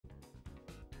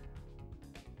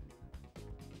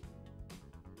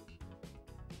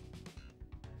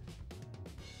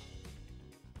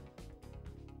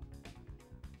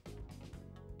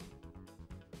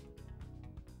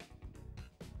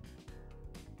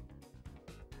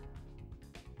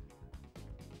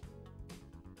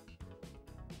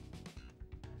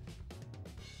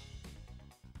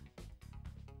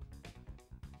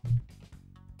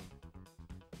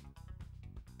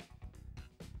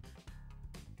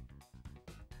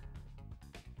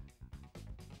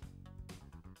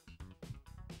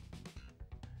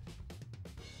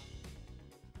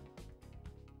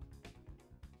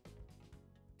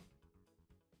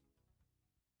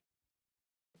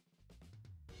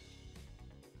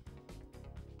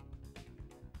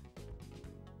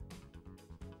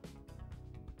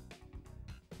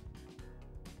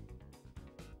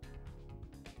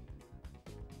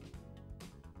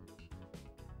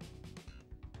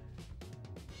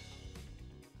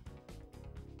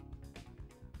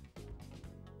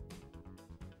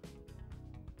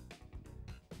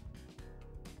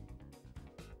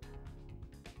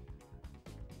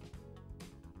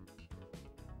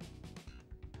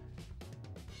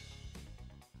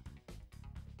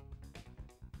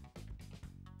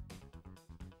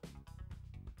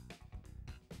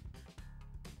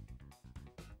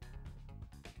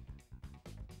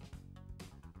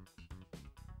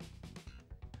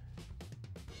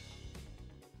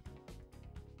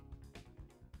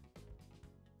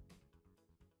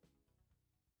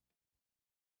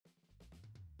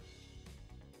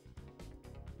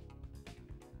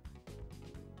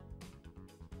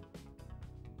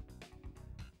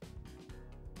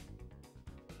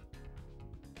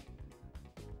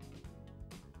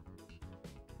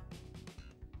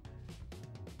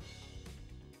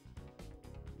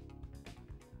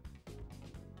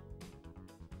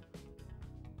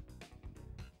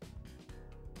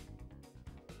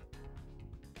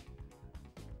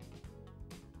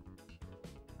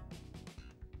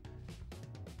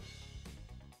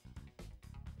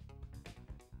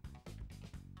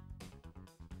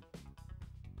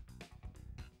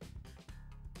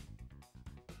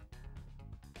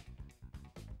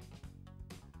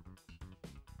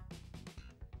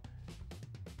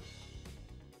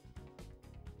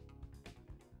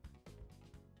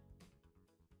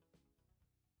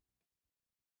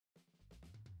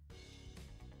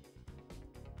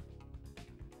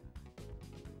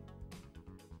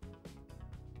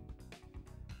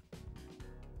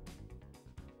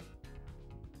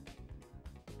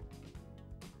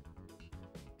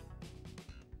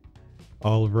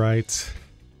All right.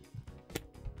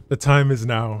 The time is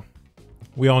now.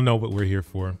 We all know what we're here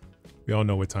for. We all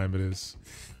know what time it is.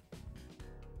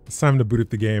 It's time to boot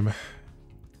up the game.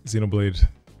 Xenoblade.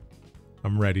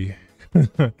 I'm ready.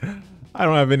 I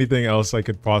don't have anything else I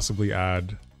could possibly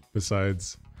add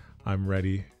besides I'm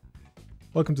ready.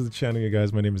 Welcome to the channel, you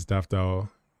guys. My name is Daft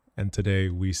Owl, and today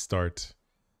we start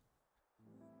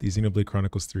the Xenoblade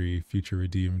Chronicles 3 Future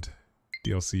Redeemed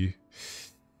DLC.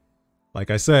 Like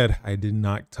I said, I did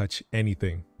not touch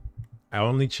anything. I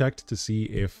only checked to see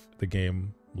if the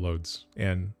game loads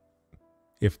and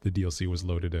if the DLC was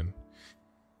loaded in.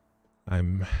 I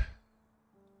don't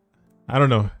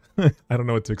know. I don't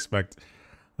know what to expect.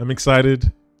 I'm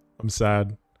excited. I'm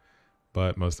sad.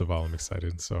 But most of all, I'm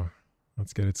excited. So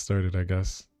let's get it started, I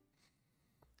guess.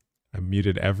 I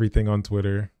muted everything on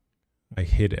Twitter. I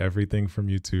hid everything from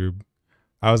YouTube.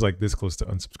 I was like this close to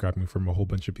unsubscribing from a whole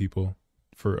bunch of people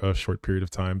for a short period of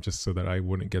time just so that I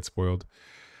wouldn't get spoiled.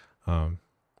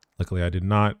 Luckily, I did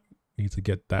not need to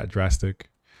get that drastic.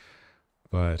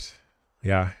 But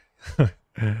yeah.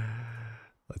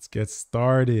 Let's get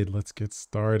started. Let's get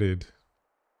started.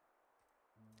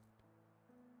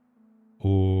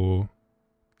 Oh,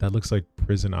 that looks like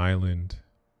Prison Island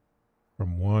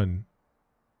from 1.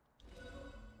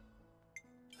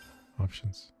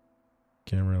 Options.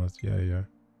 Camera, let's, yeah.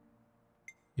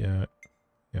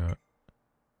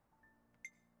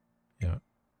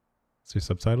 Is there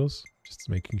subtitles? Just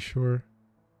making sure.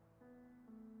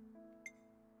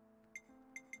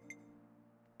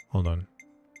 Hold on.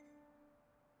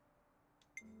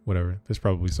 Whatever. There's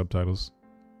probably subtitles.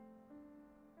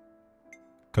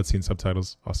 Cutscene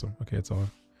subtitles. Awesome. Okay, it's all.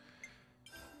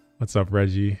 What's up,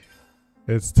 Reggie?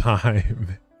 It's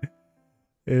time.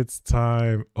 It's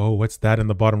time. Oh, what's that in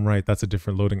the bottom right? That's a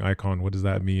different loading icon. What does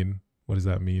that mean? What does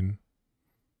that mean?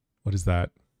 What is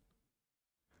that?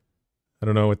 I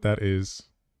don't know what that is.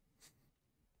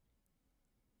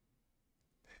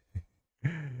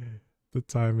 The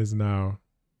time is now.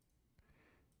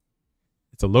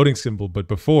 It's a loading symbol, but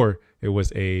before it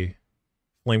was a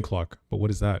flame clock. But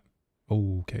what is that?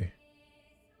 Oh, okay.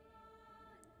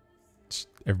 Shh,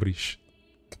 everybody, shh.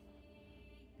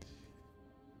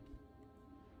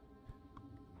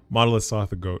 Monolith saw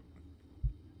the goat.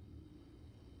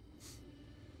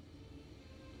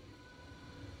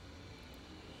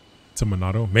 It's a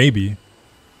Monado? Maybe.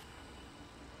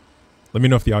 Let me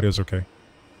know if the audio's okay.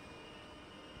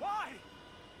 Why?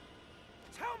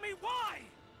 Tell me why?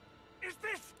 Is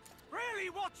this really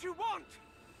what you want?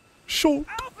 Sure.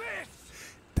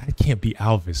 Alvis! That can't be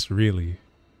Alvis, really.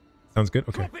 Sounds good?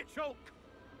 Okay. Drop it, Shulk.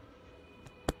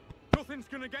 Nothing's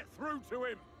gonna get through to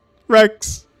him.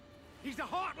 Rex! He's a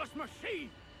heartless machine.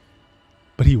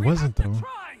 But he We wasn't, have to though.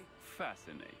 try.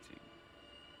 Fascinating.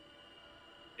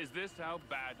 Is this how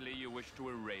badly you wish to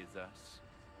erase us?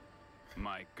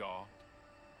 My God.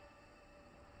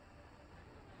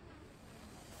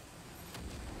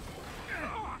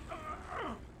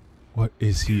 What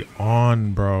is he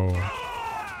on, bro?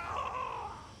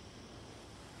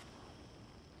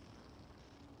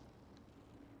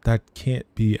 That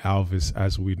can't be Alvis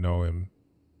as we know him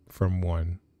from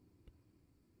 1.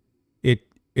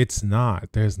 It's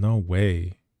not. There's no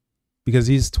way. Because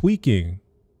he's tweaking.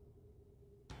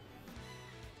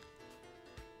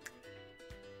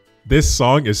 This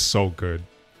song is so good.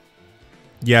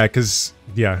 Yeah, because,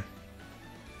 yeah.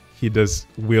 He does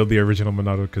wield the original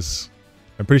Monado because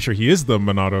I'm pretty sure he is the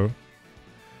Monado.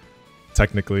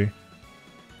 Technically.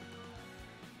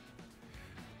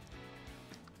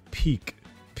 Peak.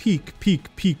 Peak,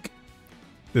 peak, peak.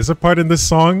 There's a part in this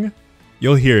song.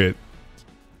 You'll hear it.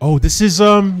 Oh, this is,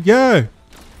 yeah.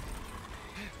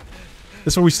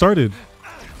 That's where we started.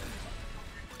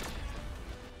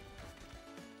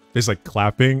 There's like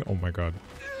clapping. Oh my God.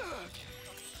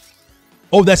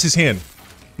 Oh, that's his hand.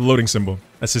 The loading symbol.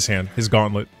 That's his hand. His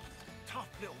gauntlet. Tough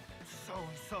little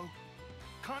so-and-so.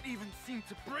 Can't even seem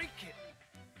to break it.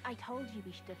 I told you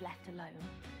we should have left alone.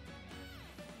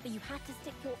 But you had to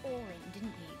stick your oar in,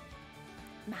 didn't you?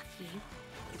 Matthew.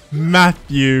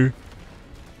 Matthew.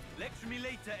 Lecture me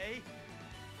later, eh?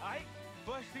 Aye?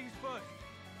 First things first.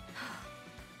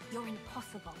 You're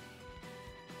impossible.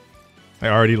 I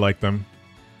already like them.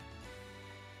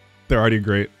 They're already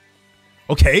great.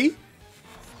 Okay.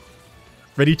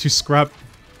 Ready to scrap.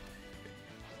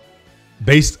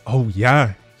 Based. Oh,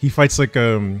 yeah. He fights like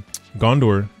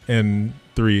Gondor in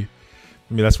 3. I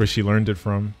mean, that's where she learned it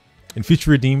from. In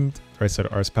Future Redeemed, right side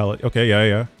of Arts Palette. Okay,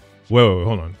 yeah. Whoa,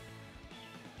 hold on.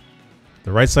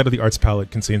 The right side of the Arts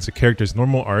Palette contains the character's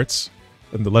normal arts,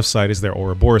 and the left side is their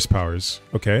Ouroboros powers.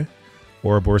 Okay.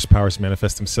 Ouroboros powers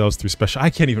manifest themselves through special... I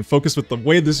can't even focus with the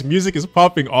way this music is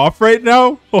popping off right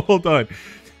now. Hold on.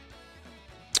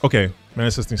 Okay,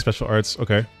 manifesting special arts.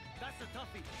 Okay.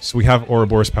 So we have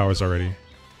Ouroboros powers already.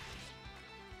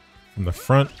 From the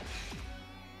front.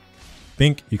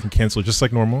 Think you can cancel just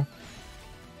like normal.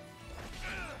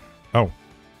 Oh.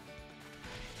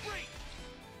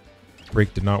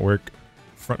 Break did not work.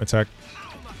 Front attack.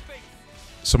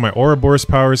 So my Ouroboros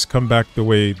powers come back the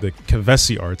way the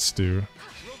Kavesi arts do.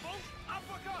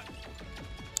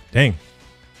 Dang.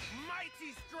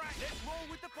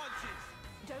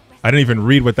 I didn't even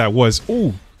read what that was.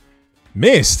 Ooh.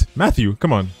 Missed. Matthew,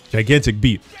 come on. Gigantic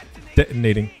beat.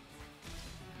 Detonating.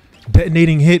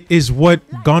 Detonating hit is what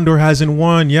Gondor has in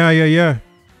 1. Yeah.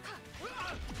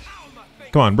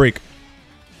 Come on, break.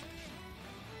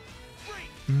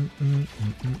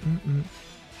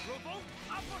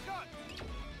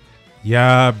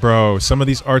 Yeah, bro. Some of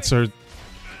these arts are...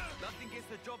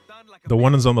 The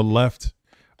ones on the left,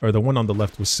 or the one on the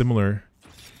left was similar.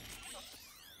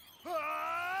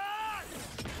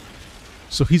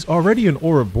 So he's already an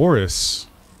Ouroboros.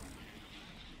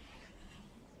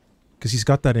 Because he's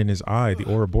got that in his eye, the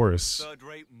Ouroboros.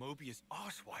 Third-rate Mobius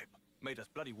arsewipe made us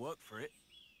bloody work for it.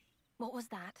 What was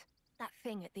that? That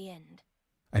thing at the end?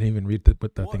 I didn't even read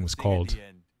what that thing was called.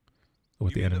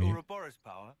 With the enemy. Ouroboros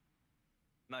power?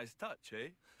 Nice touch,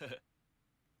 eh?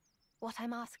 What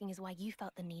I'm asking is why you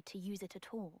felt the need to use it at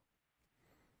all.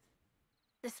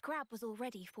 The scrap was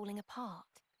already falling apart.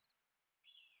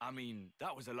 I mean,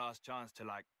 that was the last chance to,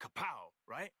 like, kapow,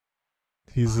 right?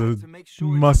 He's I a had to make sure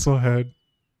musclehead.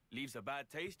 Leaves a bad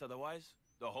taste, otherwise,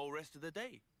 the whole rest of the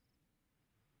day.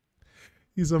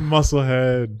 He's a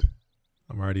musclehead.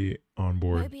 I'm already on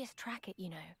board. Mobius track it, you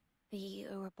know. The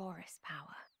Ouroboros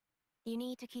power. You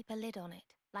need to keep a lid on it,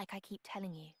 like I keep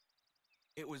telling you.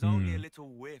 It was only a little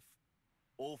whiff.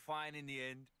 All fine in the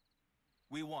end.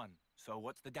 We won, so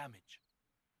what's the damage?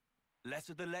 Less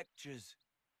of the lectures.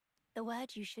 The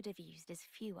word you should have used is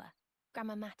fewer.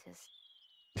 Grammar matters.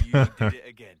 You did it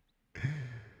again.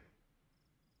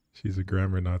 She's a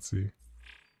grammar Nazi.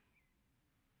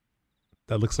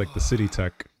 That looks like the city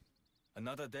tech.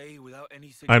 Another day without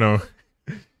any I know.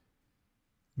 signals.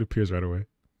 It appears right away.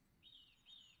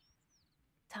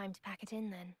 Time to pack it in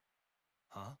then.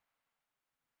 Huh?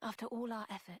 After all our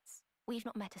efforts, we've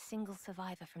not met a single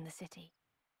survivor from the city.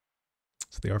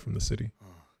 So they are from the city.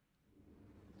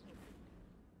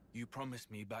 You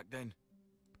promised me back then.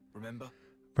 Remember?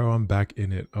 Bro, I'm back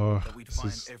in it. Oh, That we'd this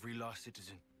find is... every last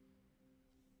citizen.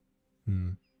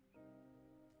 Hmm.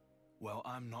 Well,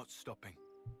 I'm not stopping.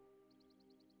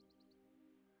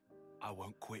 I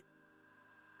won't quit.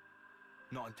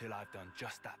 Not until I've done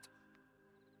just that.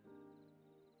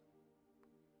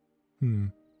 Hmm.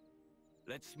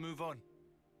 Let's move on.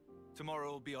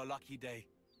 Tomorrow will be our lucky day.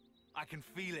 I can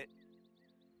feel it.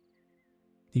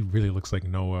 He really looks like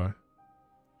Noah.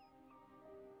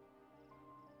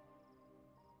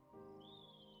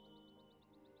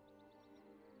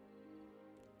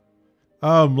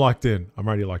 I'm locked in. I'm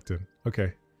already locked in.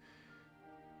 Okay.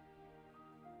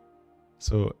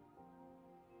 So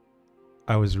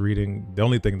I was reading, the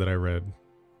only thing that I read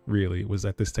really was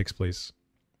that this takes place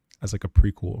as like a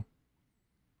prequel.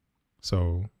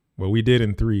 So what we did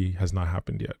in 3 has not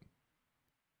happened yet,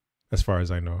 as far as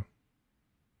I know.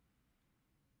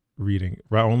 Reading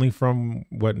only from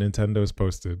what Nintendo's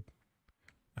posted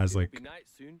as like,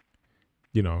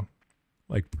 you know,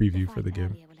 like preview for the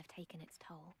game. Will have taken its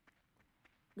toll.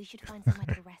 We should find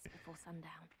somewhere to rest before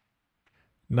sundown.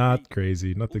 Not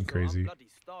crazy, nothing crazy.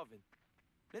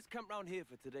 Let's camp round here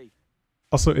for today.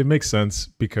 Also, it makes sense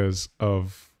because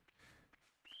of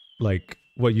like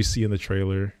what you see in the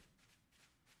trailer.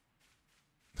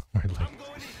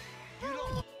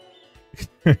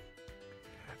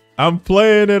 I'm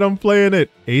playing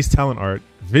it. Ace talent art.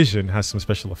 Vision has some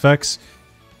special effects.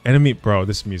 Enemy, bro,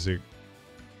 this music.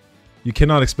 You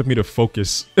cannot expect me to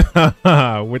focus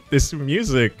with this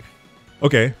music.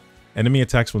 Okay. Enemy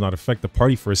attacks will not affect the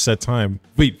party for a set time.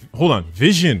 Wait, hold on.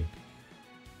 Vision.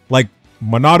 Like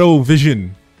Monado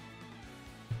Vision.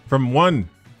 From 1.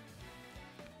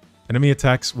 Enemy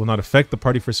attacks will not affect the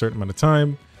party for a certain amount of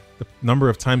time. The number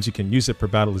of times you can use it per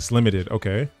battle is limited.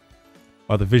 Okay.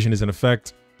 While the vision is in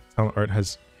effect, talent art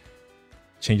has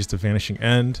changes to Vanishing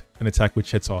End, an attack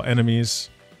which hits all enemies.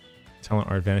 Talent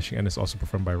art Vanishing End is also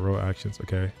performed by row actions.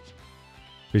 Okay.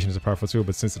 Vision is a powerful tool,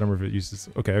 but since the number of it uses...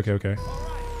 Okay.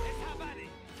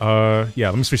 Yeah,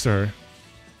 let me switch to her.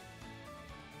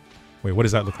 Wait, what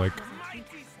does that look like?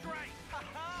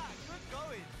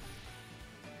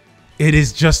 It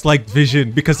is just like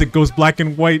Vision because it goes black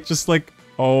and white, just like...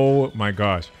 Oh my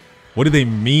gosh. What do they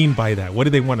mean by that? What do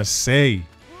they want to say?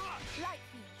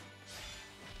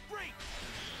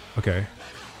 Okay.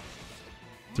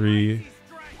 3,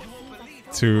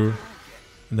 2,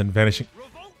 and then vanishing.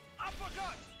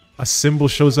 A symbol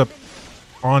shows up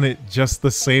on it just the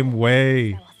same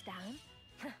way.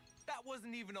 That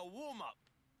wasn't even a warm-up.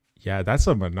 Yeah, that's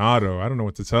a Monado. I don't know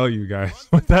what to tell you guys.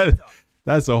 But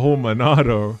that's a whole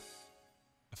Monado.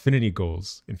 Affinity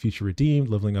goals. In future redeemed.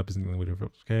 Leveling up isn't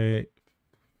okay.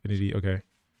 Affinity, okay.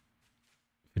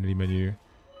 Affinity menu.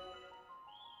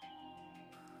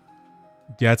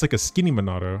 Yeah, it's like a skinny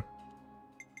Monado.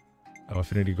 Oh,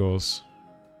 affinity goals.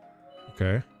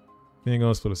 Okay. Anything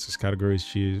else? What is this? Categories,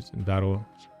 cheese, in battle.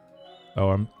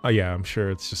 Oh, yeah, I'm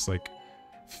sure it's just like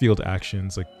field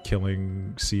actions, like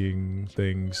killing, seeing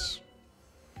things.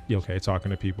 Yeah, okay,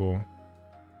 talking to people.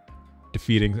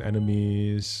 Defeating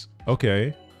enemies.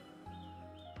 Okay.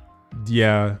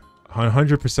 Yeah,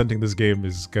 100%ing this game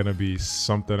is gonna be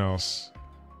something else.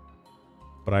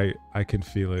 But I can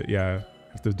feel it. Yeah,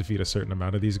 I have to defeat a certain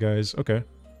amount of these guys. Okay.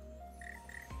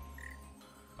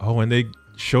 Oh, and they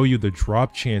show you the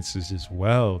drop chances as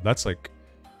well. That's like,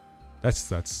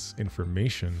 that's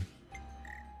information.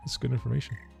 That's good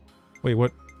information. Wait,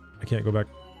 what? I can't go back.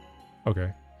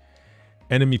 Okay.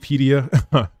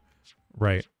 Enemypedia.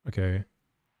 Right. Okay.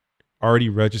 Already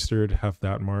registered, have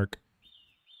that mark.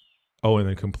 Oh, and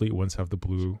then complete ones have the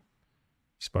blue.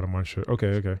 Spot a monster. Okay,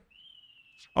 okay.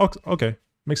 Oh, okay.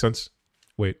 Makes sense.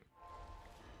 Wait.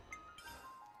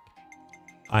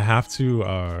 I have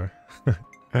to,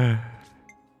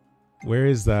 where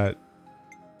is that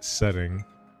setting?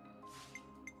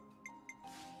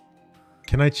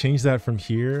 Can I change that from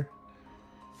here?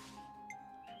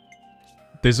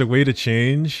 There's a way to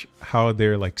change how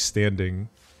they're like standing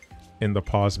in the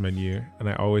pause menu, and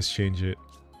I always change it.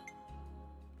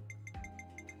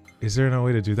 Is there no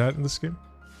way to do that in this game?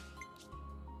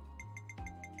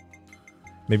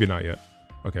 Maybe not yet.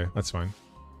 Okay, that's fine.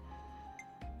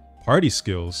 Party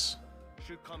skills.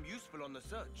 Should come useful on the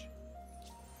search.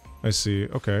 I see.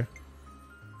 Okay.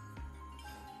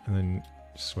 And then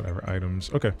just whatever items.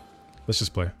 Okay. Let's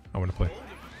just play. I want to play.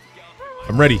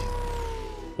 I'm ready.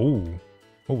 Oh.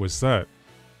 What was that?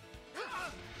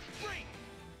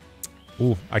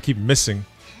 Oh, I keep missing.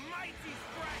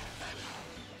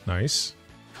 Nice.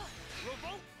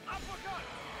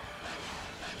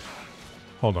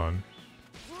 Hold on.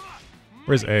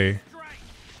 Where's A?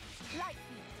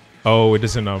 Oh, it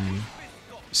doesn't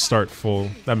start full.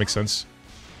 That makes sense.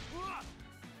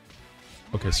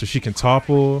 Okay, so she can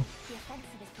topple.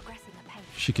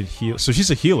 She can heal. So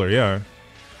she's a healer, yeah.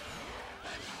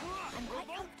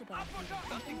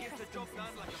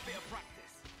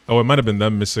 Oh, it might have been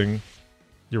them missing.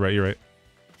 You're right, you're right.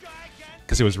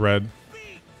 Because it was red.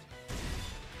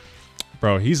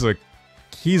 Bro, he's a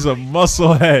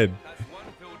musclehead.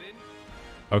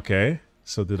 Okay,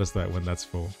 so does that when that's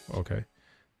full. Okay.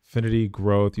 Affinity,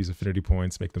 growth, use affinity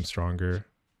points, make them stronger.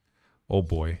 Oh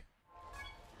boy.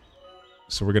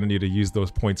 So we're gonna need to use those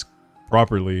points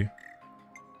properly.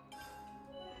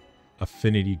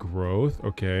 Affinity growth,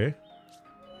 okay.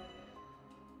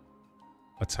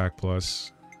 Attack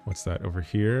plus. What's that over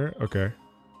here? Okay.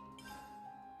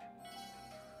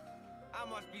 I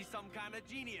must be some kind of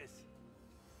genius.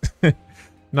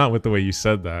 Not with the way you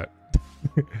said that.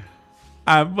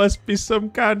 I must be some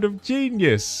kind of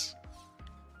genius.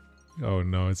 Oh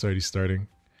no, it's already starting.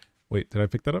 Wait, did I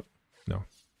pick that up? No.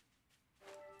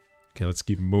 Okay, let's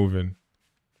keep moving.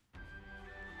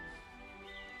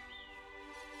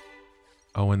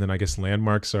 Oh, and then I guess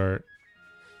landmarks are...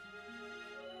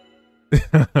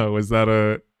 Was that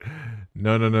a...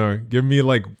 No. Give me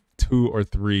like 2 or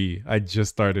 3. I just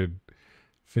started.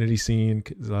 Infinity scene.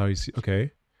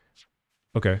 Okay.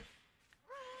 Okay.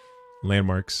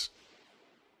 Landmarks.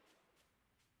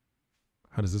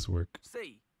 How does this work?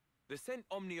 See, the Cent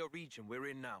Omnia region we're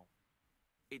in now.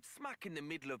 It's smack in the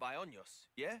middle of Ionios,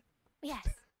 yeah? Yes,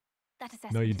 that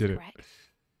assessment No, you is didn't. correct.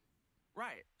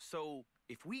 Right, so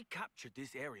if we captured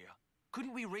this area,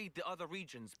 couldn't we raid the other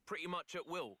regions pretty much at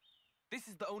will? This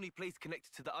is the only place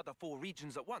connected to the other 4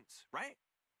 regions at once, right?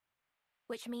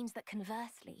 Which means that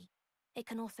conversely, it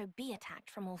can also be attacked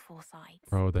from all 4 sides.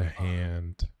 Bro, the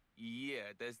hand.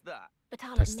 Yeah, there's that. But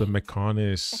I'll That's the admit that it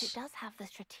Mechonis. does have the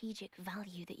strategic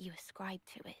value that you ascribe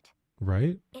to it.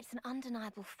 Right? It's an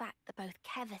undeniable fact that both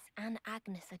Kevith and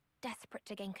Agnes are desperate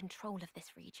to gain control of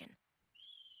this region.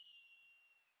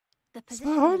 The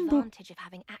positional advantage of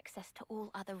having access to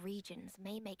all other regions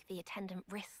may make the attendant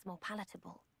risks more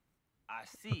palatable. I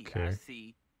see, Okay. I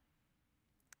see.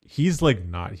 He's like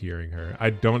not hearing her. I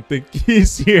don't think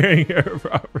he's hearing her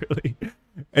properly.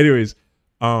 Anyways,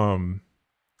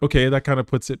 okay, that kind of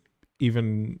puts it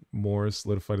even more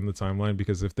solidified in the timeline,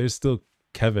 because if there's still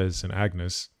Kevez and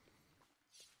Agnes,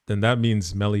 then that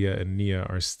means Melia and Nia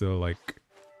are still like,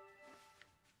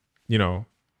 you know,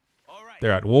 All right,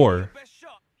 they're at war, your best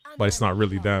shot. but it's not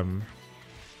really them.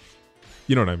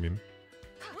 You know what I mean?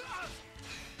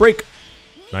 Break.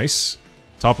 Nice.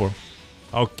 Topple.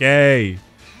 Okay.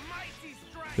 Mighty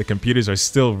strike. The computers are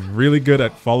still really good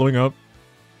at following up.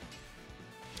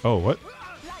 Oh, what?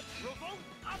 Revolt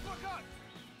uppercut.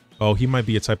 Oh, he might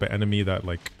be a type of enemy that,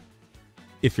 like,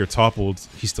 if you're toppled,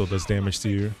 he still does damage to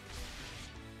you.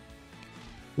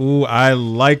 Ooh, I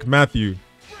like Matthew.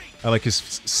 I like his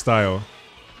style.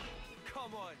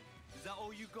 Come on. Is that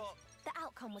all you got? The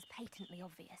outcome was patently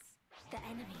obvious. The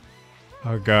enemy.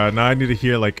 Oh god, now I need to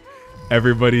hear like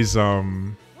everybody's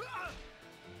like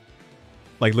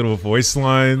little voice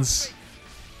lines.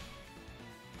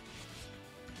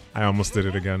 I almost did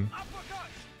it again. Uppercut.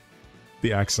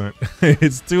 The accent.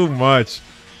 It's too much.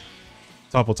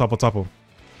 Topple, topple, topple.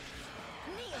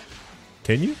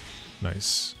 Can you?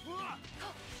 Nice.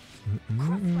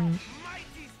 Mighty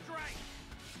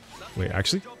strike. Wait,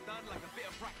 actually? Job done like a bit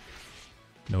of practice.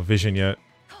 No vision yet.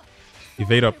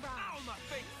 Evade up. Ow, my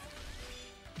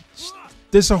face.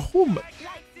 There's a whole...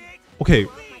 Okay,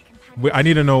 I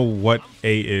need to know what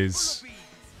A is.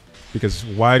 Because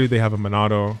why do they have a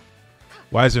Monado?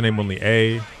 Why is their name only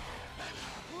A?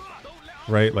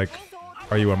 Right? Like,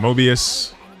 are you a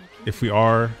Mobius? If we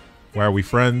are, why are we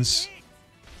friends?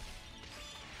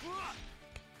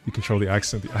 You control the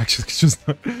accent. The accent is just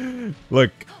not...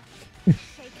 Look.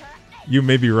 You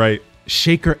may be right.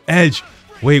 Shaker Edge.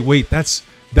 Wait. That's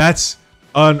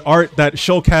an art that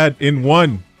Shulk had in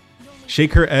 1.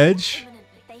 Shaker Edge?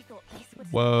 They thought this would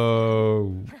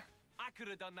Whoa. I could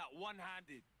have done that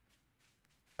one-handed.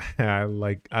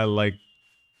 I like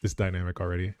this dynamic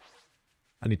already.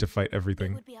 I need to fight it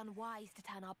everything. would be unwise to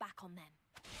turn our back on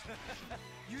them.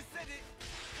 You said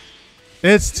it.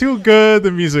 It's too good,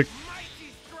 the music.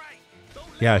 Mighty strike. Don't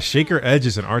let Yeah, Shaker Edge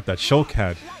is an art that Shulk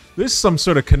had. There's some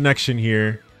sort of connection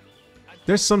here.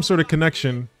 There's some sort of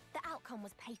connection. The outcome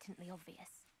was patently obvious.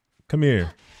 Come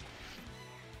here.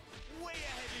 way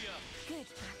ahead of you. Good.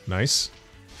 Nice.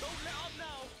 Don't let up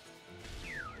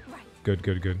now. Right. Good.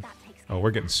 That takes Oh,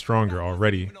 we're getting stronger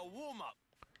already. In a warm-up.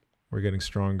 We're getting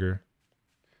stronger.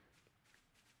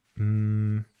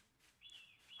 Hang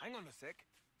on a sec.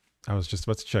 I was just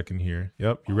about to check in here.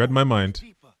 Yep, you read my mind.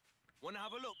 Deeper. Wanna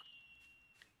have a look?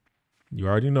 You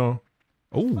already know.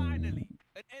 Oh, Finally,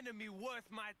 an enemy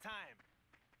worth my time.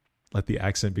 let the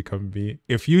accent become me.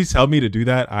 If you tell me to do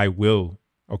that, I will.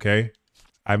 Okay?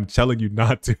 I'm telling you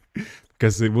not to,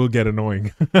 because it will get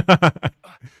annoying.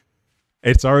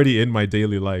 It's already in my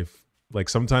daily life. Like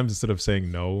sometimes instead of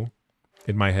saying no,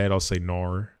 in my head I'll say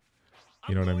nor.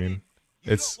 You know what I mean?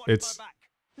 It's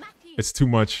Matthew, it's too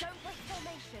much. don't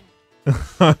break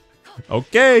formation.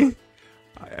 Okay.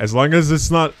 As long as it's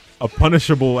not a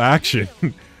punishable action,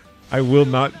 I will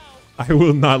not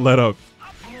let up.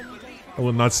 I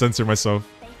will not censor myself.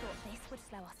 They thought this would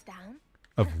slow us down.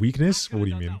 Of weakness? What do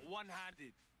you mean?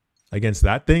 Against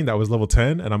that thing that was level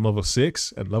 10 and I'm level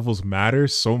 6 and levels matter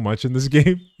so much in this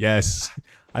game? Yes.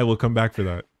 I will come back for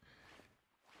that.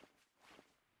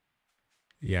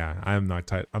 Yeah, I'm not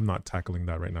tackling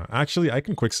that right now. Actually, I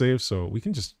can quick save, so we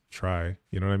can just try.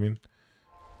 You know what I mean?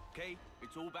 Okay,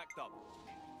 it's all backed up.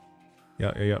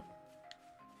 Yeah.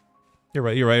 You're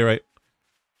right.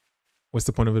 What's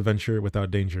the point of adventure without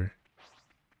danger?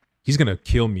 He's gonna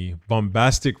kill me.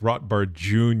 Bombastic Rotbar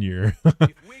Jr. If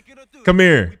we're gonna do Come it,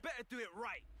 here. we better do it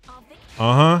right. Our victory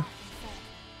Uh-huh.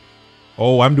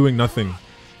 Oh, I'm doing nothing. Ow,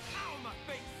 my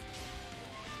face.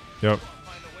 Yep.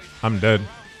 Find a way to I'm dead. know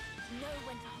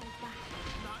when to hold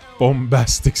back.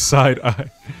 Bombastic side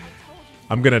eye.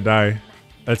 I'm gonna die.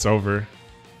 That's over.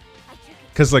 I took it.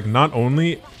 Because, like, not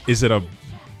only is it a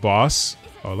boss...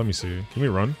 Oh, let me see. Can we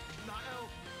run?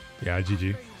 Yeah,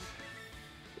 GG.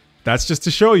 That's just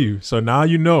to show you. So now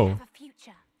you know Have a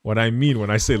future. what I mean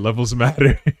when I say levels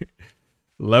matter.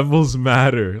 Levels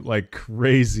matter like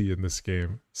crazy in this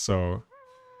game. So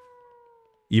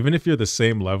even if you're the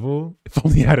same level, if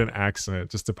only I had an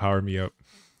accent just to power me up.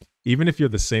 Even if you're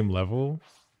the same level,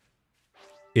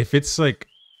 if it's like,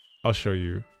 I'll show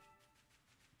you.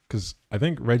 Because I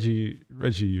think Reggie,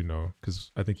 you know,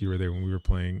 because I think you were there when we were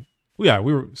playing. Well, yeah,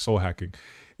 we were soul hacking.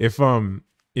 If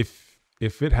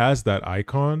it has that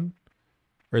icon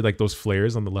or like those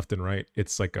flares on the left and right,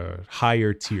 it's like a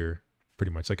higher tier,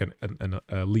 pretty much like an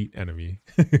elite enemy.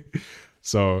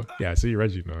 So yeah, see,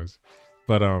 Reggie knows.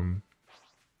 But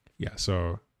yeah,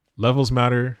 so levels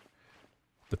matter,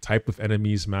 the type of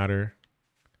enemies matter.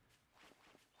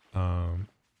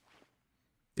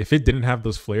 If it didn't have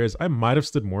those flares, I might have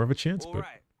stood more of a chance, All but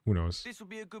right. who knows? This will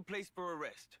be a good place for a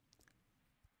rest.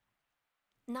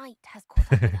 Night has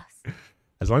caught up with us.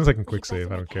 As long as I can We quick better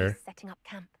save, I don't make care. haste setting up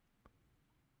camp.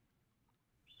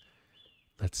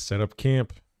 Let's set up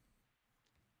camp.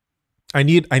 I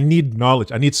need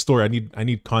knowledge. I need story. I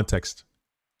need context.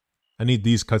 I need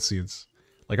these cutscenes.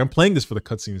 Like, I'm playing this for the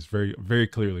cutscenes very, very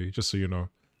clearly, just so you know.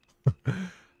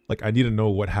 Like, I need to know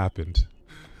what happened.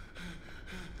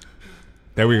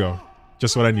 There we go.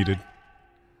 Just what I needed.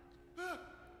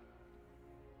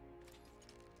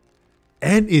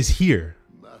 N is here.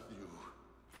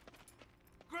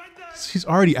 She's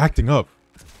already acting up.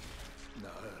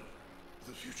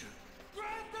 The future.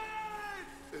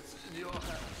 It's in your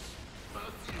hands,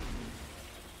 Matthew.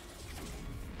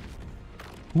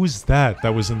 Who's that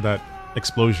was in that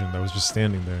explosion that was just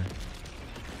standing there?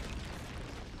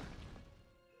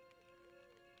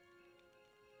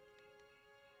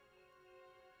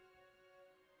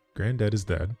 Granddad is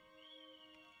dead.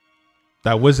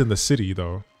 That was in the city,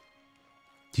 though.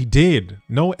 He did.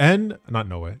 No N. Not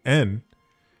Noah. N.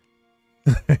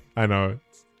 I know.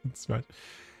 It's not.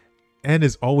 N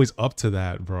is always up to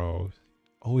that, bro.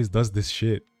 Always does this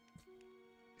shit.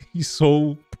 He's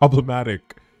so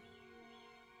problematic.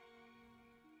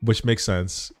 Which makes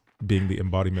sense, being the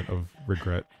embodiment of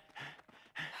regret.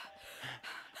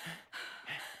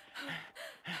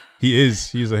 He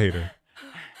is. He's a hater.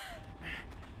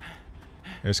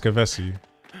 There's Kavesi.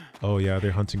 Oh yeah,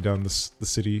 they're hunting down the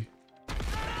city.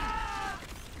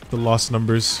 The lost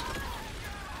numbers.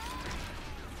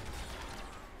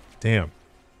 Damn.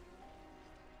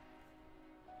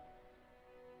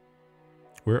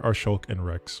 Where are Shulk and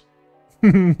Rex?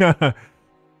 That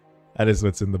is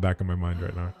what's in the back of my mind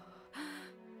right now.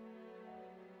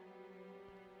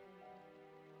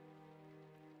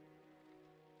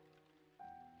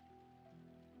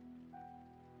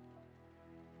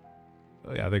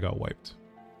 Oh yeah, they got wiped.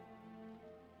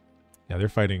 Yeah, they're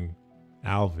fighting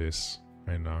Alvis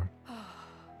right now.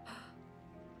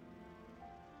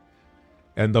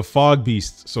 And the Fog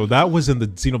Beast. So that was in the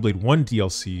Xenoblade 1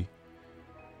 DLC.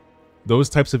 Those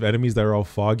types of enemies that are all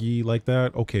foggy like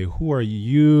that. Okay, who are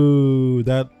you?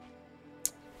 That...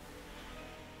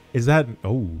 Is that...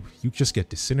 Oh, you just get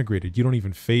disintegrated. You don't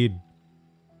even fade.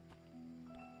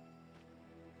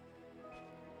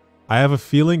 I have a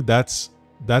feeling that's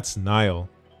Niall.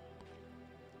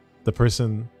 The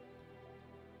person...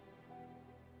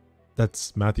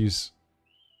 That's Matthew's...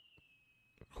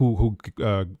 Who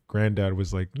Granddad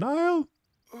was like, Niall?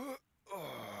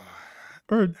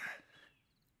 Or...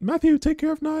 Matthew, take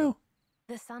care of Niall.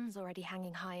 The sun's already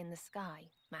hanging high in the sky,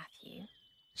 Matthew.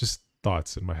 Just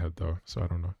thoughts in my head, though, so I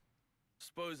don't know.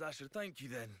 Suppose I should thank you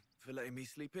then for letting me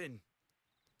sleep in.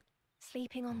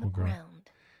 Sleeping on the God.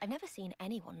 ground. I've never seen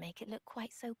anyone make it look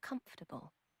quite so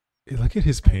comfortable. Hey, look at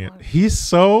his pant. He's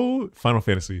so Final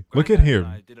Fantasy. Look at Granddad him.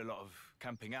 and I did a lot of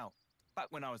camping out. Back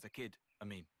when I was a kid, I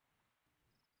mean.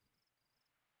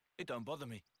 It don't bother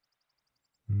me.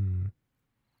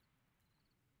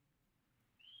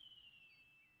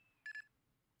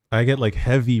 I get like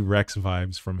heavy Rex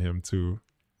vibes from him too.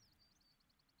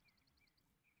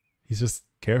 He's just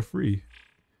carefree.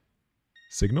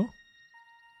 Signal?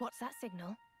 What's that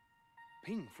signal?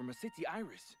 Ping from a city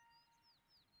iris.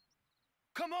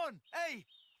 Come on, hey!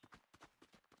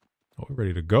 Oh, we're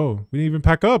ready to go. We didn't even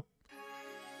pack up.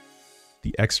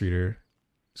 The X reader.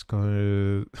 It's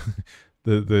called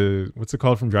the what's it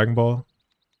called from Dragon Ball?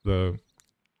 The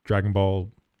Dragon Ball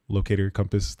locator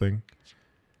compass thing.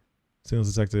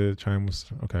 Signals detected. Chime was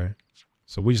okay.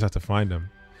 So we just have to find them.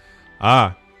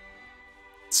 Ah.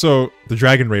 So the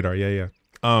dragon radar. Yeah.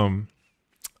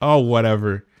 Oh,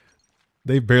 whatever.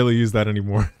 They barely use that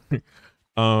anymore.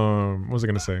 What was I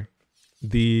gonna say?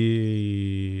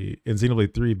 In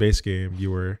Xenoblade 3 base game, you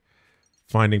were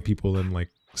finding people and like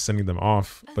sending them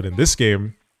off, but in this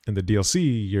game, in the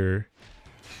DLC, you're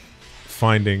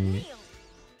finding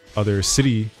other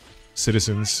city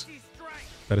citizens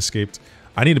that escaped.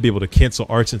 I need to be able to cancel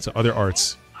arts into other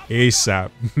arts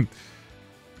ASAP.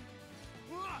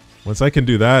 Once I can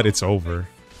do that, it's over.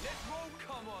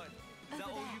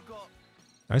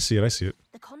 I see it.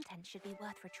 The content should be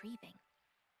worth retrieving.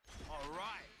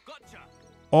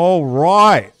 All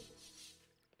right.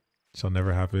 Shall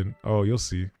never happen. Oh, you'll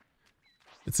see.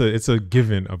 It's a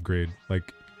given upgrade.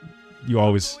 Like you're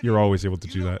always able to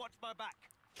do that.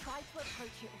 Try to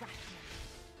approach it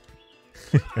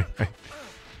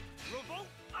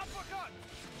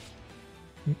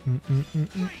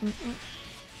rationally.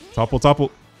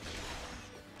 Topple.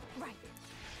 Right.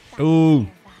 Oh.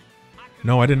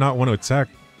 No, I did not want to attack.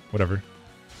 Whatever.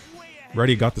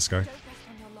 Already got this guy. Don't rest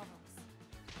on your laurels.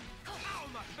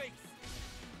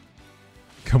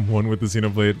 become one with the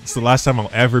Xenoblade. It's the last time I'll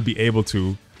ever be able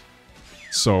to.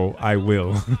 So I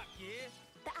will. The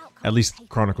outcome At was least painfully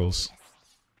Chronicles. obvious.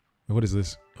 What is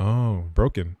this? Oh,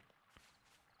 broken.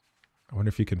 I wonder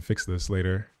if you can fix this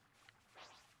later.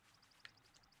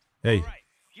 Hey. All right,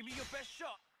 give me your best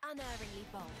shot. Unerringly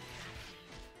bold.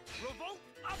 Revolt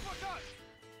uppercut.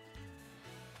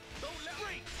 Don't let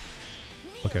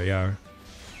break. Okay, yeah.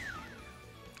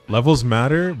 Levels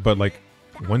matter, but like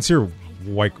once you're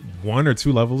like 1 or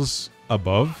 2 levels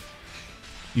above,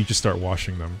 you just start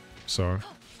washing them. So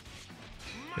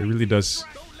it really does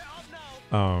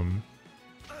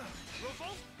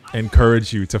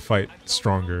encourage you to fight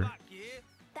stronger The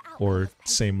outcome or was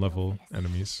same painfully level obvious.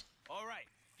 enemies. All right,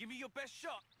 give me your best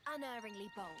shot. Unerringly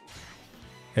bold.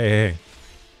 Hey, hey.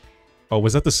 Oh,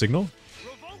 was that the signal?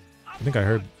 Revolt I think I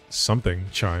heard something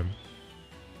chime.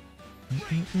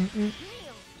 Kneel.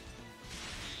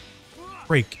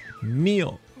 Break.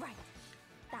 Kneel. Right.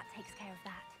 That takes care of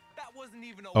that. That wasn't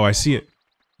even a Oh, I see warm-up. it.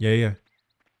 Yeah, yeah.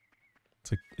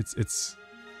 It's like it's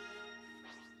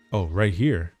oh, right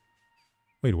here.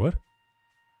 Wait, what?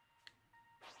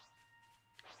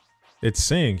 It's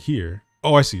saying here.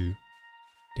 Oh, I see you.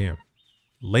 Damn.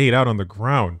 Laid out on the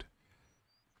ground.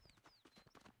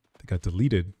 They got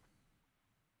deleted.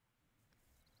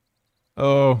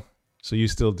 Oh, so you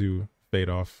still do fade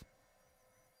off.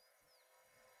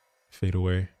 Fade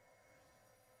away.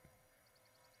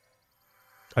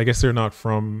 I guess they're not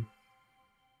from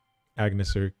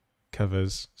Agnes or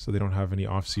Kevez, so they don't have any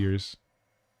offseers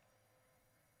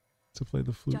to play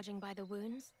the flute. Judging by the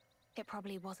wounds, it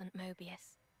probably wasn't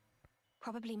Mobius.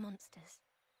 Probably monsters.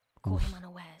 Caught him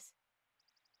unawares.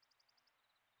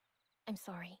 I'm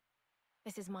sorry.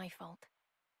 This is my fault.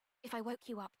 If I woke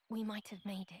you up, we might have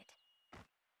made it.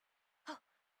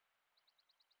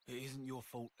 It isn't your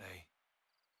fault, eh?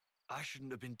 I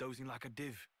shouldn't have been dozing like a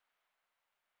div.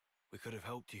 We could have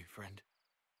helped you, friend.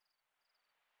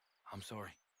 I'm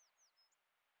sorry.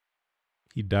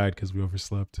 He died because we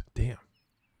overslept. Damn.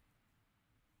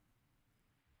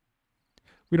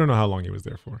 We don't know how long he was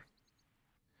there for.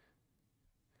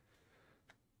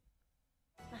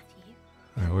 Matthew,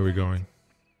 All right, where are we going?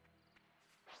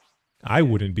 I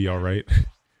wouldn't be all right.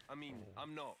 I mean,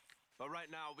 I'm not. But right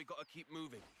now, we gotta keep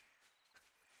moving.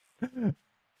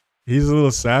 He's a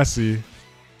little sassy.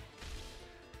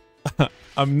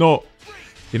 I'm not.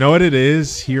 You know what it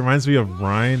is? He reminds me of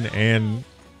Ryan and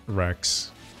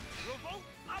Rex. Revolt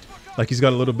uppercut. Like he's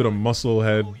got a little bit of muscle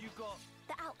head Oh, you got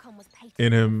the outcome was patently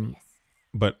in him, obvious.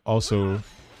 but also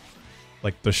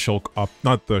like the Shulk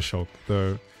not the Shulk,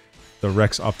 the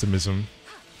Rex optimism.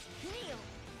 Kneel.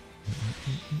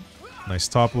 Nice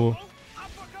topple. Revolt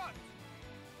uppercut.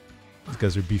 These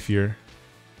guys are beefier.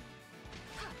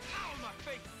 Ow, my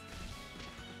face.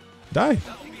 Die.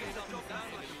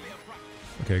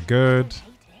 Okay, good. Hate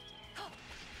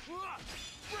it.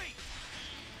 Break.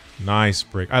 Nice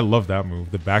break. I love that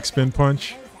move. The backspin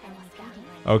punch. Those are enemies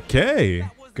gathering. Okay,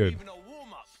 That wasn't good. even a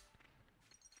warm-up.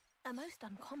 A most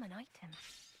uncommon item.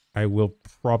 I will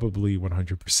probably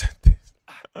 100%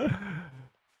 this.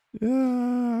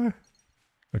 Yeah.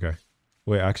 Okay.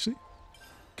 Wait, actually?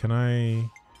 Can I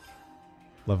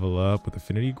level up with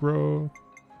affinity grow?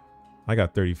 I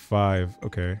got 35.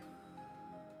 Okay.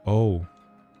 Oh.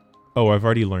 Oh, I've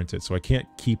already learned it, so I can't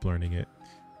keep learning it.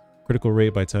 Critical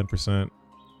rate by 10%.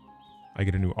 I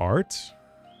get a new art?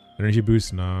 Energy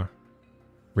boost? Nah.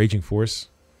 Raging force?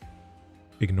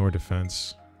 Ignore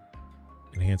defense.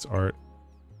 Enhance art.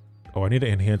 Oh, I need to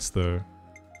enhance the...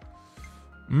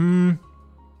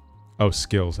 Oh,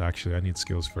 skills, actually. I need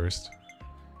skills first.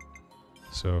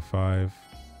 So, 5.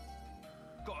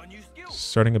 Got a new skill.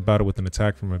 Starting a battle with an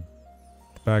attack from a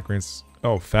back range.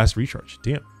 Oh, fast recharge.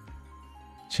 Damn.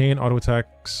 Chain auto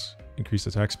attacks. Increased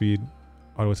attack speed.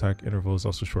 Auto attack interval is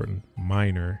also shortened.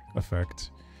 Minor effect.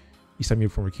 Each time you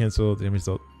perform a cancel, the damage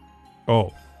dealt...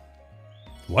 Oh.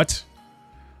 What?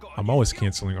 Got a I'm new always skill.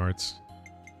 canceling arts.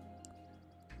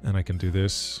 And I can do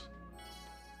this.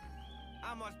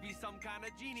 I must be some kind of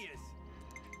genius.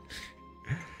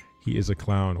 He is a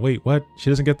clown. Wait, what? She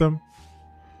doesn't get them?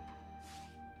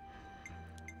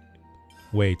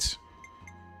 Wait.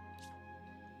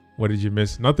 What did you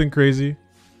miss? Nothing crazy.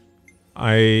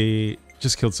 I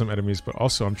just killed some enemies, but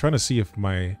also I'm trying to see if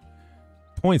my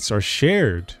points are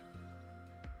shared.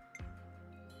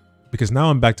 Because now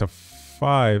I'm back to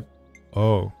 5.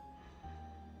 Oh.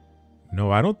 No,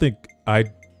 I don't think I...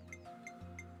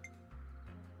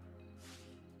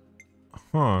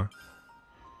 Huh.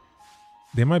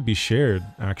 They might be shared,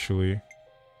 actually.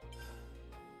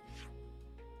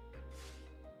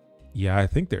 Yeah, I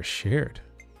think they're shared.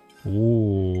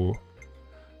 Ooh.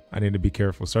 I need to be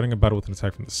careful. Starting a battle with an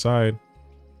attack from the side.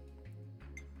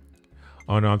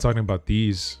 Oh no, I'm talking about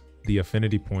these. The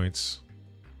affinity points.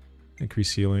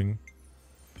 Increase healing.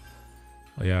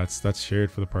 Oh yeah, that's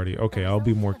shared for the party. Okay, I'll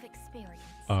be more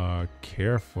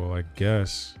careful, I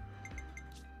guess.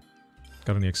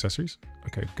 Got any accessories?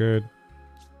 Okay, good.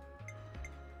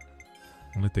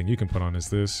 Only thing you can put on is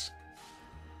this.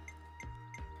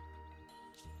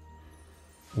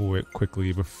 Wait,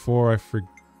 quickly, before I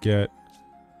forget.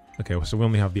 Okay, so we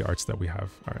only have the arts that we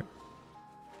have. All right.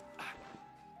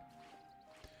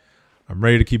 I'm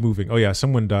ready to keep moving. Oh yeah,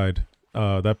 someone died.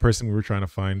 That person we were trying to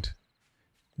find.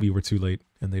 We were too late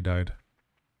and they died.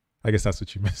 I guess that's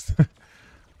what you missed.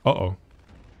 Uh-oh.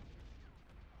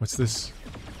 What's this?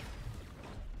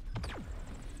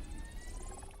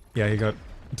 Yeah, he got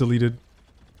deleted.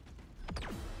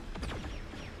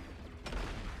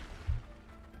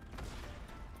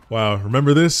 Wow,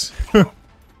 remember this?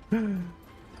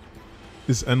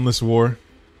 This endless war.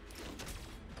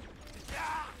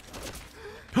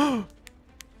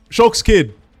 Shulk's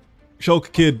kid!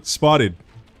 Shulk kid spotted.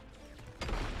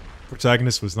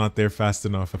 Protagonist was not there fast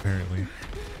enough, apparently.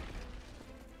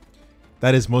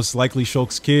 That is most likely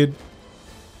Shulk's kid.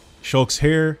 Shulk's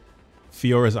hair.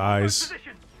 Fiora's eyes.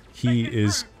 He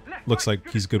is... looks like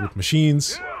he's good with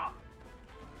machines.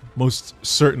 Most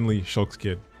certainly Shulk's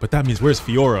kid. But that means where's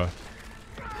Fiora?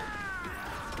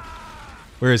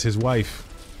 Where is his wife?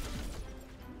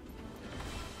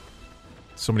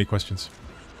 So many questions.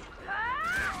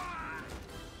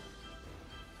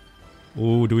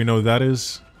 Ooh, do we know who that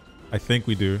is? I think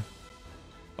we do.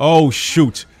 Oh,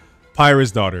 shoot.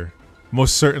 Pyra's daughter.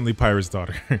 Most certainly Pyra's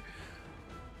daughter.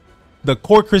 The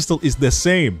core crystal is the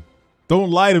same.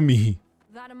 Don't lie to me.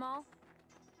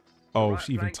 Oh,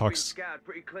 she even talks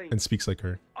and speaks like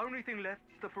her. Only thing left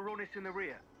is the Pharaonis in the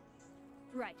rear.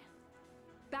 Right.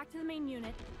 Back to the main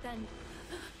unit, then...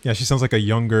 Yeah, she sounds like a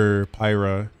younger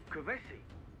Pyra. Kavesi.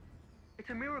 It's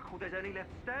a miracle there's any left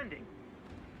standing.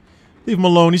 Leave him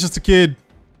alone, he's just a kid.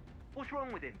 What's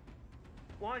wrong with him?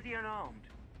 Why is he unarmed?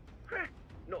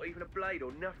 Not even a blade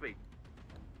or nothing.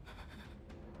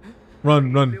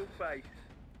 Run, run. Little face.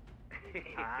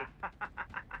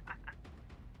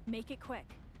 Make it quick.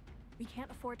 We can't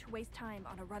afford to waste time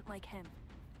on a runt like him.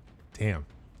 Damn.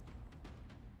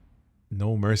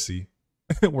 No mercy.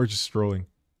 We're just strolling.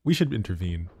 We should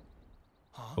intervene.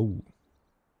 Huh? Oh.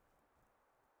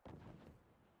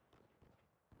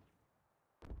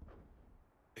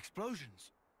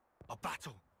 Explosions. A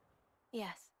battle.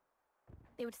 Yes.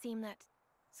 It would seem that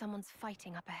someone's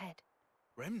fighting up ahead.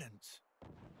 Remnants.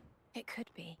 It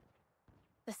could be.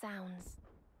 The sounds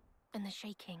and the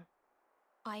shaking.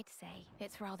 I'd say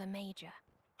it's rather major.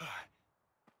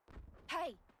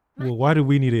 Hey! Well, why do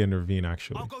we need to intervene,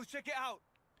 actually? I'll go check it out.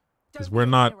 Because Don't we're be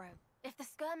a not... hero. If the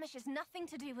skirmish has nothing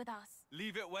to do with us.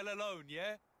 Leave it well alone,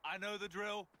 yeah? I know the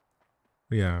drill.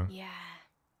 Yeah. Yeah.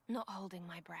 Not holding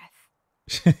my breath.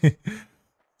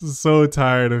 So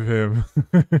tired of him.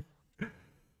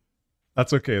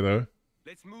 That's okay, though.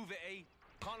 Let's move it, eh?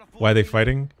 Can't afford Why are they to-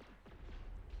 fighting?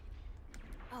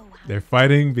 Oh, how They're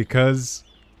fighting because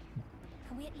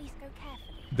can we at least go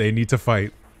carefully? they need to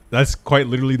fight. That's quite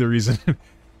literally the reason.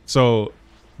 So,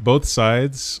 both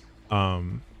sides, how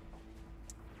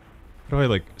do I,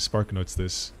 like, spark notes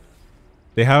this?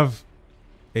 They have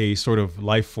a sort of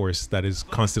life force that is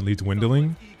constantly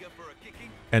dwindling. Eager for a kicking.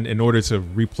 And in order to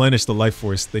replenish the life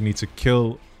force, they need to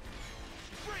kill,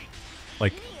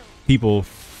 like, people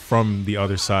from the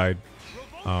other side.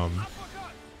 What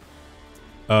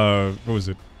was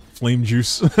it? Flame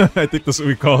juice? I think that's what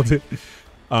we called it.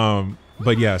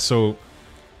 But yeah, so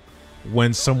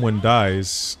when someone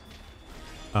dies,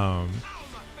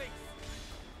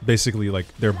 basically, like,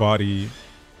 their body,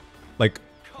 like,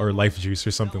 or life juice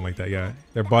or something like that, yeah.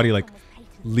 Their body, like,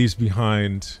 leaves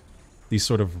behind these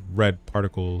sort of red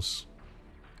particles.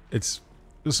 It's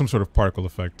some sort of particle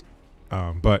effect.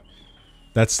 But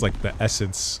that's, like, the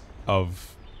essence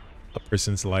of a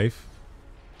person's life.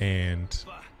 And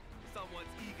Someone's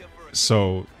eager for a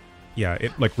so, yeah,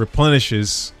 it, like,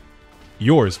 replenishes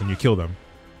yours when you kill them.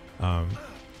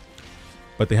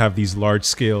 But they have these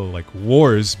large-scale, like,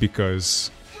 wars because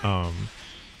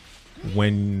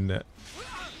when,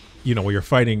 you know, when you're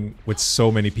fighting with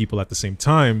so many people at the same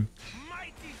time,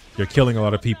 you're killing a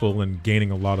lot of people and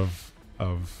gaining a lot of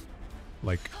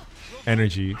like,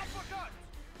 energy.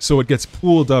 So it gets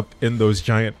pooled up in those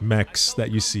giant mechs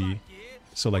that you see.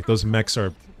 So, like, those mechs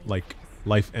are, like,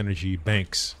 life energy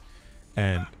banks.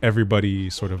 And everybody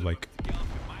sort of, like,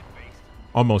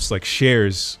 almost, like,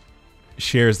 shares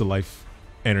the life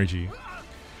energy.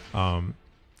 And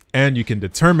you can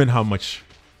determine how much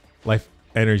life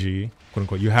energy, quote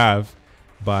unquote, you have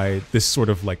by this sort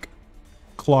of like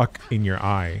clock in your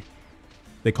eye.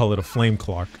 They call it a flame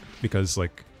clock because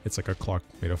like it's like a clock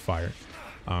made of fire.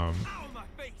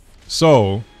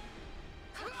 So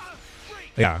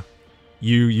yeah,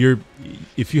 you're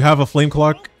if you have a flame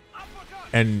clock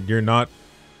and you're not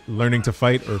learning to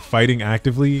fight or fighting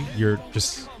actively, you're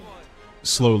just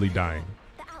slowly dying.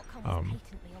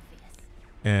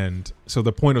 And so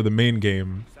the point of the main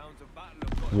game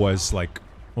was like,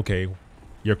 okay,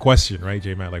 your question, right,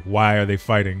 J-Matt? Like, why are they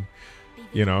fighting?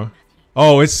 You know?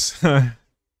 Oh, it's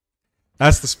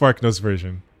that's the Spark Notes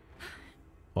version.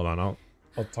 Hold on, I'll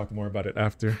talk more about it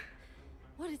after.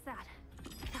 What is that?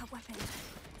 That weapon.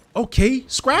 Okay,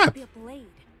 scrap. Be a blade.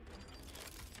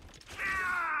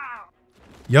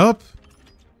 Yup.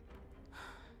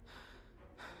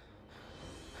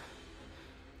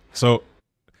 So,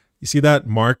 you see that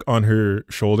mark on her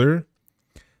shoulder?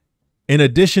 In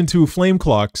addition to flame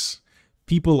clocks,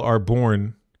 people are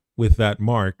born with that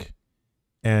mark,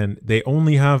 and they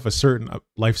only have a certain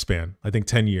lifespan, I think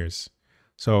 10 years.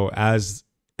 So as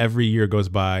every year goes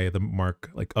by, the mark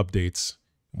like updates.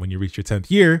 When you reach your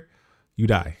 10th year, you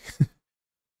die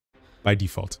by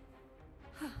default.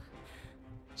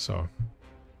 So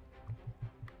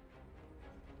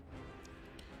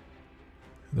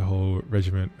the whole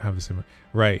regiment have the same,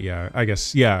 right? Yeah, I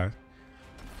guess, yeah.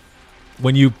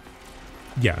 When you,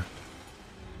 yeah.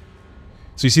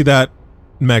 So you see that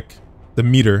mech, the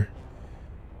meter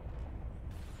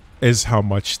is how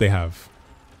much they have.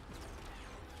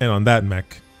 And on that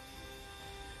mech,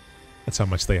 that's how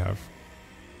much they have.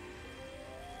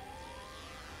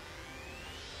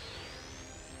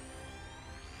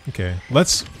 Okay,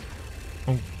 let's,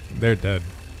 oh, they're dead.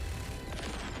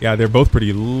 Yeah, they're both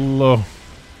pretty low.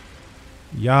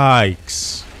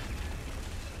 Yikes.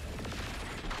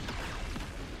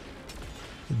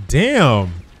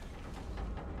 Damn.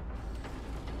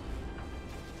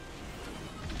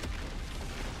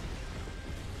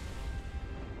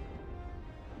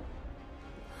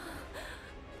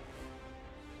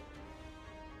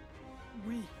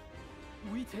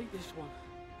 We take this one.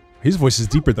 His voice is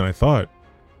deeper than I thought.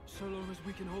 So long as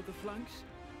we can hold the flanks,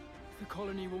 the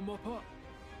colony will mop up.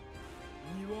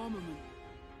 New armament.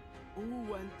 All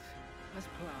went as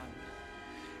planned.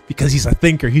 Because he's a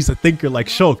thinker. He's a thinker like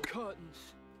Shulk. Curtains.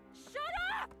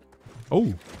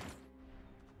 Oh.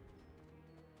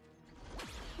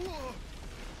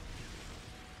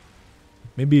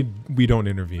 Maybe we don't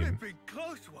intervene.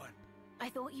 Close one. I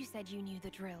thought you said you knew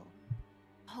the drill.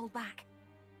 Hold back.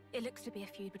 It looks to be a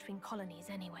feud between colonies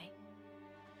anyway.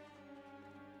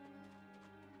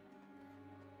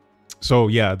 So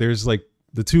yeah, there's like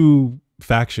the two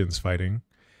factions fighting,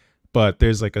 but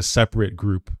there's like a separate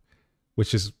group,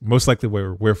 which is most likely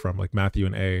where we're from, like Matthew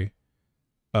and A,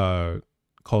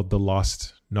 called the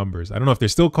Lost Numbers. I don't know if they're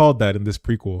still called that in this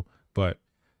prequel, but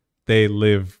they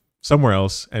live somewhere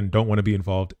else and don't want to be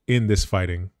involved in this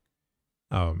fighting.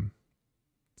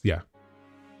 Yeah.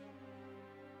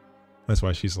 That's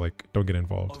why she's like, don't get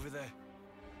involved. Over there.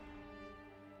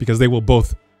 Because they will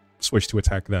both switch to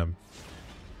attack them.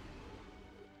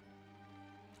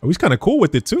 Oh, he's kind of cool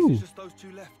with it too. Just those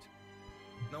two left.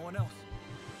 No one else.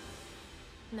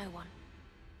 No one.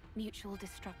 Mutual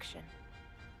destruction.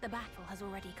 The battle has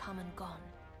already come and gone.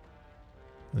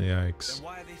 Yikes. Then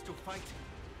why are they still fighting?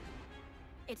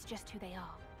 It's just who they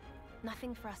are.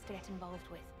 Nothing for us to get involved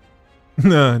with.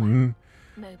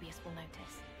 Mobius will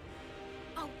notice.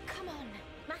 Oh, come on,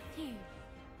 Matthew.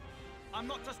 I'm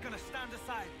not just gonna stand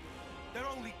aside. They're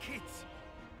only kids.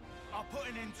 I'll put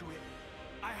an end to it.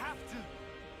 I have to.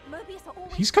 Mobius are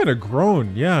always... He's kind of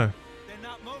grown, yeah. Then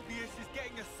that Mobius is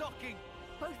getting a socking.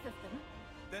 Both of them.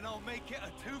 Then I'll make it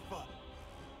a twofer.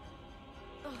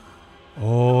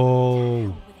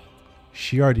 Oh,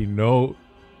 she already knows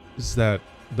that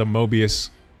the Mobius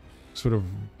sort of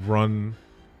run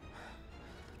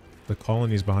the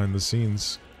colonies behind the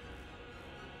scenes.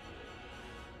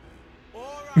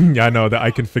 Yeah, I know that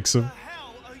I can fix him. What the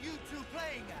hell are you two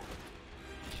playing at?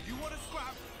 You want to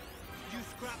scrap? You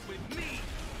scrap with me.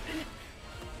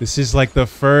 This is like the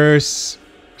first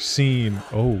scene.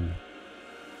 Oh.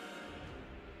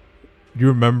 You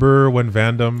remember when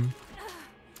Vandam...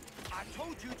 I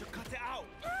told you to cut it out.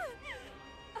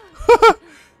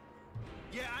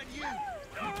 Yeah, and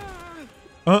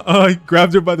you. He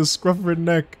grabbed her by the scruff of her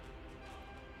neck.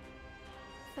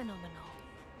 Phenomenal.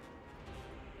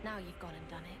 Now you've gone and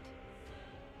done it.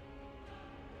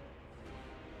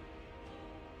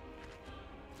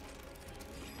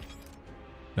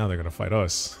 Now they're gonna fight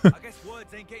us. I guess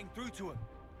words ain't getting through to him.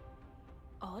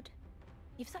 Odd.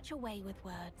 You've such a way with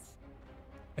words.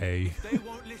 A. If they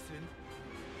won't listen,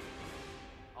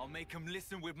 I'll make them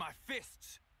listen with my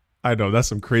fists. I know, that's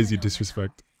some crazy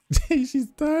disrespect. She's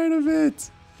tired of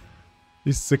it.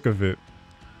 She's sick of it.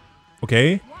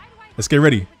 Okay, let's get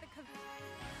ready.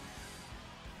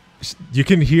 You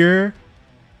can hear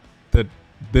that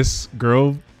this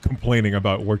girl complaining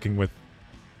about working with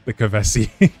the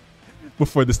Kavesi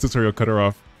before this tutorial cut her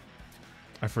off.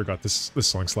 I forgot this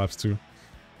song slaps too.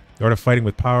 The art of fighting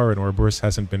with power in Ouroboros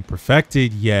hasn't been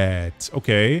perfected yet.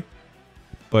 Okay.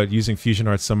 But using fusion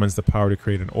art summons the power to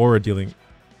create an aura dealing...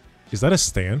 Is that a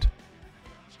stand?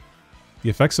 The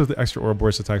effects of the extra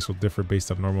Ouroboros attacks will differ based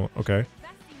on normal... Okay.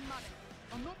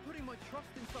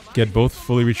 Get both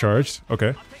fully recharged.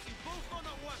 Okay.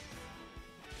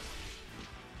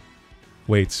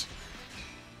 Wait.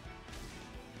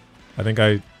 I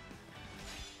think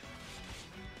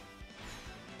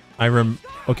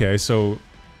okay, so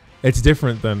it's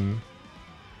different than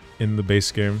in the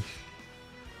base game.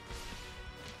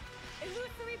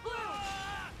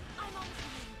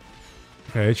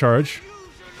 Okay, charge.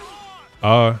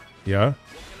 Yeah.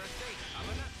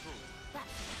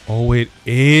 Oh, it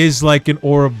is like an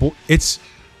Ouroboros. It's...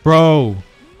 Bro.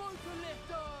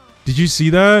 Did you see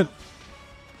that?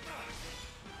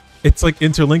 It's like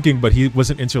interlinking, but he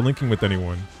wasn't interlinking with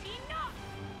anyone.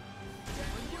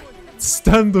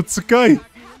 Stando Tsukai.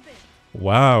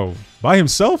 Wow. By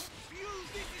himself?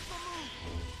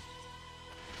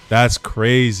 That's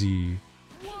crazy.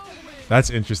 That's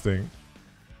interesting.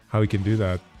 How he can do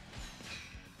that.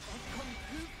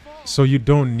 So you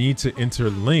don't need to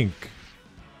interlink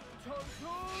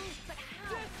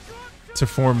to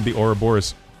form the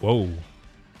Ouroboros. Whoa.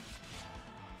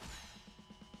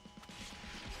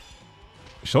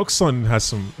 Shulk's son has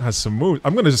some moves.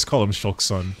 I'm gonna just call him Shulk's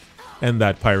son and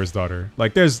that pirate's daughter.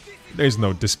 Like there's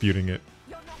no disputing it.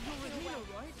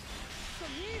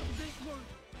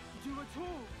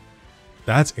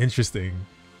 That's interesting.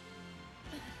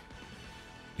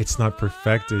 It's not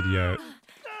perfected yet.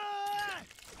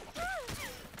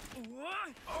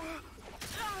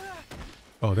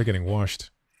 Oh, they're getting washed.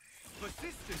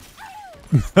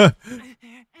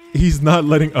 He's not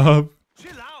letting up.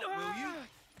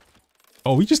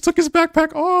 Oh, he just took his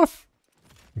backpack off.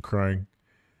 I'm crying.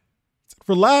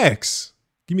 Relax.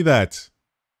 Give me that.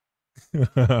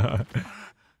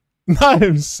 Not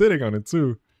him sitting on it,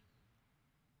 too.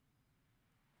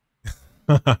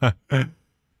 What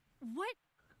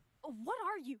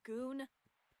are you, goon?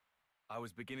 I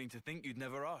was beginning to think you'd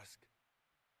never ask.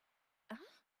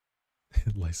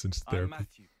 Licensed I'm therapy.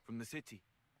 Matthew from the city.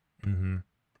 Mm-hmm.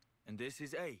 And this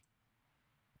is A.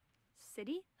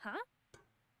 City? Huh?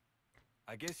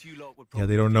 I guess you lot would Yeah, probably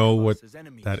they don't think know of what us as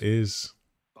enemies, that is.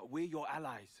 but we're your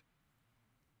allies.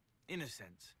 In a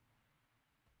sense.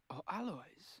 Our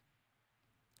allies?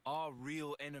 Our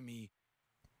real enemy,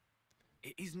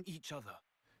 it isn't each other.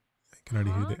 I can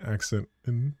already hear the accent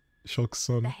in Shulk's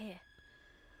son. They're here.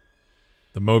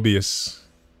 The Mobius.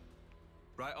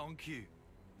 Right on cue.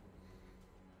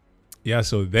 Yeah,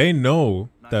 so they know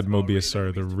Nice that of our Mobius real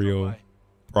are the enemies to real drop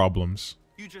by. problems.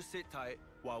 You just sit tight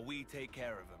while we take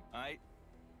care of them, alright?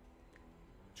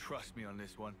 Trust me on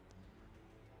this one.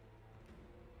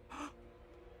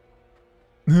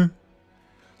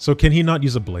 So can he not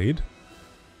use a blade?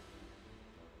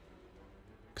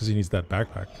 Because he needs that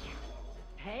backpack.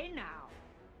 Hey now,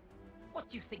 what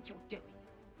do you think you're doing?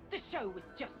 The show was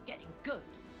just getting good.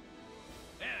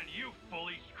 And you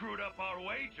fully screwed up our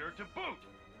wager to boot.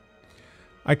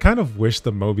 I kind of wish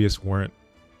the Mobius weren't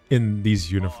in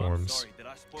these uniforms.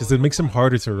 Because it makes him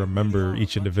harder to remember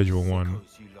each individual one.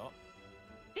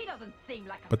 He doesn't seem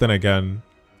like a... But then again,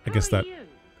 I guess Who are that you?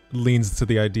 leans to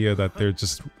the idea that they're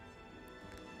just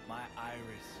My iris.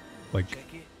 like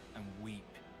Check it and weep.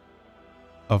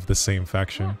 of the same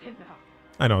faction. What in the...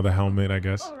 I know, the helmet, I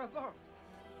guess. Ouroboros?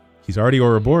 He's already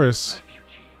Ouroboros.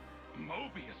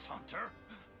 Mobius Hunter.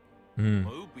 Hmm.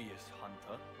 Mobius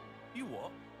Hunter? You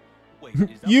what? Wait,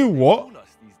 is that You what they what? call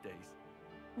us these days?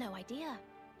 No idea.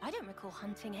 I don't recall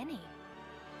hunting any.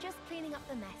 Just cleaning up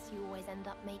the mess you always end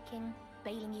up making,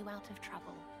 bailing you out of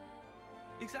trouble.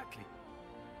 Exactly.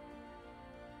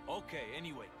 Okay,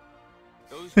 anyway.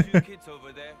 Those two kids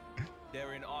over there,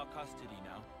 they're in our custody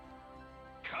now.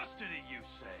 Custody, you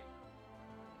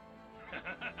say?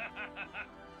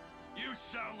 You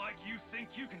sound like you think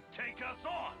you can take us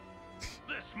on.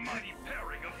 This mighty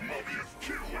pairing of Mobius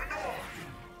 2 and on.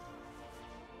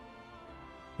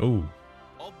 Oh.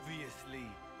 Obviously.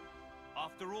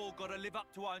 After all, gotta live up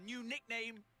to our new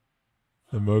nickname.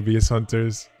 The Mobius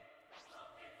Hunters.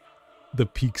 The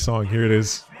peak song. Here it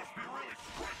is.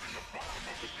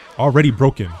 Already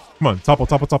broken. Come on. Topple,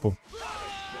 topple, topple.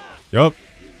 Yup.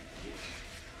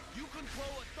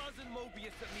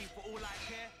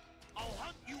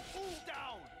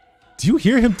 Do you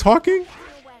hear him talking?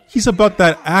 He's about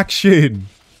that action.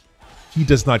 He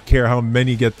does not care how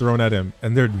many get thrown at him.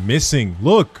 And they're missing.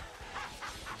 Look.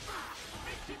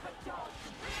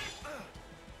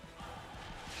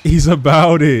 He's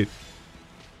about it.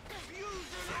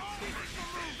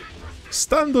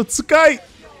 Stando Tsukai.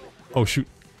 Oh, shoot.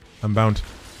 I'm bound.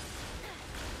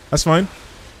 That's fine.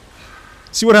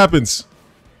 See what happens.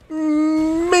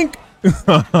 Mink.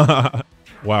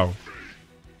 Wow.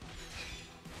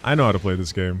 I know how to play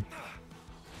this game.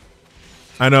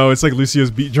 I know, it's like Lucio's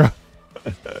beat drop.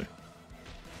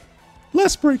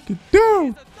 Let's break it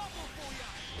down.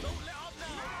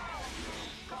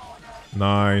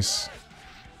 Nice.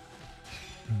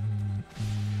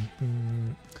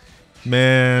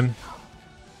 Man,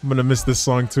 I'm gonna miss this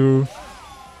song too.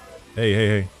 Hey, hey,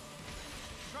 hey.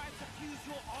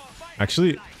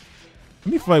 Actually,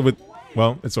 let me fight with...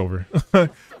 Well, it's over. I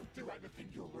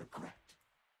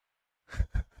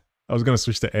was gonna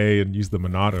switch to A and use the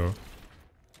Monado.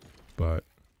 But...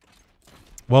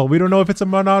 Well, we don't know if it's a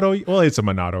Monado. Well, it's a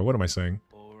Monado. What am I saying?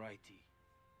 Alrighty.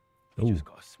 Ooh. Just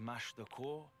gotta smash the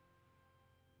core,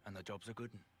 and the job's a good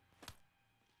one.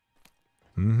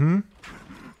 Mm-hmm.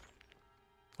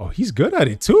 Oh, he's good at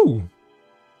it too.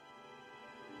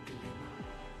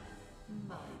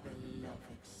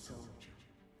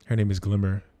 Her name is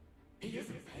Glimmer. He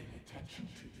isn't paying attention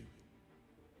to you.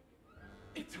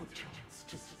 It's your chance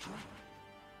to strike.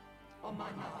 On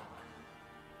my mark.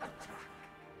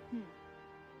 Attack.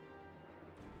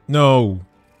 No.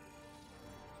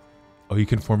 Oh, you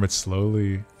can form it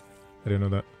slowly. I didn't know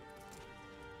that.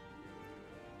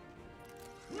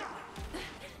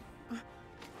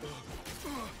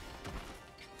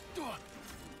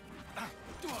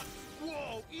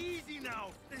 Whoa, easy now.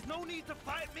 There's no need to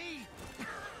fight me.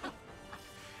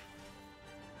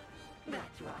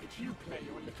 That's right. You play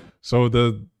your little. So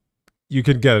you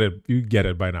can get it. You get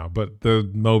it by now. But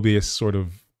the Mobius sort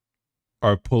of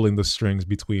are pulling the strings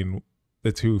between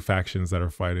the two factions that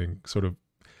are fighting, sort of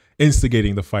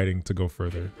instigating the fighting to go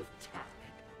further.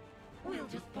 We'll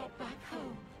just pop back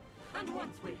home, and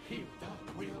once we're healed up,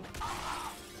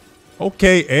 we'll.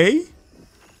 Okay, A.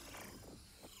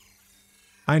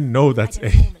 I know that's I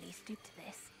A. don't normally stoop to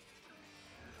this.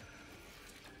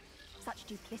 Such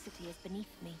duplicity is beneath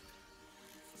me.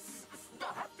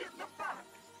 Stabbed in the back.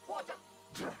 What a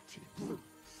dirty brute.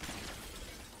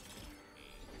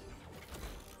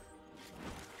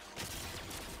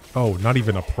 Oh, not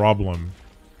even a problem.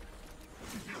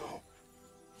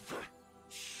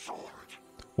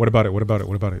 What about it? What about it?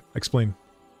 What about it? Explain.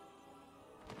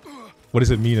 What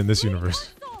does it mean in this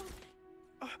universe?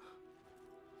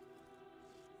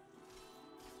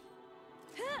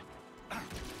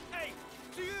 Hey,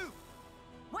 to you.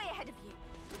 Way ahead of you.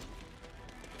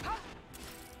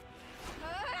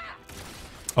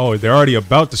 Oh, they're already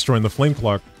about destroying the flame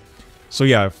clock. So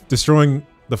yeah, destroying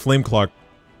the flame clock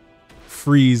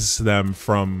frees them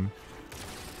from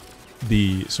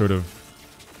the sort of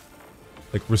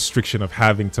like restriction of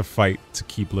having to fight to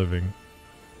keep living.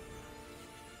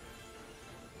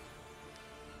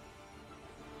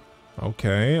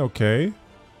 Okay, okay.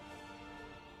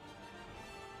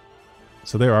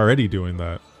 So they're already doing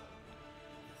that.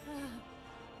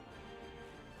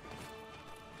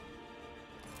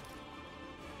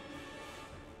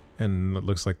 And it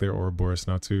looks like they're Ouroboros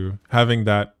now too. Having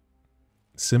that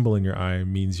symbol in your eye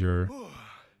means you're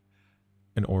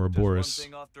an Ouroboros. Just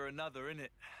one thing after another, innit?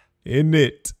 In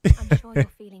it. I'm sure you're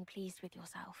feeling pleased with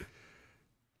yourself.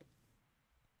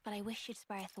 But I wish you'd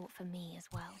spare a thought for me as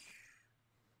well.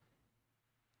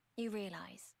 You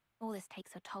realize all this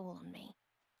takes a toll on me.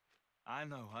 I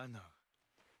know, I know.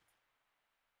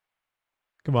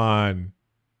 Come on.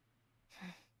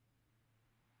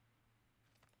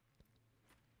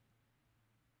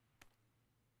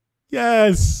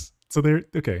 Yes. So they're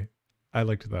okay. I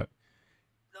liked that.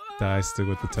 Die still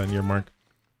with the 10-year mark.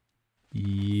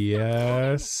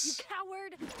 Yes. You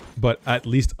coward. But at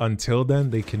least until then,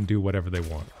 they can do whatever they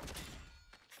want.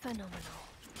 Phenomenal.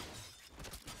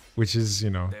 Which is, you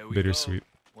know, There we bittersweet. go.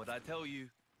 What'd I tell you?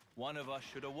 One of us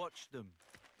should have watched them.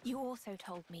 You also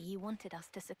told me you wanted us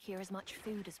to secure as much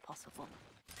food as possible.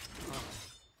 Oh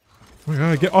my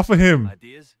god, get off of him.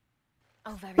 Ideas?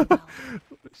 Oh, very well.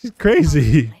 She's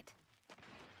crazy.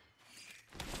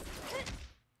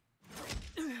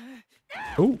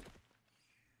 Oh.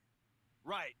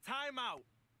 Right, time out.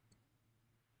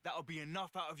 That'll be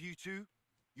enough out of you two.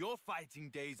 Your fighting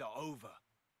days are over.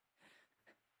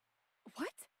 What?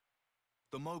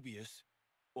 The Mobius,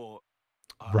 or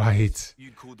Right.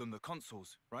 you'd call them the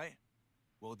consoles, right?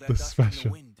 Well, they're The dust in special. the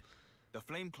wind. The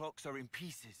flame clocks are in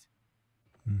pieces,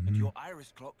 and your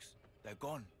iris clocks, They're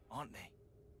gone, aren't they?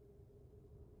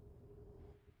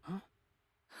 Huh?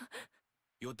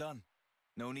 You're done.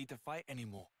 No need to fight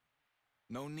anymore.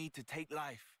 No need to take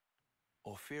life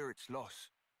or fear its loss.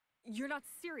 You're not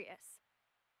serious.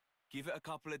 Give it a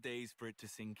couple of days for it to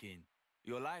sink in.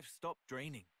 Your life stopped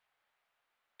draining.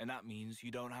 And that means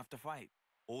you don't have to fight.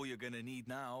 All you're gonna need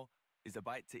now is a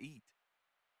bite to eat.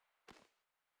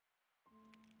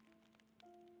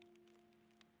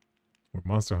 We're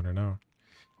Monster Hunter now.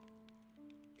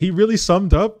 He really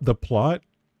summed up the plot,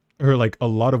 or like a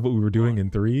lot of what we were doing in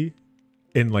 3,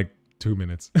 in like 2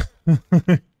 minutes.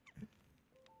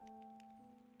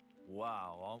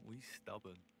 Wow, aren't we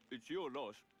stubborn? It's your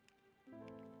loss.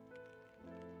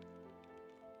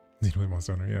 Xenoblade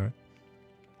Monster Hunter, yeah.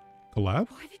 Collab?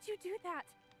 Why did you do that?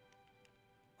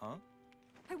 Huh?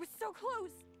 I was so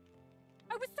close.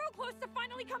 I was so close to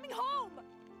finally coming home.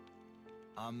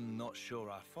 I'm not sure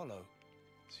I follow.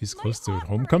 She's close to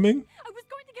homecoming? I was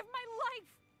going to give my life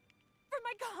for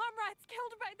my comrades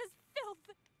killed by this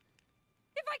filth.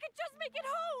 If I could just make it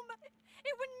home,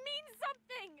 it would mean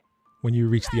something. When you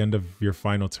reach the end of your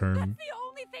final term, That's the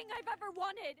only thing I've ever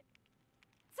wanted.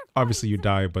 obviously you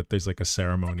die, but there's like a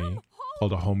ceremony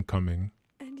called a homecoming.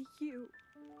 And you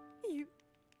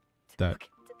That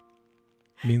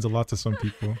means a lot to some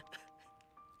people.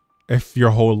 If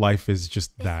your whole life is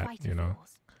just This that, fight you of know.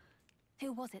 yours,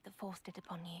 who was it that forced it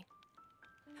upon you?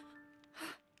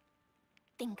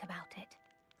 Think about it.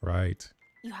 Right.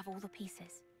 You have all the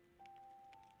pieces.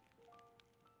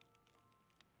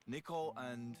 Nicole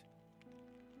and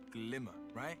Glimmer,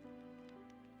 right?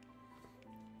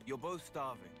 You're both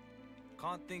starving.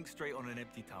 Can't think straight on an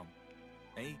empty tongue.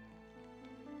 Eh?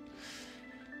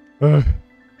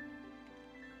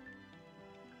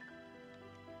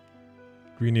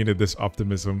 We needed this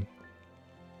optimism.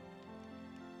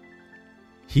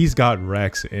 He's got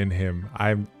Rex in him.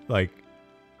 I'm like,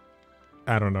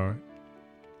 I don't know.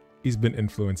 He's been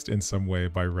influenced in some way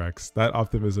by Rex. That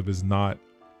optimism is not,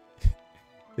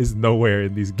 is nowhere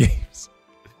in these games.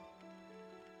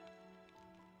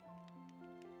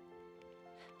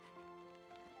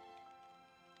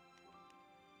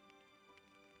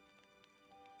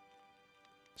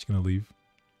 She's gonna leave.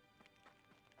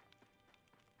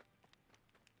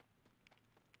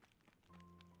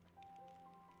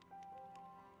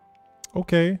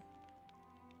 Okay.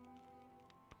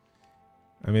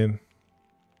 I mean,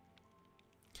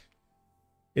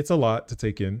 it's a lot to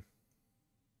take in.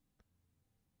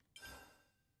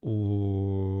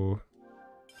 Ooh.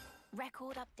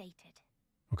 Record updated.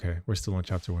 Okay, we're still on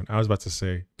chapter 1. I was about to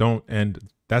say, don't end.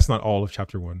 That's not all of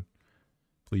chapter 1.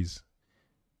 Please.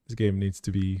 This game needs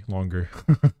to be longer.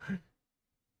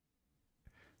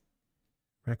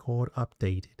 Record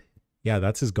updated. Yeah,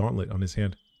 that's his gauntlet on his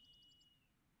hand.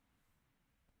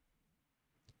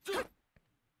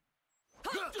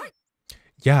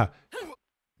 Yeah,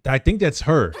 I think that's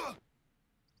her.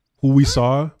 Who we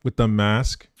saw with the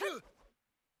mask.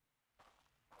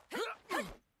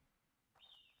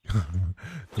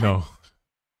 No.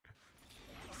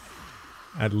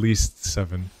 At least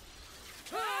 7.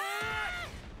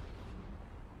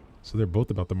 So they're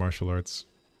both about the martial arts.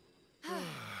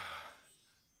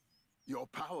 Your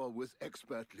power was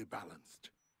expertly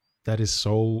balanced. That is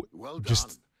so Well just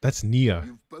done. that's Nia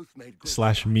You've both made good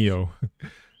slash strides. Mio.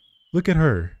 Look at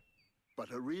her.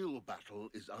 But a real battle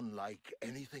is unlike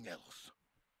anything else.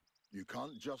 You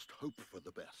can't just hope for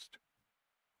the best.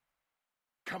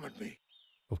 Come at me.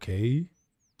 Okay.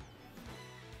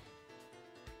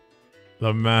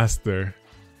 The Master.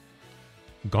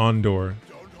 Gondor.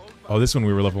 Oh, this one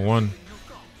we were level 1.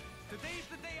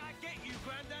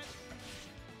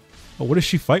 Oh, what does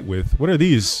she fight with? What are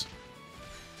these?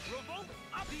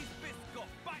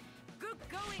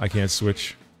 I can't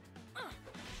switch.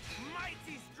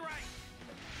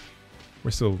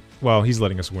 We're still... Well, he's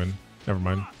letting us win. Never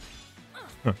mind.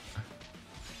 Huh.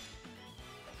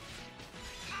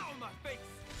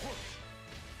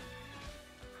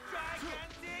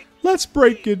 Let's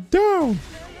break it down!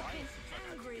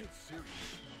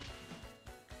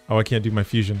 Oh, I can't do my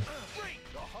fusion.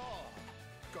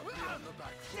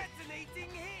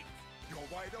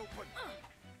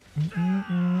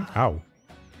 Ow.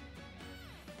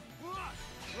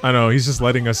 I know, he's just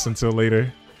letting us until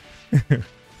later.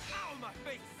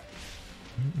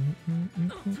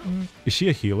 Is she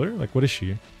a healer? Like, what is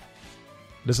she?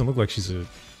 Doesn't look like she's a... Is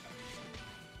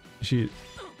she...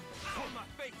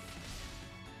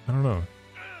 I don't know.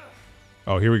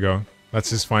 Oh, here we go. That's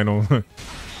his final...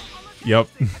 Yep.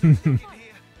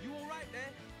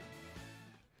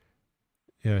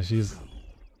 Yeah, she's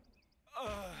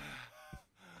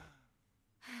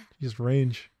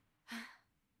range.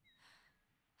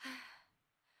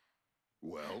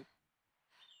 Well?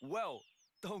 Well,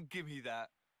 don't give me that.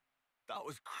 That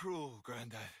was cruel,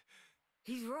 Granddad.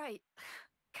 He's right.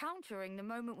 Countering the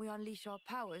moment we unleash our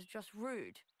powers just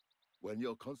rude. When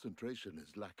your concentration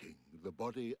is lacking, the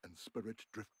body and spirit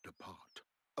drift apart.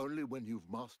 Only when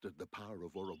you've mastered the power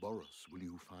of Ouroboros will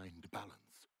you find balance.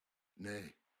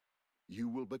 Nay, you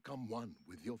will become one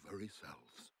with your very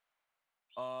selves.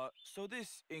 So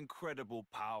this incredible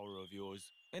power of yours,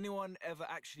 anyone ever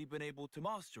actually been able to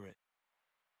master it?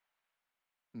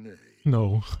 Nay.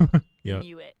 No. Yeah.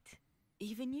 Knew it.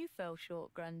 Even you fell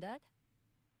short, Grandad.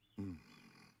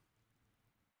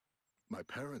 My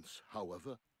parents,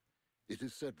 however, it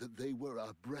is said that they were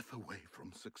a breath away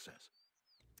from success.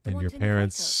 And ones your in the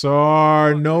parents photo.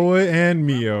 are Noah and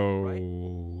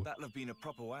Mio. That'll have been a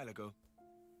proper while ago.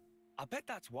 I bet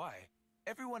that's why.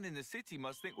 Everyone in the city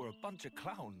must think we're a bunch of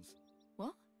clowns.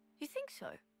 What? You think so?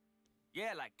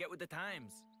 Yeah, like, get with the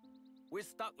times. We're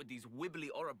stuck with these wibbly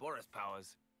Ouroboros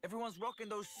powers. Everyone's rocking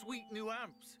those sweet new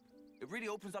amps. It really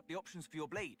opens up the options for your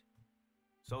blade.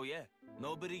 So yeah,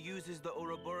 nobody uses the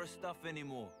Ouroboros stuff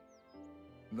anymore.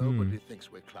 Nobody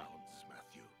thinks we're clowns,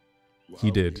 Matthew. He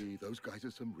Well, did. Those guys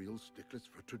are some real sticklers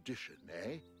for tradition,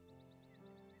 eh?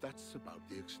 That's about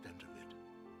the extent of it.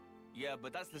 Yeah,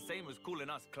 but that's the same as calling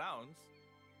us clowns.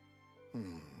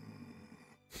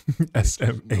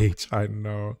 SMH, I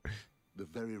know. The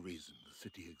very reason the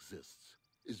city exists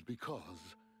is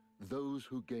because those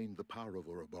who gained the power of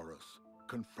Ouroboros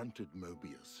confronted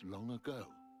Mobius long ago.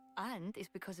 And it's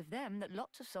because of them that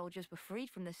lots of soldiers were freed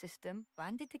from the system,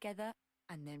 banded together,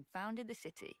 and then founded the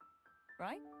city.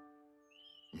 Right?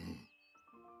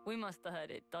 We must have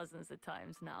heard it dozens of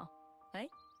times now, eh?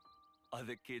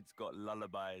 Other kids got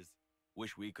lullabies.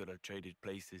 Wish we could have traded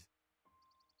places.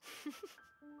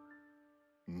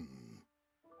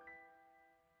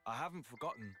 I haven't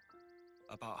forgotten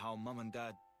about how Mum and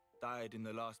Dad died in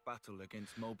the last battle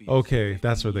against Mobius. Okay,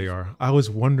 that's where they are. I was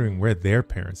wondering where their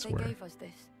parents They were. gave us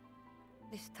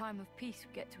this time of peace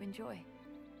we get to enjoy.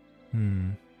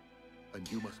 And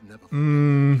you must never forget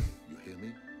that. You hear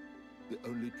me? The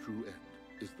only true end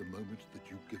is the moment that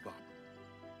you give up.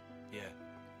 Yeah.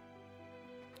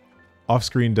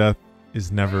 Off-screen death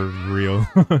is never real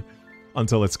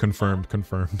until it's confirmed.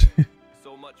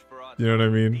 So much for our You know what I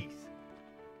mean? peace.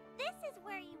 This is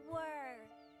where you were.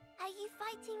 Are you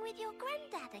fighting with your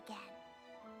granddad again?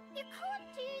 You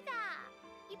can't do that.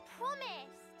 You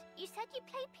promised. You said you'd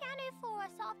play piano for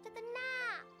us after the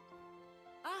nap.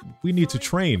 Ah, We need to sorry,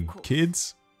 train, of course.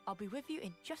 kids. I'll be with you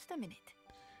in just a minute.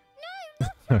 No,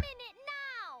 not a minute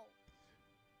now.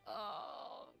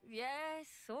 Oh, yes,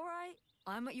 all right.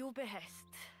 I'm at your behest.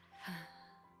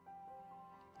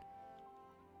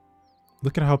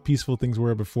 Look at how peaceful things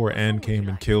were before Anne came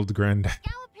and killed Granddad.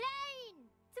 Our plane.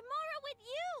 Tomorrow with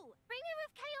you. Bring me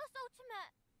with Chaos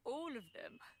Ultimate. All of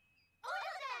them. All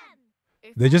of them.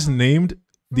 If They just named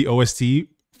the OST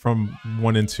from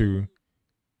 1 and 2.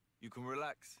 You can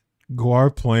relax.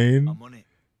 Guar Plane. I'm on it.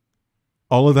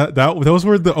 All of that. Those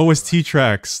were the OST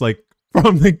tracks, like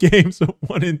from the games of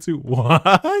 1 and 2.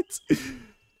 What?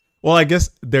 Well, I guess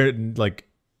they're like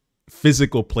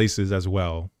physical places as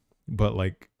well, but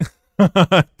like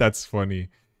that's funny.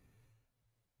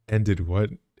 And did what?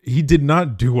 He did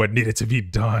not do what needed to be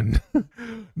done.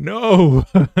 No.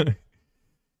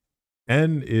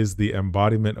 N is the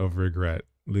embodiment of regret,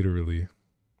 literally.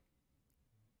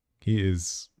 He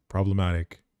is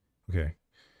problematic. Okay.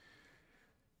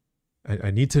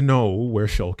 I need to know where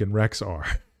Shulk and Rex are.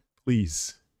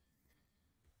 Please.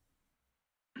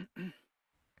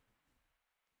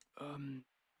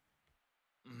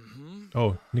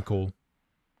 Oh, Nicole.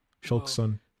 Shulk's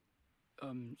son.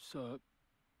 Sir.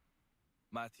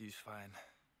 Matthew's fine.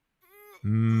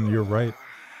 You're right.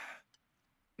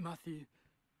 Matthew,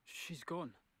 she's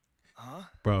gone. Huh?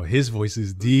 Bro, his voice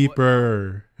is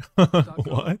deeper.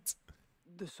 What?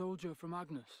 The soldier from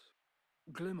Agnes.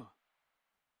 Glimmer.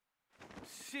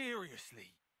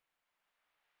 Seriously?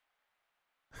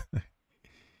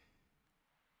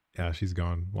 Yeah, she's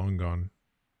gone. Long gone.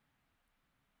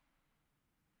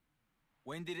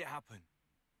 When did it happen?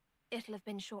 It'll have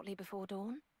been shortly before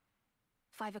dawn.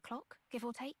 5 o'clock, give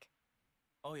or take.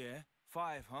 Oh yeah,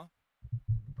 5, huh?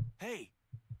 Hey,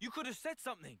 you could have said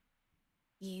something.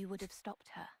 You would have stopped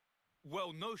her.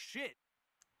 Well, no shit.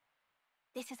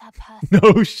 This is her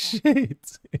personal. No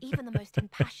shit. Even the most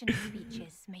impassioned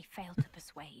speeches may fail to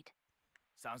persuade.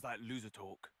 Sounds like loser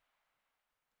talk.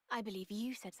 I believe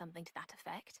you said something to that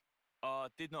effect.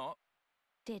 Did not.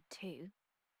 Did too.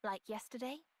 Like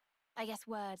yesterday? I guess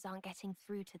words aren't getting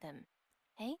through to them.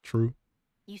 Hey? True.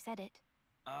 You said it.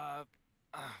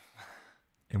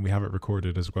 And we have it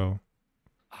recorded as well.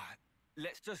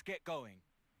 let's just get going.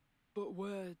 But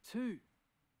where to?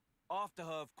 After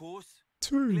her, of course.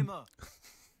 Two. Glimmer.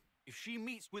 If she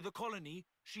meets with a colony,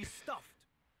 she's stuffed.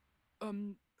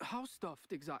 How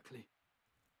stuffed exactly?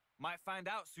 Might find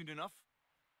out soon enough.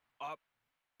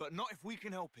 But not if we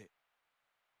can help it.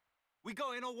 We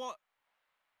going or what?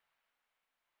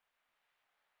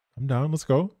 I'm down. Let's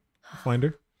go. We'll find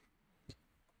her.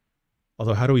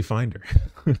 Although, how do we find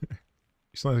her?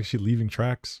 It's not like she's leaving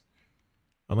tracks.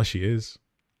 Unless she is.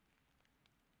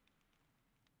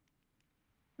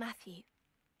 Matthew,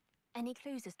 any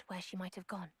clues as to where she might have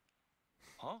gone?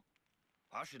 Huh?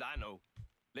 How should I know?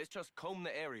 Let's just comb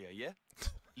the area, yeah?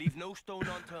 Leave no stone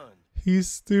unturned. He's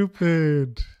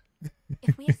stupid.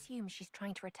 If we assume she's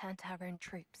trying to return to her own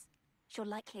troops, she'll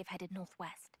likely have headed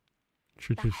northwest.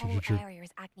 True. That whole area is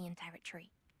Agnian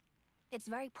territory. It's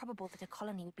very probable that a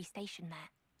colony would be stationed there.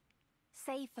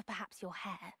 Save for perhaps your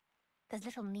hair, there's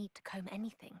little need to comb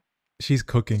anything. She's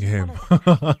cooking him.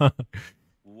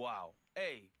 Wow.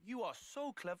 Hey, you are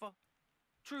so clever.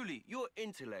 Truly, your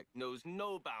intellect knows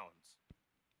no bounds.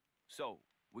 So,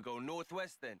 we go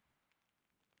northwest then.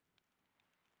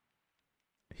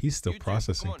 He's still You two,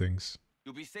 processing come on. things.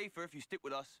 You'll be safer if you stick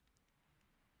with us.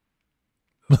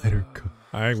 Let her go.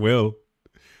 I will.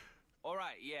 All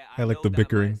right, yeah. I like know the that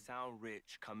bickering. might sound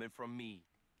rich coming from me.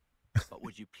 But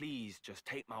would you please just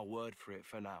take my word for it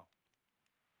for now?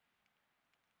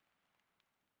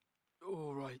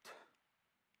 All right.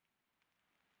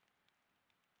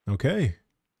 Okay.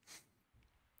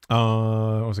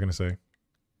 What was I gonna say?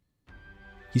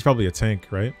 He's probably a tank,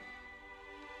 right?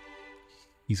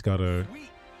 He's got a.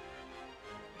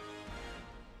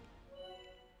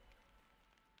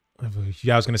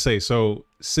 Yeah, I was gonna say. So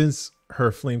since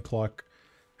her flame clock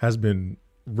has been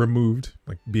removed,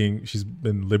 like she's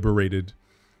been liberated,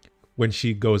 when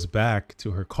she goes back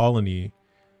to her colony,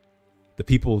 the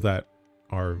people that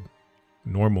are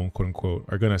normal, quote unquote,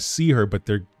 are gonna see her, but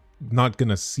they're not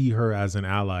gonna see her as an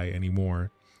ally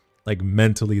anymore. Like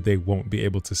mentally, they won't be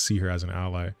able to see her as an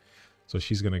ally, so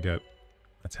she's gonna get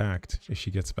attacked if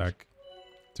she gets back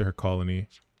to her colony.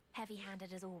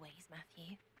 Heavy-handed as always,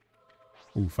 Matthew.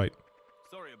 Ooh, fight.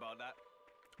 Sorry about that.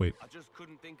 Wait. I just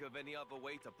couldn't think of any other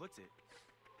way to put it.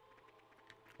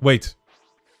 Wait.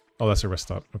 Oh, that's a rest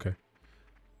stop. Okay.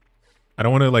 I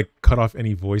don't want to like cut off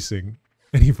any voicing,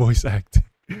 any voice acting.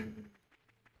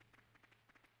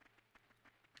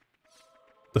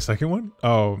 The second one?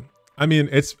 Oh, I mean,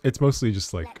 it's mostly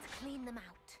just like Let's clean them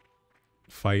out.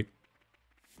 fight.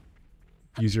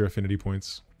 Use your affinity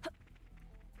points.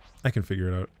 I can figure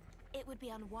it out. It would be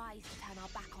unwise to turn our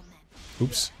back on them.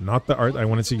 Oops, not the art I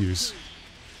wanted to use.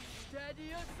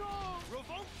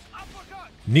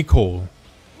 Nicole.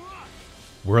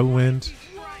 Whirlwind.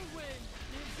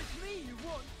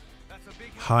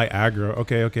 High aggro.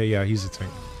 Okay, yeah, he's a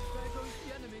tank.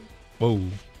 Whoa.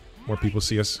 More people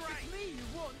see us.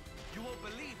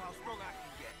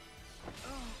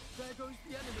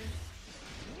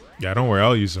 Yeah, don't worry,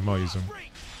 I'll use him.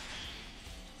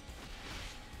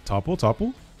 Topple?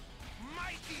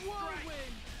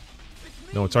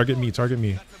 No, target me.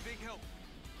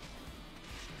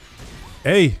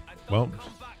 Hey! Well,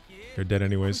 you're dead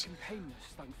anyways.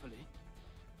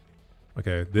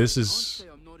 Okay, this is...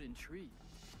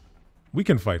 We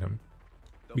can fight him.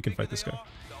 We can fight this guy.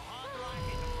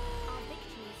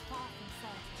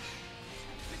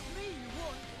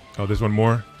 Oh, there's one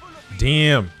more?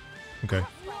 Damn! Okay.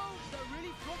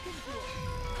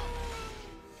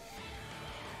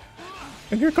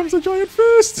 And here comes a giant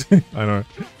fist! I know.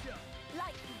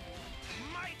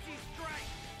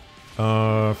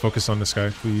 Focus on this guy,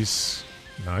 please.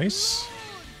 Nice.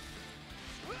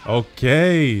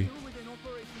 Okay.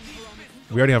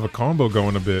 We already have a combo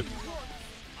going a bit.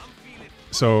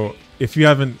 So, if you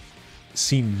haven't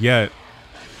seen yet,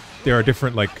 there are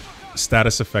different, like,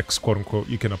 status effects, quote-unquote,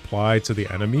 you can apply to the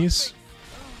enemies.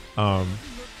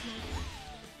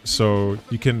 So,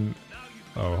 you can...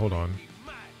 Oh, hold on.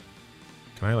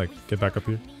 Can I, like, get back up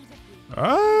here?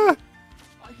 Ah!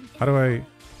 How do I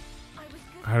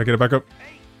get it back up?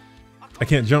 I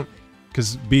can't jump,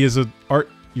 because B is an art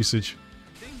usage.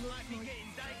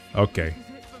 Okay.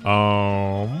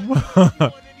 No!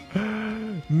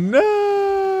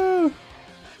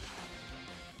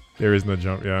 There is no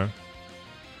jump, yeah.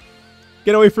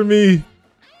 Get away from me!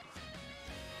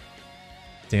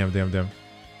 Damn.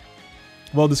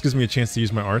 Well, this gives me a chance to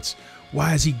use my arts.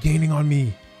 Why is he gaining on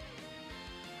me?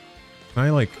 Can I,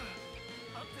 like...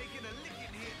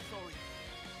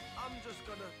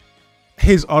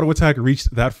 His auto attack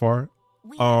reached that far?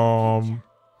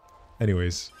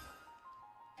 Anyways.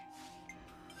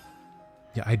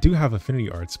 Yeah, I do have affinity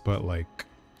arts, but, like...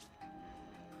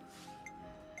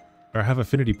 or I have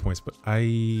affinity points, but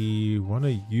I want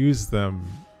to use them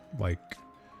like,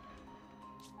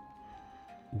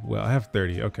 well, I have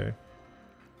 30. Okay.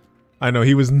 I know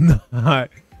he was not,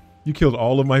 you killed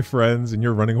all of my friends and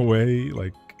you're running away.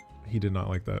 Like, he did not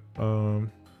like that.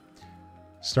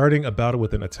 Starting a battle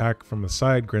with an attack from the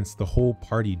side grants the whole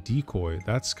party decoy.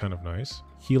 That's kind of nice.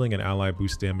 Healing an ally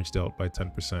boosts damage dealt by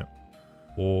 10%.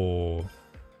 Oh,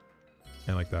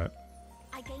 I like that.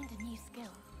 I gained a new skill.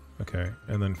 Okay,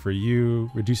 and then for you,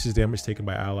 reduces damage taken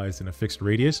by allies in a fixed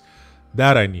radius.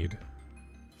 That I need.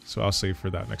 So I'll save for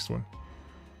that next one.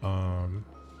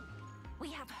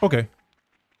 Okay.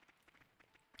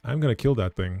 I'm gonna kill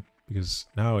that thing because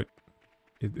now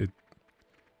it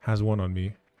has one on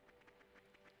me.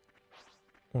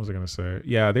 What was I gonna say?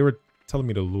 Yeah, they were telling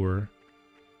me to lure.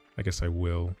 I guess I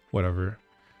will. Whatever.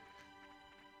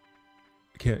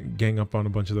 Can't gang up on a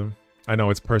bunch of them. I know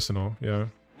it's personal. Yeah.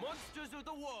 Monsters of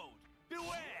the world,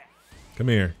 beware! Come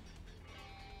here.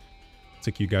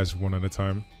 Take you guys one at a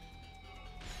time.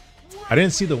 I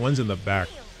didn't see the ones in the back,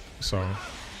 so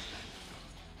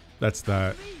that's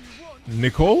that.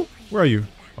 Nicole, where are you?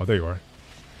 Oh, there you are.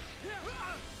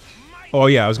 Oh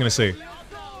yeah, I was gonna say.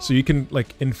 So you can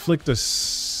like inflict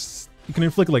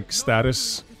like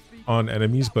status on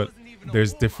enemies, but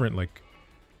there's different like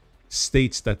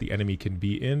states that the enemy can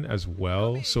be in as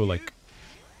well. So like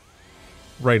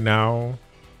right now,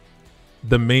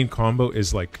 the main combo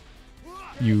is like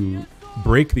you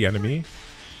break the enemy,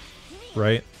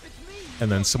 right?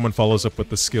 And then someone follows up with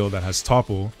the skill that has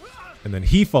topple, and then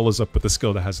he follows up with the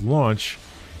skill that has launch,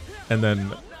 and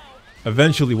then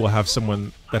eventually we'll have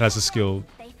someone that has a skill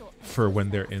for when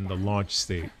they're in the launch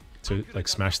state to like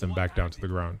smash them back down to the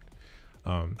ground.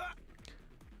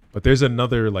 But there's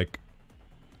another like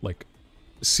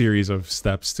series of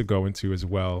steps to go into as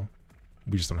well.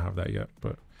 We just don't have that yet,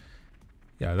 but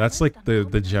yeah, that's like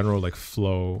the general like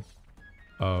flow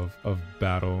of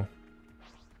battle.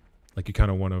 Like you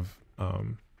kind of want to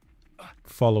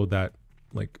follow that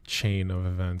like chain of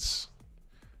events,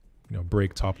 you know,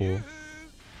 break, topple.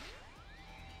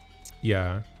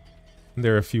 Yeah, and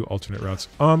there are a few alternate routes.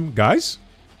 Guys,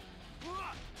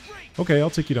 okay, I'll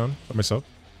take you down by myself.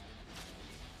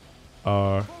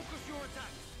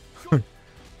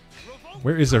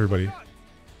 Where is everybody?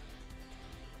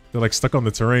 They're like stuck on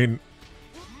the terrain.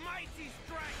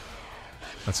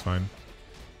 That's fine.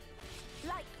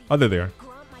 Oh, there they are.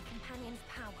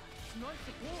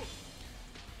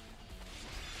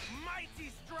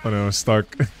 Oh no,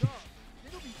 stuck.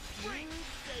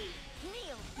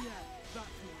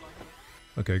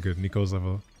 Okay, good. Nico's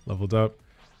leveled up.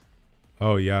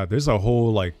 Oh yeah, there's a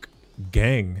whole like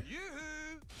gang.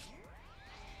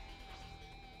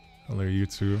 Oh, there are you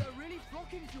two.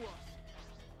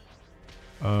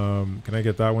 Can I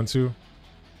get that one too?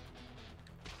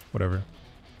 Whatever.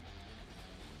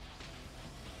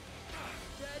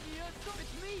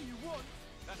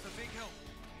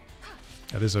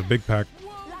 That is a big pack.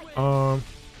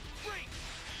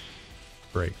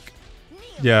 Break.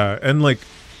 Yeah, and like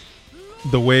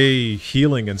the way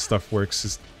healing and stuff works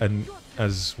is, and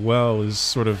as well is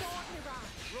sort of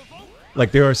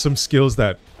like there are some skills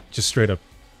that just straight up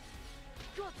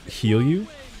heal you,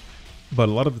 but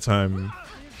a lot of the time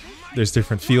there's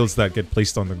different fields that get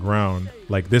placed on the ground,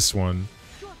 like this one,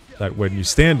 that when you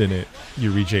stand in it,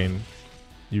 you regain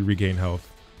health.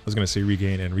 I was gonna say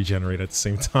regain and regenerate at the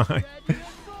same time.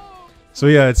 So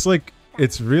yeah, it's like,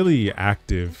 it's really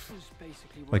active,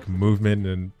 like movement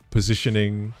and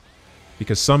positioning,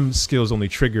 because some skills only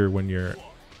trigger when you're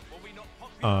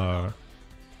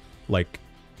like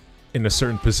in a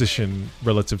certain position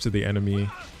relative to the enemy.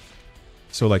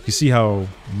 So like you see how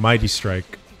Mighty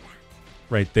Strike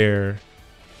right there,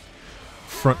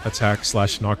 front attack /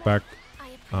 knockback,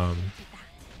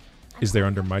 is there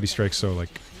under Mighty Strike. So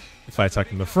like if I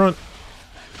attack in the front,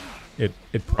 it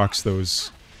procs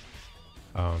those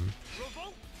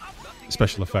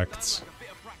special effects.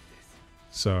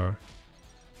 So,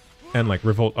 and like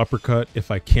Revolt Uppercut,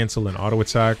 if I cancel an auto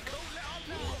attack,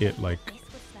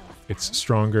 it's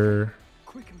stronger.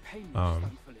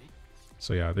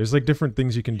 So yeah, there's like different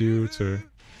things you can do to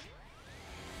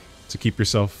keep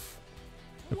yourself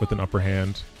like, with an upper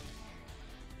hand.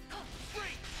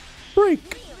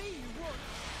 Break.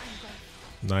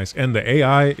 Nice. And the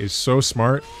AI is so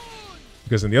smart,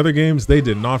 because in the other games they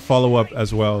did not follow up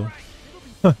as well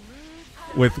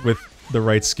with the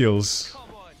right skills.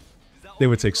 They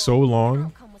would take so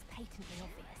long.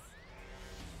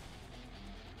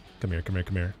 Come here, come here,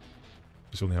 come here.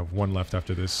 Just only have one left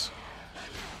after this.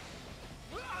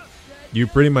 You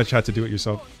pretty much had to do it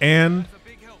yourself, and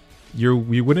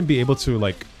we wouldn't be able to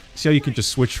like see how you can just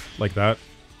switch like that.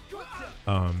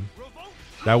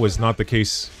 That was not the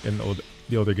case in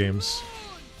the older games.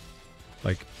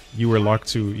 Like, you were locked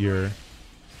to your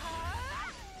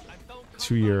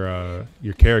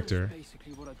character.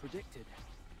 Basically what I predicted.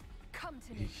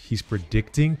 He's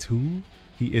predicting too?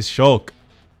 He is Shulk.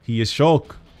 He is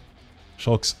Shulk.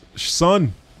 Shulk's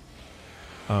son.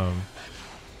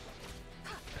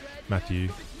 Matthew.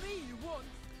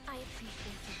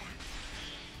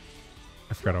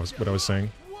 I forgot what I was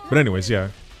saying. But anyways, yeah.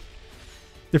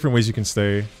 Different ways you can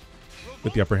stay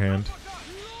with the upper hand.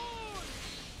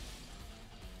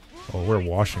 Oh, we're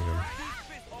washing them.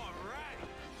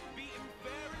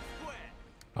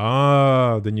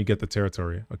 Ah, then you get the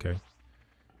territory. Okay.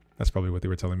 That's probably what they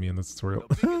were telling me in the tutorial.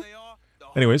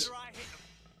 Anyways.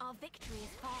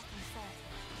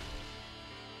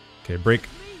 Okay, break.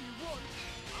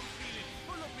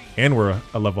 And we're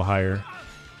a level higher.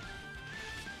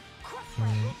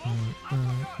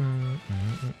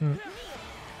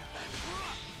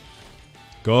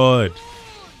 Good.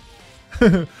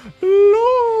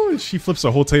 Lord, she flips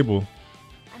a whole table.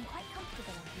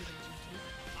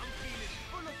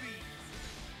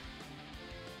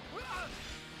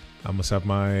 I must have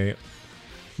my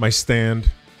stand.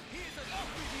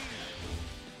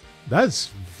 That's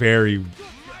very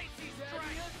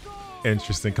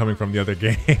interesting coming from the other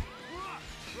game.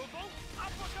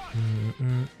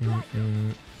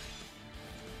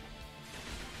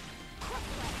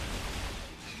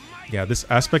 Yeah, this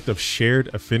aspect of shared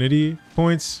affinity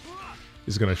points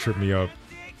is gonna trip me up.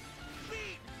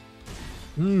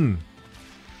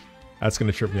 That's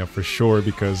gonna trip me up for sure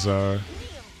because I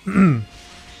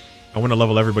want to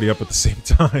level everybody up at the same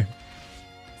time.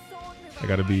 I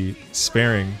gotta be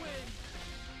sparing.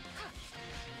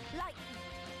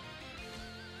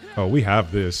 Oh, we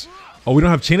have this. Oh, we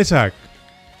don't have chain attack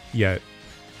yet.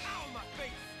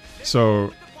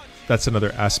 So that's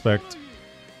another aspect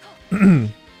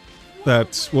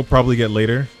that we'll probably get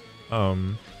later.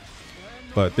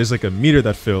 But there's like a meter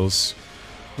that fills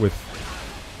with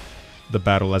the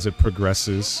battle as it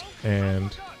progresses,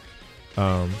 and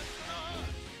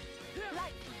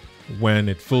when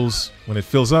it fills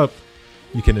up,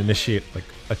 you can initiate like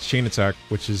a chain attack,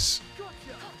 which is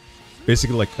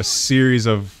basically like a series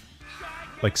of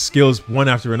like skills one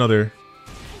after another,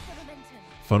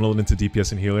 funneled into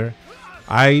DPS and healer.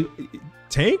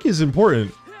 Tank is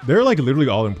important. They're like literally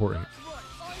all important.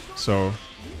 So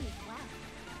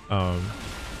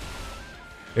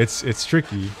it's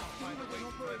tricky.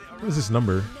 What is this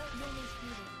number?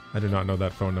 I do not know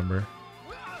that phone number.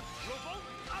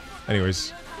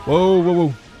 Anyways,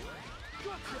 whoa.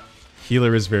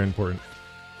 Healer is very important.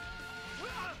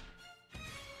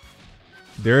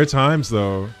 There are times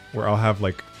though where I'll have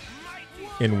like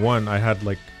in one I had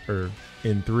like, or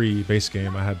in 3 base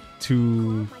game I had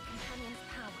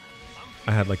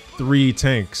like 3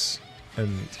 tanks,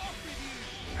 and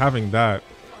having that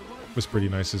was pretty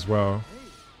nice as well.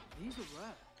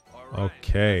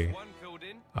 Okay.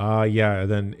 Yeah,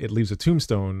 then it leaves a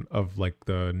tombstone of like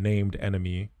the named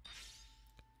enemy.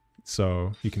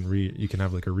 So you can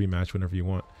have like a rematch whenever you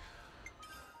want.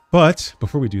 But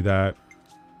before we do that,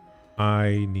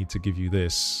 I need to give you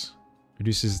this.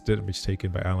 Reduces damage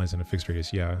taken by allies in a fixed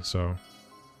radius. Yeah, so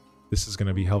this is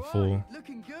gonna be helpful.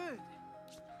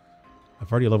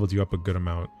 I've already leveled you up a good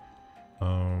amount.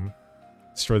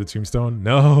 Destroy the tombstone?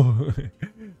 No.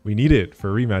 We need it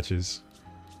for rematches.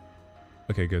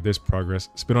 Okay, good. There's progress.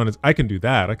 Spin on its... I can do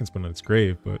that. I can spin on its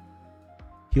grave, but...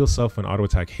 Heal self when auto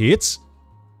attack hits?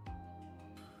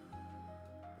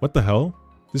 What the hell?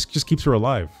 This just keeps her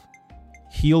alive.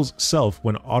 Heals self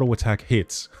when auto attack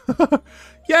hits.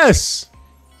 Yes!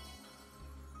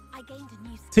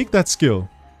 Take that skill.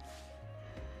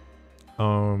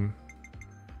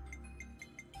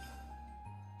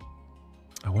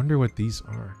 I wonder what these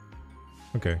are.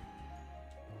 Okay.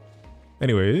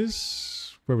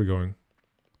 Anyways, where are we going?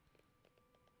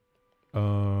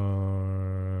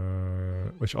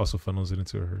 Which also funnels it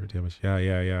into her damage.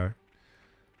 Yeah.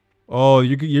 Oh,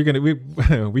 you're gonna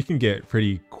we can get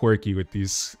pretty quirky with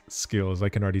these skills. I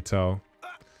can already tell.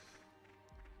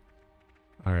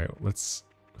 All right, let's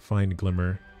find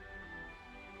Glimmer.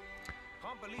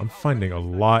 I'm finding a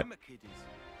lot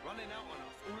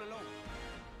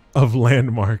of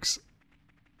landmarks.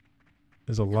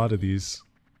 There's a lot of these.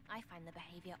 I find the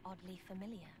behavior oddly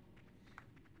familiar.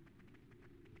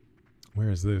 Where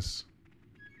is this?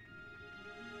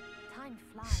 Time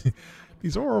flies.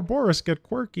 These Ouroboros get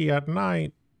quirky at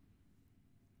night.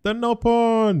 The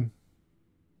Nopon.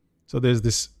 So there's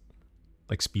this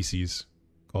like species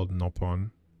called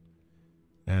Nopon,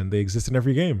 and they exist in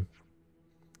every game.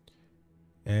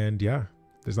 And yeah,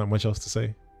 there's not much else to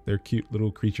say. They're cute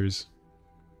little creatures.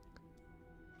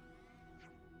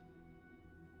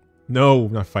 No,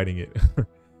 I'm not fighting it.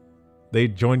 They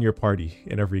join your party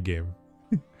in every game.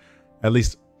 At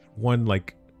least one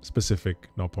like specific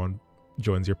Nopon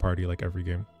joins your party like every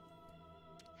game.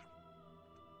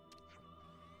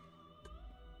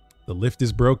 The lift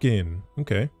is broken.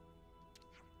 Okay.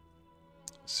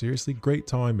 Seriously, great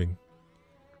timing.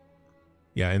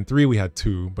 Yeah, in 3 we had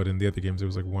 2, but in the other games it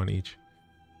was like 1 each.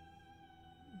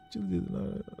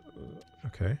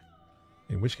 Okay.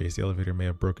 In which case the elevator may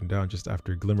have broken down just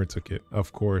after Glimmer took it.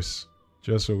 Of course.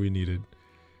 Just what we needed.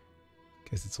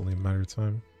 Guess it's only a matter of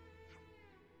time.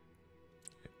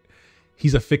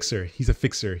 He's a fixer. He's a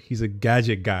fixer. He's a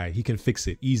gadget guy. He can fix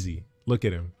it. Easy. Look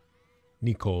at him.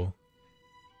 Nicole.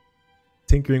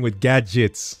 Tinkering with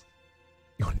gadgets.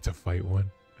 You wanted to fight one.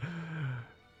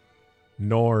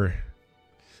 Nor.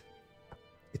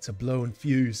 It's a blown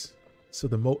fuse. So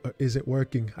the motor isn't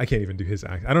working. I can't even do his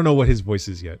act. I don't know what his voice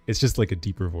is yet. It's just like a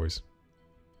deeper voice.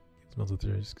 We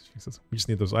just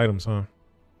need those items, huh?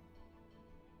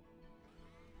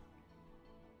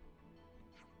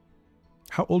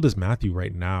 How old is Matthew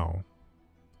right now?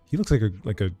 He looks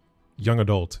like a young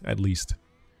adult, at least.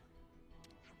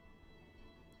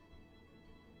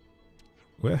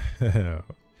 Well,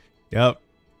 yep.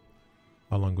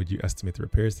 How long would you estimate the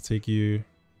repairs to take you?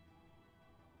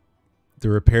 The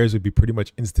repairs would be pretty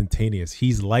much instantaneous.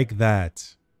 He's like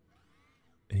that.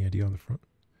 Any idea on the front?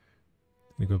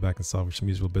 Let me go back and salvage some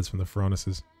usable bits from the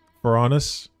Pharaonuses.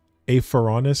 Pharaonus? A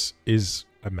Pharaonus is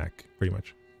a mech, pretty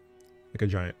much. Like a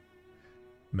giant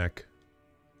mech.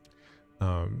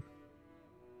 Collect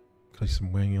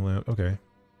some wanging lamp. Okay.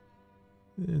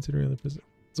 So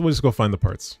we'll just go find the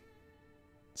parts.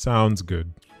 Sounds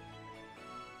good.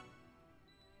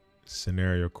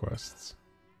 Scenario quests.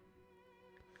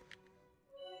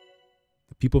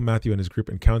 The people Matthew and his group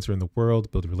encounter in the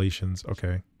world, build relations.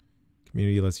 Okay.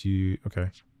 Community lets you... Okay.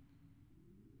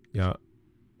 Yeah.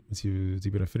 Lets you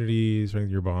deepen affinity,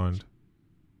 strengthen your bond.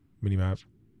 Minimap.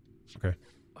 Okay.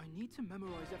 I need to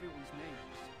memorize everyone's names.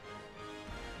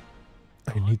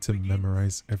 I need to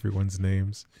memorize everyone's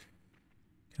names.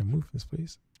 Can I move this,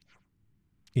 please?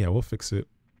 Yeah, we'll fix it.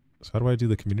 So how do I do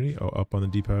the community? Oh, up on the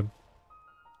D-pad.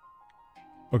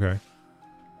 Okay.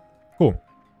 Cool.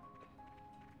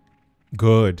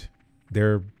 Good.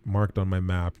 They're marked on my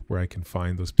map where I can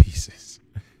find those pieces.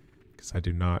 Because I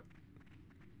do not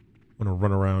want to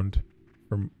run around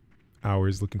for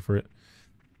hours looking for it.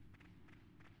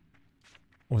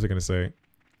 What was I going to say?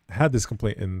 I had this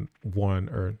complaint in 1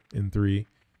 or in 3.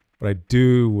 But I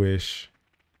do wish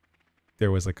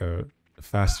there was like a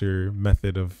faster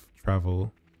method of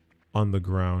travel on the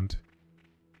ground.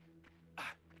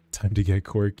 Time to get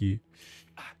quirky.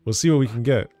 We'll see what we can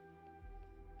get.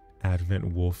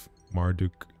 Advent Wolf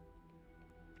Marduk.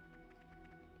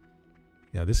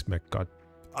 Yeah, this mech got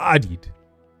bodied.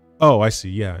 Oh, I see.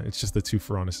 Yeah, it's just the 2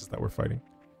 Pharaonuses that we're fighting.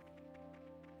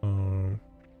 Let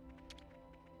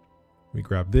me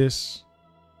grab this.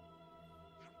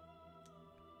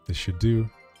 This should do.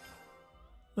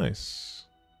 Nice.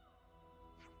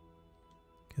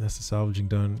 Okay, that's the salvaging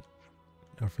done.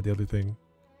 Now for the other thing.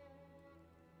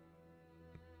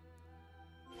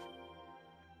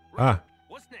 Ah.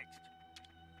 What's next?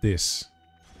 This.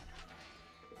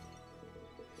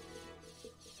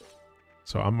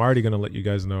 So I'm already going to let you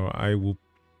guys know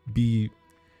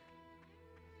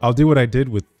I'll do what I did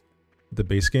with the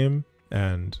base game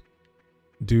and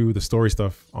do the story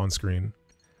stuff on screen.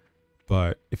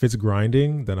 But if it's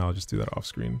grinding, then I'll just do that off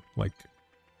screen. Like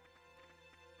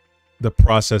the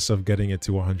process of getting it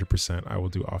to 100%, I will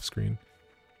do off screen.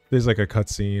 There's like a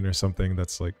cutscene or something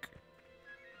that's like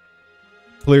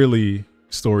clearly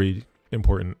story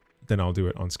important, then I'll do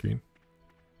it on screen.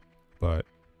 But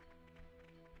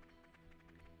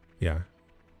yeah.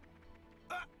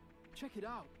 Check it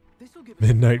out. This'll give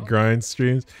Midnight grind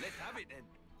streams. Let's have it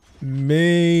then.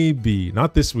 Maybe.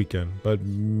 Not this weekend, but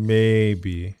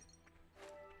maybe.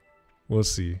 We'll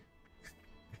see.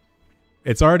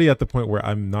 It's already at the point where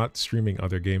I'm not streaming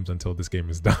other games until this game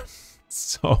is done.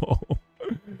 So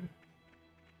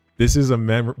this is a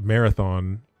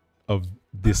marathon of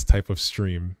this type of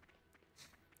stream.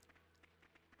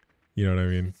 You know what I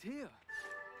mean?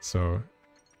 So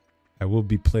I will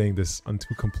be playing this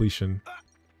unto completion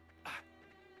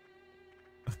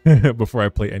before I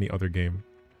play any other game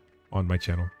on my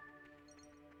channel.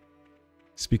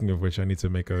 Speaking of which, I need to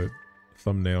make a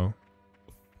thumbnail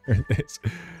for this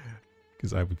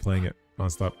because I'll be playing it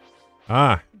nonstop.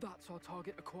 Ah! That's our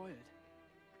target acquired.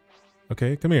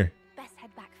 Okay, come here. Best head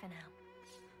back for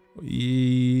now.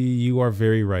 You are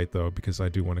very right though, because I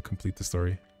do want to complete the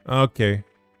story. Okay.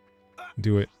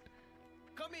 Do it.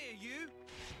 Come here, you.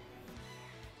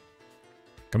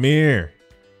 Come here.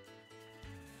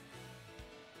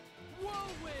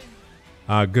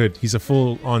 Ah, good. He's a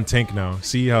full-on tank now.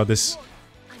 See how this,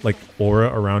 like, aura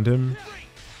around him?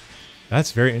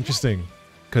 That's very interesting.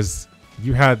 Because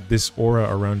you had this aura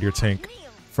around your tank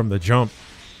from the jump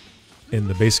in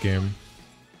the base game.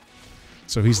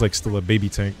 So he's, like, still a baby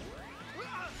tank.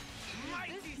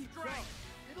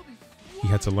 He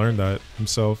had to learn that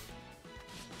himself.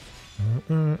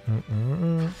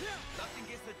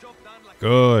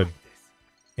 Good.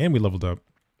 And we leveled up.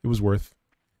 It was worth.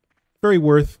 Very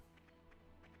worth.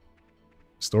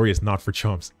 Story is not for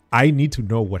chumps. I need to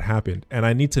know what happened. And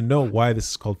I need to know why this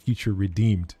is called Future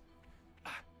Redeemed.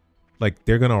 Like,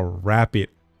 they're gonna wrap it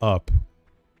up.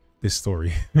 This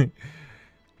story. And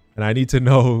I need to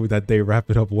know that they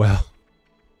wrap it up well.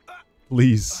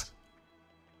 Please.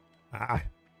 Ah.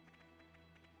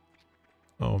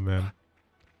 Oh, man.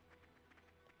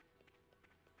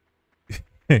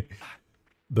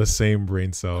 The same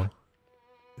brain cell.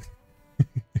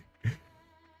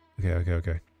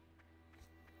 Okay.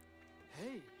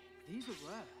 Hey, these are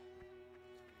rare.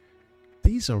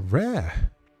 These are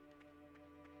rare.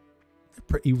 They're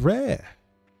pretty rare.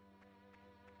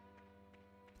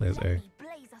 There's A.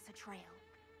 Blaze us a trail.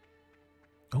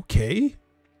 Okay.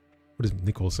 What does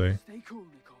Nicole say? Stay cool,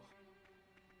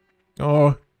 Nicole.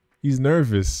 Oh, he's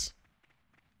nervous.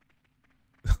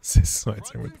 This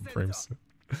with the frames.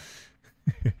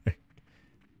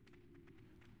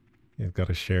 You've got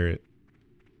to share it.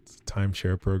 It's a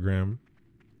timeshare program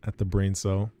at the brain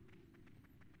cell.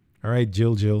 All right,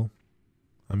 Jill.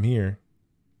 I'm here.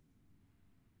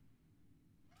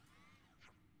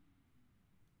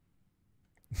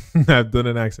 I've done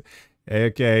an accent.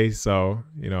 Okay, so,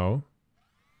 you know,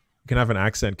 you can have an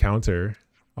accent counter.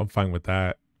 I'm fine with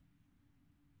that.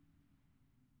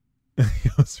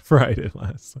 It was Friday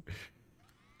last.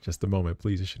 Just a moment,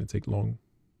 please. It shouldn't take long.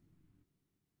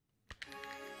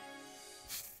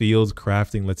 Field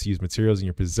crafting lets you use materials in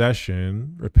your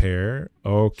possession. Repair.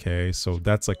 Okay, so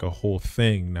that's like a whole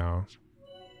thing now.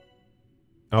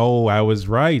 Oh, I was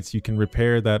right. You can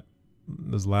repair that.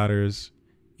 Those ladders.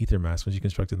 Ether mass. Once you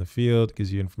construct in the field,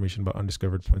 gives you information about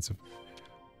undiscovered points of.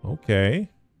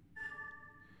 Okay.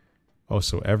 Oh,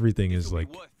 so everything is like.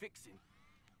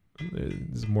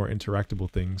 There's more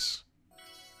interactable things.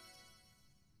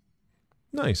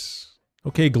 Nice.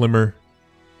 Okay, Glimmer.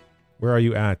 Where are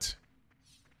you at?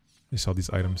 I saw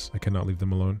these items. I cannot leave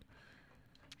them alone.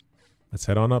 Let's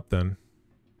head on up then.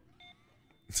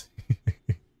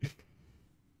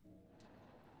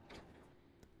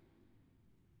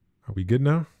 Are we good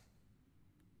now?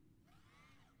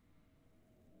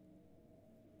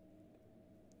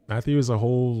 Matthew is a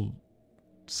whole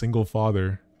single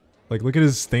father. Like, look at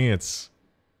his stance.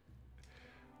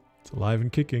 It's alive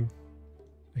and kicking.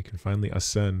 I can finally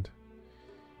ascend.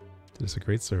 It is a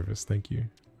great service. Thank you.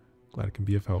 Glad it can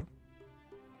be of help.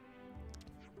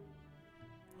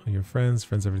 All your friends,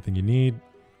 everything you need.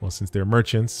 Well, since they're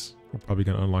merchants, we're probably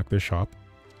going to unlock their shop.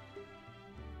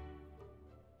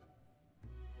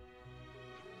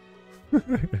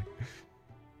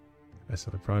 I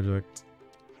saw the project.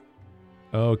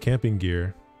 Oh, camping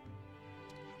gear.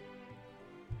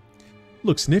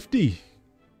 Looks nifty.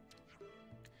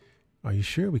 Are you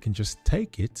sure we can just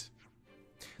take it?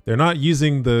 They're not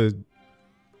using the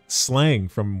slang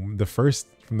from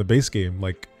the base game,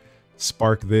 like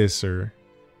spark this or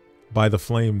by the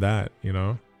flame that, you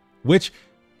know? Which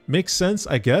makes sense,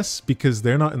 I guess, because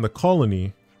they're not in the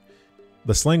colony.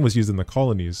 The slang was used in the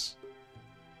colonies.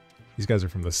 These guys are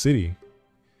from the city.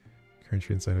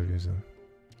 Country inside of using.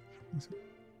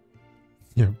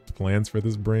 You have plans for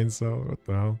this brain cell? What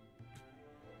the hell?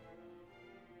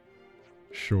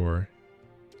 Sure.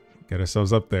 Get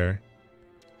ourselves up there.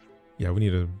 Yeah, we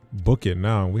need to book it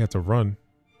now. We have to run.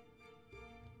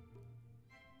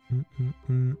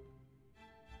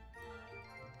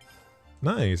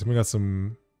 Nice. We got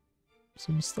some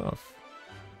stuff.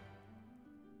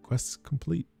 Quest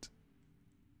complete.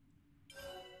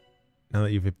 Now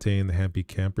that you've obtained the Happy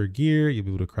Camper gear, you'll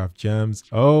be able to craft gems.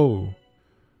 Oh,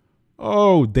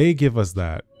 they give us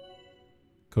that.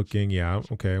 Cooking, yeah.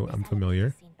 Okay, I'm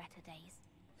familiar.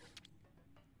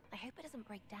 I hope it doesn't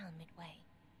break down midway.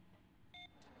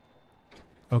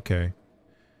 Okay.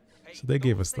 So they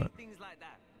gave us that.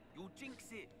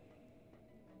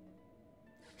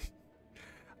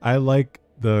 I like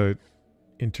the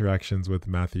interactions with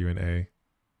Matthew and A.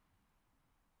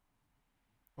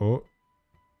 Oh.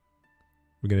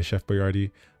 We're gonna Chef Boyardee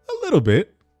a little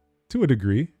bit, to a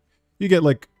degree. You get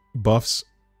like buffs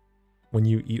when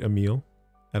you eat a meal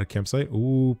at a campsite.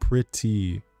 Ooh,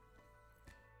 pretty.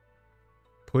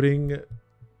 putting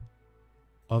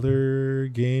other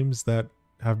games that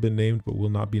have been named but will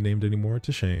not be named anymore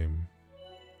to shame.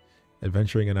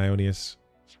 Adventuring in Ionius.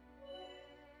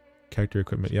 Character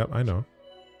equipment. Yep, I know.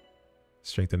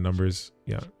 Strength in numbers.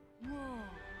 Yeah.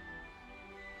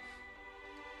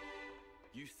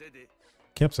 You said it.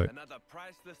 Campsite. Another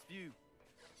priceless view.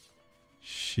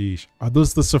 Sheesh. Are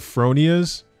those the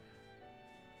Sophronias?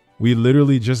 We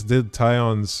literally just did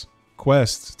Tyon's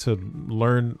quest to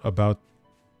learn about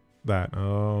that.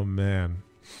 Oh, man.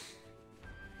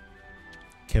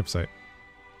 Campsite.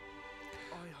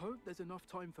 I hope there's enough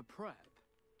time for prep.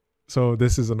 So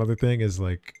this is another thing is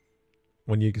like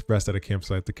when you rest at a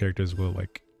campsite, the characters will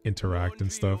like interact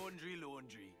and stuff.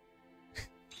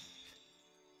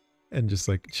 And just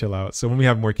like chill out. So when we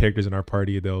have more characters in our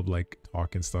party, they'll like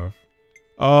talk and stuff.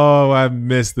 Oh, I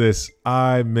missed this.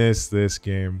 I missed this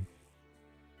game.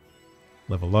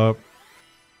 Level up.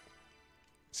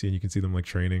 See, and you can see them like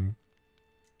training.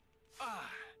 Ah,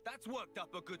 that's worked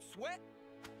up a good sweat.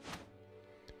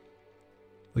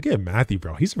 Look at Matthew,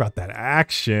 bro. He's about that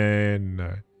action.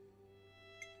 They're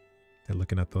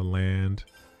looking at the land.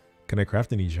 Can I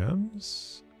craft any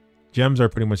gems? Gems are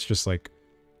pretty much just like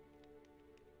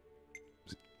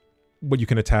what you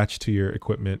can attach to your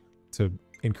equipment to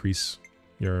increase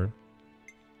your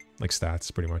like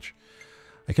stats, pretty much.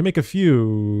 I can make a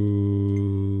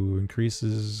few.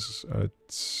 Increases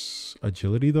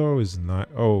agility though is not.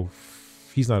 Oh,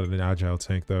 he's not an agile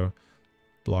tank though.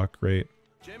 Block rate.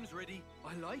 Gems ready.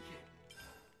 I like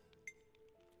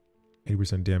it.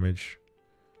 80% damage.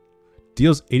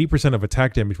 Deals 80% of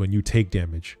attack damage when you take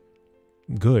damage.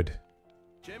 Good.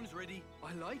 Gems ready.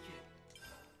 I like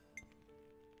it.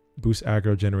 Boost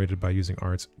aggro generated by using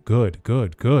arts. Good,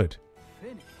 good, good.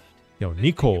 Finished. Yo,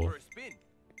 Nicole.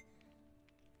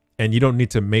 And you don't need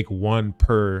to make one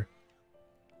per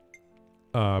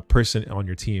person on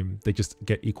your team. They just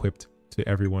get equipped to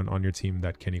everyone on your team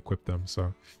that can equip them.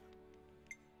 So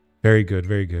very good,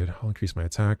 very good. I'll increase my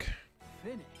attack.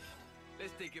 Finished.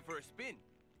 Let's take it for a spin.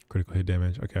 Critical hit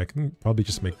damage. Okay, I can probably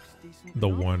just make the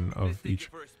one of each.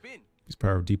 He's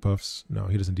power of debuffs. No,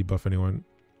 he doesn't debuff anyone.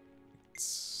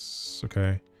 It's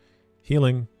okay.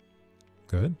 Healing.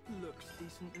 Good. Looks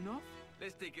decent enough.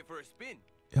 Let's take it for a spin.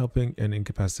 Helping an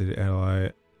incapacitated ally.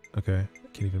 Okay,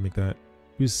 can't even make that.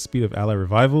 Use speed of ally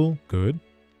revival. Good.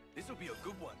 This will be a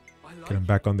good one. Get them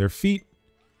back on their feet.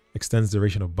 Extends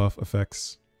duration of buff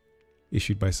effects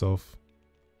issued by self.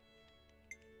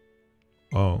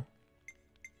 Oh.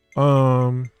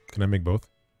 Can I make both?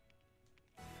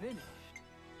 Finished.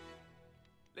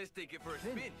 Let's take it for a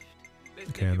spin.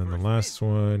 Okay, and then the last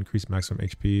one, increase maximum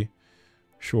HP.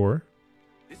 Sure.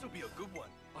 This will be a good one.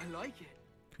 I like it.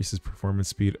 Increases performance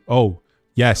speed. Oh,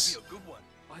 yes.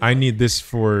 I need this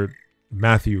for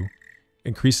Matthew.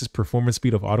 Increases performance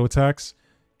speed of auto attacks.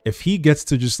 If he gets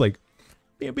to just like,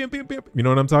 bam, bam, bam, bam, you know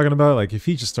what I'm talking about? Like if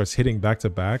he just starts hitting back to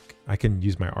back, I can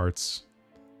use my arts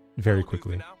very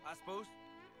quickly.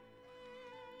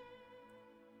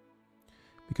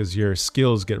 Because your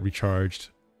skills get recharged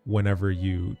whenever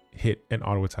you hit an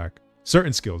auto attack.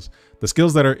 Certain skills. The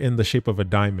skills that are in the shape of a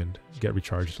diamond get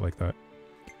recharged like that.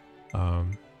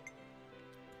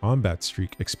 Combat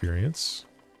streak experience.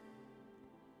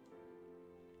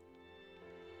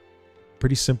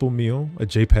 Pretty simple meal. A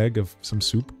JPEG of some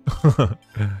soup.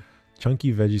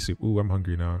 Chunky veggie soup. Ooh, I'm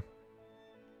hungry now.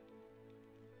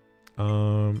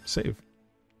 Save.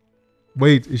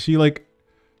 Wait, is she like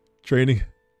training?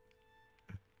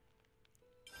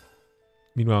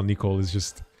 Meanwhile, Nicole is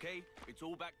just... Okay, it's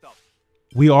all backed up.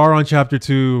 We are on chapter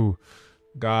 2.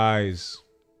 Guys.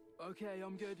 Okay,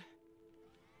 I'm good.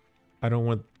 I don't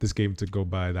want this game to go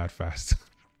by that fast.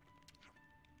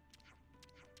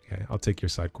 Okay, I'll take your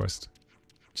side quest.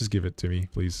 Just give it to me,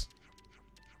 please.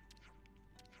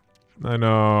 I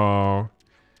know.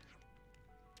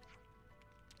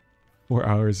 4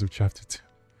 hours of chapter 2.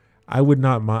 I would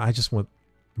not mind. I just want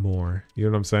more. You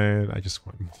know what I'm saying? I just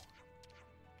want more.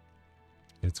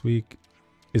 It's weak.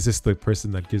 Is this the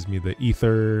person that gives me the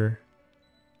ether?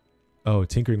 Oh,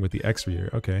 tinkering with the X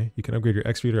reader. Okay. You can upgrade your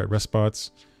X reader at rest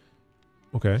spots.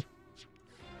 Okay.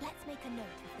 Let's make a note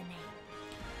of the name.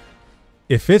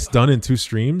 If it's done in 2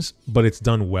 streams, but it's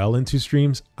done well in 2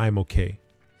 streams, I'm okay.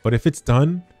 But if it's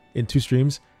done in 2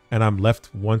 streams and I'm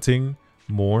left wanting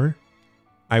more,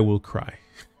 I will cry.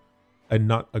 And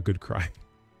not a good cry.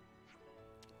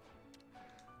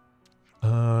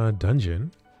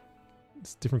 Dungeon.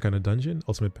 It's a different kind of dungeon.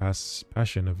 Ultimate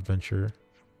passion of adventure.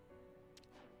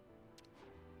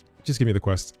 Just give me the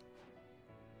quest.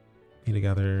 Need to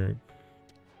gather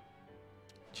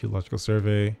geological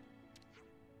survey.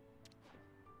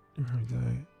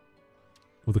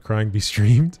 Will the crying be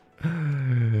streamed?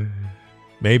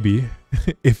 Maybe.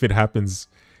 If it happens,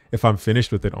 if I'm finished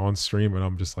with it on stream and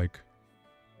I'm just like,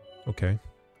 okay.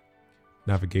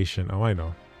 Navigation. Oh, I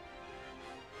know.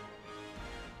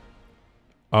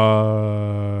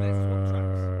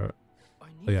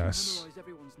 Yes.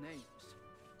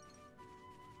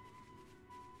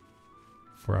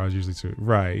 4 hours usually too.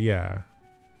 Right, yeah.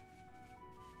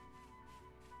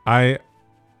 What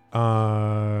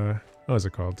is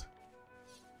it called?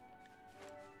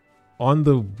 On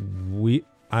the week,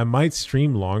 I might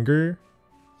stream longer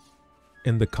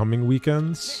in the coming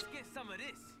weekends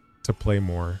to play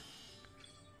more.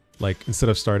 Like, instead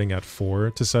of starting at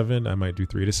 4 to 7, I might do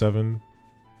 3 to 7.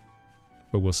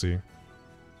 But we'll see.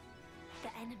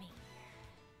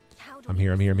 I'm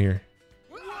here, I'm here, I'm here.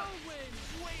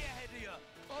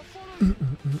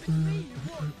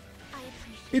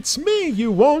 It's me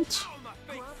you want!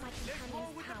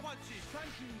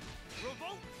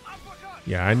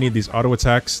 Yeah, I need these auto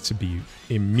attacks to be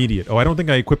immediate. Oh, I don't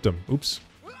think I equipped them. Oops.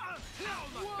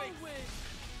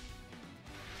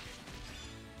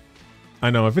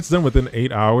 I know, if it's done within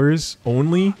 8 hours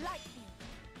only...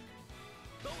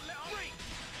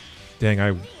 Dang,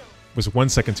 I was 1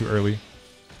 second too early.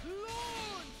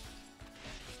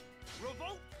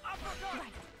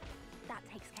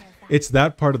 It's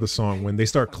that part of the song when they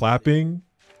start clapping,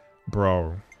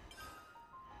 bro.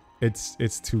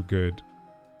 It's too good.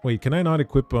 Wait, can I not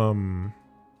equip okay,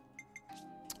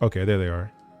 there they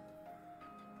are.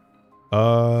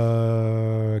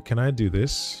 Can I do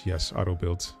this? Yes, auto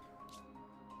build.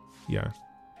 Yeah.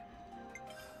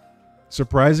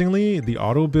 Surprisingly, the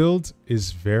auto build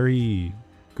is very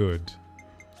good.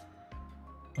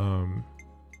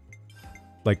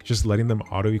 Like just letting them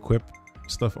auto equip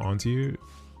stuff onto you,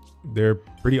 they're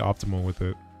pretty optimal with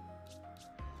it.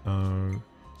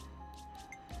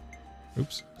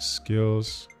 Oops,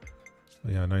 skills. Oh,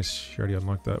 yeah, nice. She already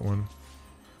unlocked that one.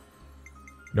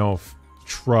 No,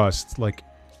 trust. Like,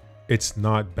 it's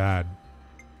not bad.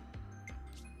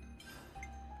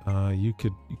 You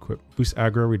could equip boost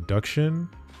aggro reduction.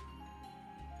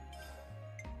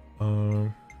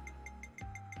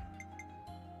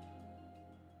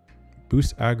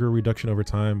 Boost aggro reduction over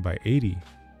time by 80.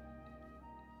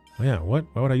 Oh yeah, what?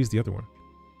 Why would I use the other one?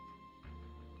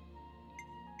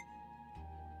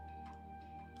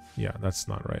 Yeah, that's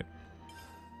not right.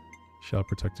 Shell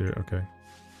protector, okay.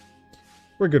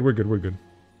 We're good, we're good, we're good.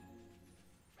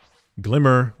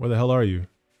 Glimmer, where the hell are you?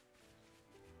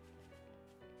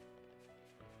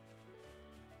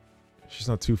 She's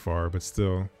not too far, but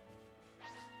still.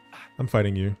 I'm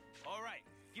fighting you. Alright,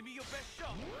 give me your best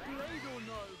shot. Blade or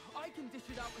no, I can dish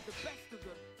it out with the best of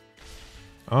them.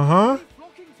 Uh-huh.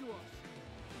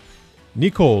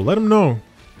 Nicole, let him know.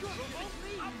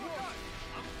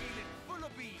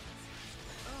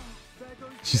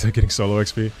 She's like getting solo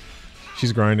XP.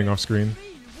 She's grinding off screen.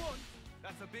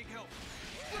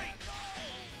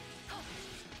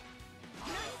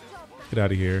 Get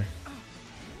out of here.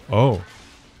 Oh.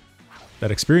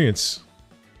 That experience.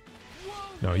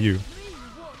 No, you.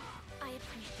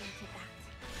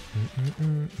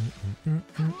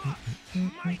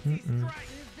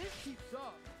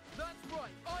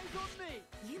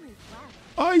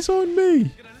 Eyes on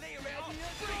me.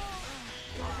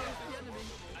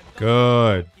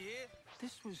 Good.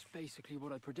 This was basically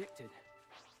what I predicted.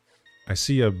 I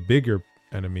see a bigger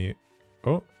enemy.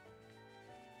 Oh.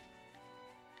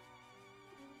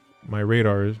 My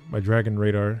radar, my dragon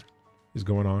radar is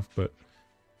going off, but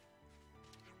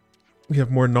we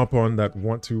have more Nopon that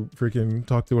want to freaking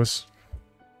talk to us.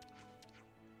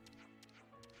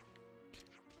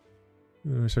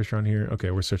 Search around here.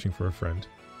 Okay, we're searching for a friend.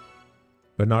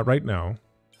 But not right now.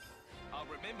 I'll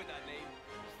remember that name.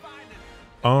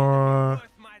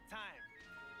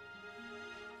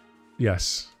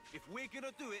 Yes. If we're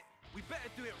gonna do it, we better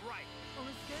do it right.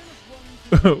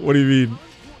 What do you mean?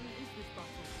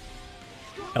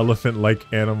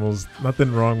 Elephant-like animals.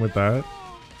 Nothing wrong with that.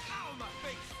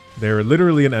 They're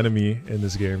literally an enemy in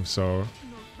this game, so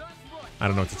I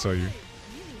don't know what to tell you.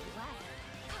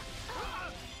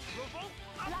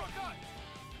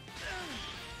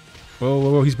 Whoa,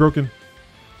 whoa, whoa, he's broken.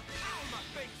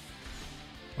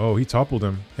 Oh, he toppled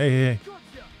him. Hey,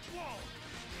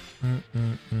 hey, hey.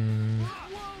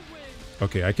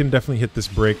 Okay, I can definitely hit this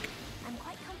break.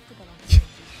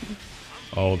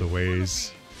 All the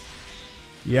ways.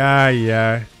 Yeah,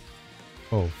 yeah.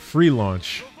 Oh, free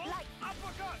launch.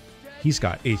 He's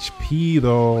got HP,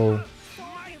 though.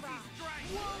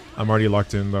 I'm already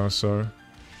locked in, though, so...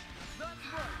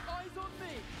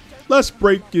 Let's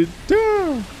break it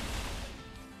down!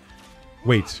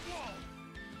 Wait.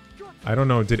 I don't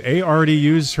know. Did A already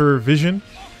use her vision?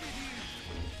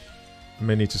 I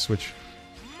may need to switch.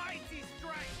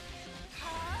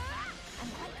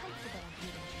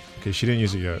 Okay, she didn't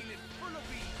use it yet.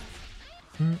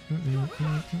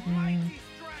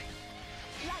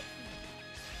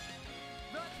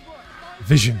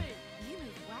 Vision.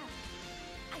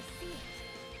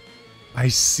 I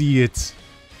see it.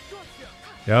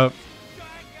 Yep.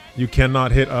 You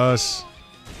cannot hit us.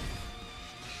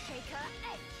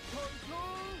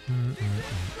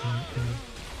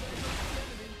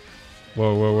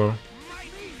 Whoa, whoa, whoa.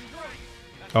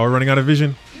 Oh, we're running out of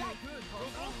vision.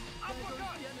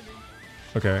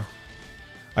 Okay.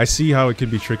 I see how it can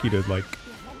be tricky to, like,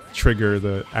 trigger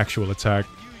the actual attack.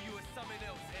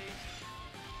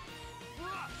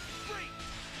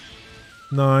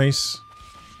 Nice.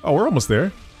 Oh, we're almost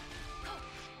there.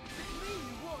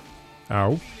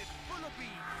 Ow.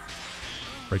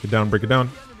 Break it down, break it down.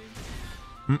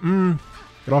 Mm-mm.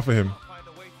 Get off of him.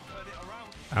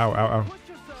 Ow, ow,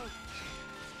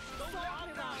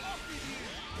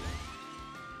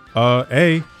 ow.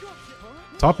 A.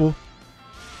 Topple.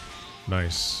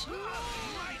 Nice.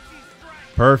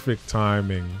 Perfect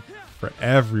timing for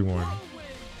everyone.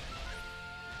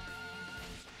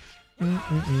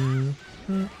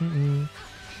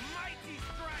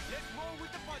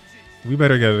 We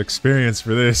better get experience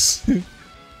for this.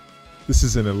 This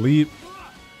is an elite.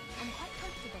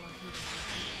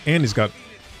 And he's got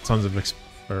tons of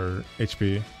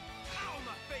HP.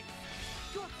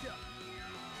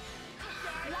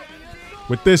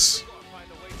 With this.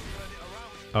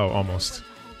 Oh, almost.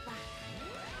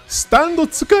 Stando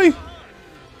Tsukai!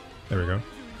 There we go.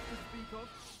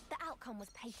 The outcome was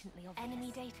patently obvious.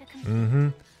 Enemy data Mm-hmm.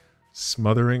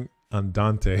 Smothering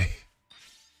Andante.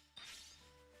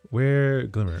 Where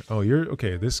Glimmer? Oh, you're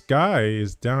okay. This guy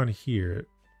is down here.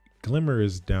 Glimmer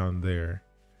is down there.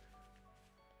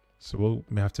 So we'll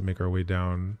have to make our way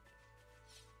down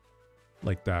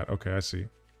like that. Okay, I see.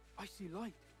 I see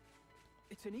light.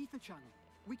 It's an ether channel.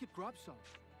 We could grab some.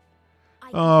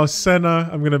 Oh, Senna.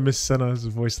 I'm gonna miss Senna's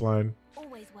voice line.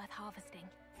 Always worth harvesting.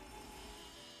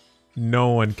 No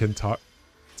one can top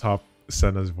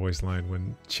Senna's voice line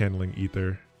when channeling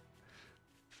ether.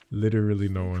 Literally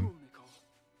no one.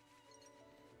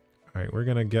 Alright, we're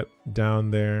gonna get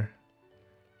down there.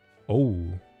 Oh.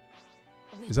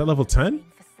 Is that level 10?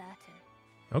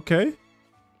 Okay.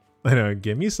 I know,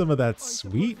 give me some of that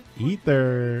sweet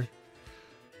ether.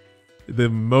 The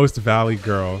most Valley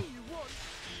Girl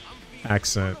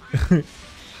accent. Get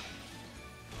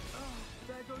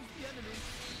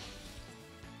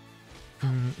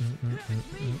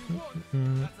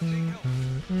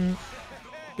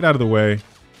out of the way.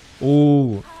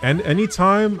 Ooh, and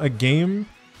anytime a game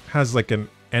has like an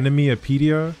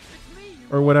enemy-apedia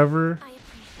or whatever,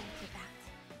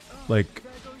 like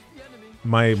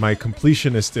my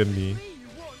completionist in me,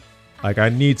 like I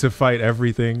need to fight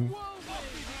everything,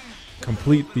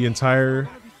 complete the entire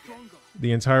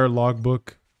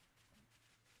logbook.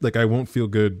 Like I won't feel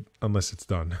good unless it's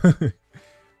done.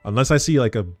 Unless I see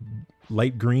like a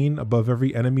light green above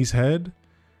every enemy's head,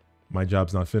 my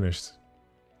job's not finished.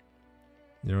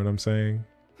 You know what I'm saying?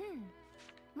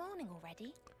 Morning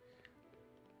already.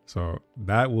 So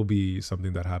that will be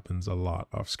something that happens a lot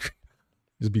off screen.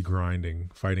 Just be grinding,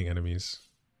 fighting enemies.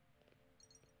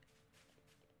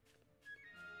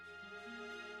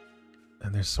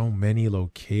 And there's so many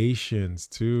locations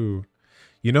too.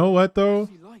 You know what though?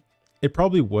 It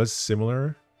probably was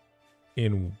similar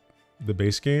in the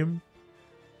base game.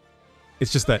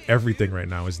 It's just that everything right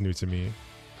now is new to me.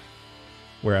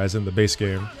 Whereas in the base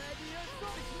game,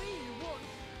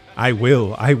 I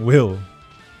will.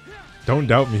 Don't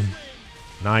doubt me.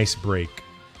 Nice break.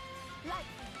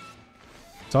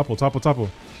 Topple, topple, topple.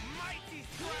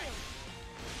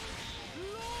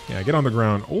 Yeah, get on the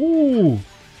ground. Ooh.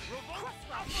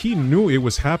 He knew it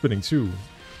was happening too.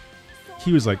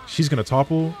 He was like, she's gonna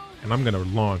topple, and I'm gonna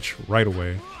launch right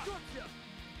away.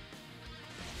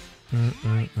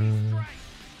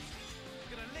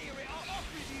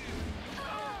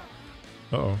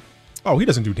 Uh-oh. Oh, he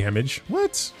doesn't do damage.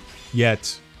 What?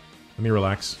 Yet. Let me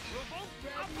relax.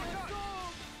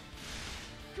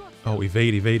 Oh,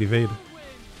 evade, evade, evade.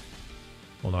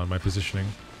 Hold on, my positioning.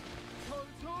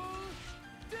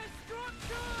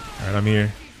 Alright, I'm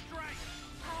here.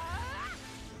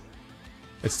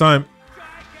 It's time.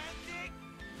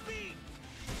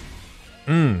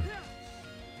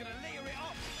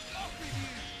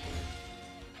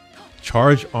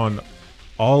 Charge on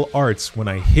all arts when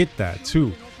I hit that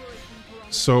too.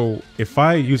 So if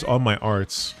I use all my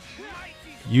arts,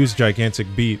 use Gigantic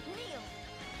Beat,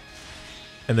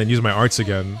 and then use my arts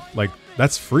again, like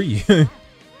That's free.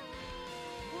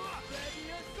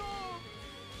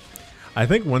 I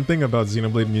think one thing about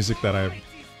Xenoblade music that I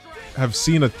have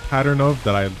seen a pattern of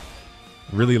that I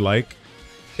really like,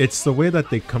 it's the way that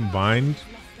they combined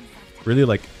really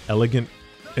like elegant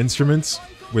instruments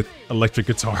with electric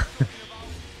guitar.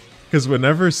 Because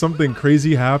whenever something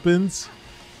crazy happens,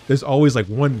 there's always like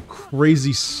one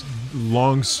crazy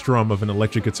long strum of an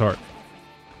electric guitar.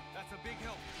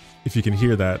 If you can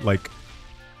hear that, like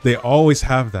they always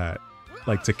have that,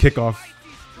 like to kick off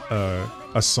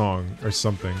a song or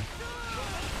something.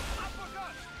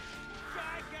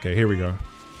 Okay, here we go.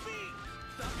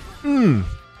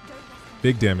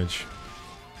 Big damage.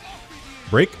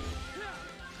 Break.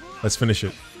 Let's finish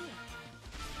it.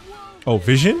 Oh,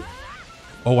 vision?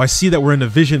 Oh, I see that we're in a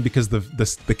vision because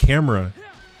the camera.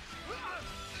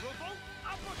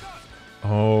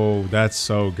 Oh, that's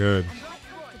so good.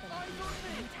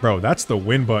 Bro, that's the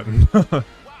win button.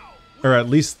 Or at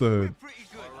least the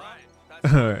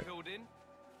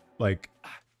like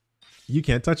you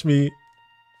can't touch me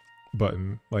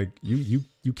button. Like you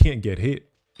can't get hit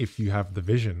if you have the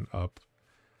vision up.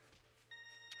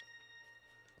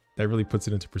 That really puts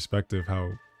it into perspective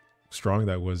how strong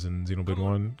that was in Xenoblade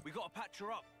 1. We gotta patch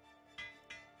her up.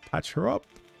 Patch her up.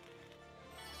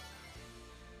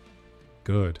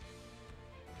 Good.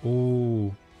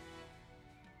 Oh.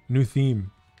 New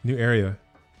theme. New area.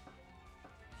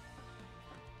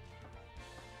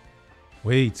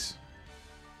 Wait.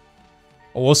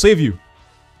 Oh, I'll save you.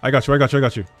 I got you, I got you, I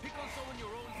got you.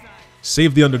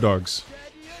 Save the underdogs.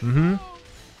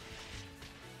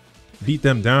 Beat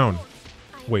them down.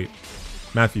 Wait.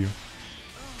 Matthew.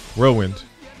 Whirlwind.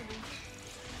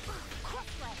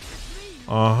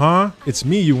 Uh-huh. It's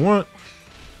me you want.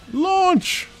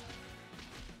 Launch!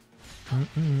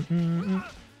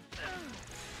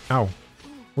 Ow.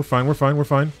 We're fine, we're fine, we're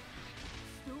fine.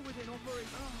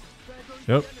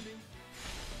 Yep.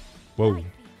 Whoa.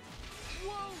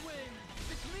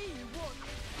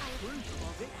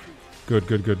 Good,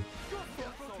 good, good.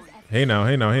 Hey now,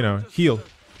 hey now, hey now. Heal.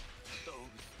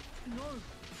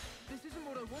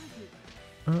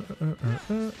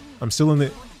 I'm still in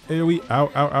the AoE.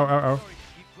 Ow, ow, ow, ow, ow.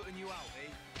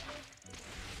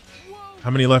 How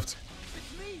many left?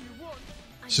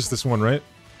 It's just this one, right?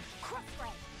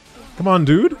 Come on,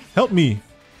 dude. Help me.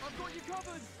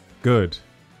 Good.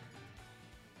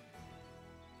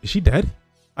 Is she dead?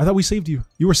 I thought we saved you.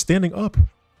 You were standing up.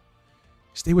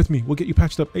 Stay with me. We'll get you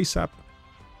patched up ASAP.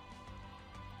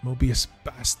 Mobius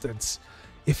bastards.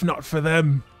 If not for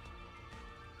them,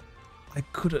 I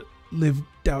could have lived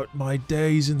out my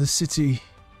days in the city.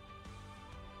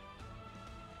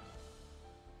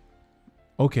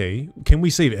 Okay, can we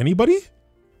save anybody?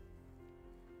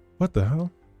 What the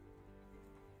hell?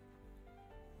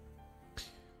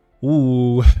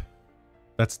 Ooh,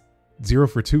 that's 0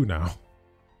 for 2 now.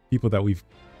 People that we've...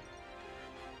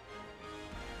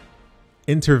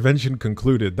 Intervention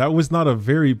concluded. That was not a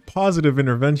very positive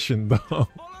intervention, though.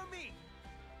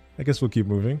 I guess we'll keep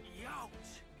moving.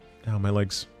 Ow, my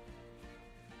legs.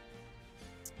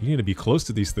 You need to be close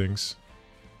to these things.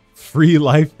 Free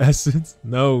life essence?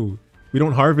 No, we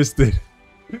don't harvest it.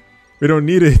 We don't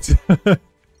need it.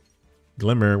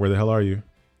 Glimmer, where the hell are you?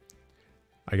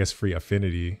 I guess free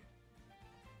affinity.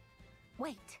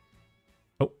 Wait.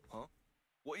 Huh?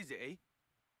 What is it, eh?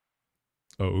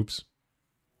 Oh, oops.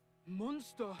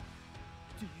 Monster!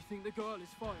 Do you think the girl is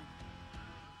fine?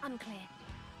 Unclear.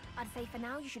 I'd say for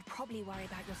now you should probably worry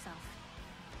about yourself.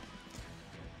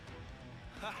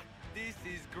 Ha! This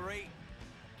is great.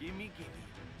 Gimme, gimme.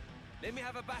 Let me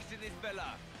have a bash at this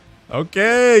fella.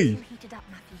 Okay. You heated up,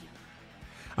 Matthew.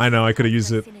 I know, I could have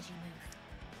used it.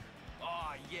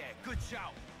 Oh, yeah, good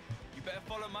shout. You better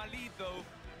follow my lead, though.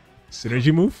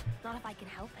 Synergy move? Not if I can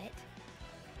help it.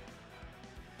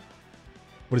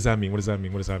 What does that mean? What does that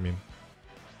mean? What does that mean?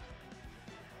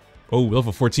 Oh,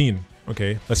 level 14.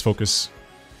 Okay, let's focus.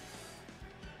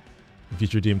 In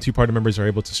future DM, 2 party members are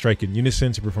able to strike in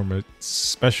unison to perform a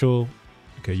special.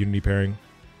 Okay, unity pairing.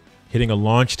 Hitting a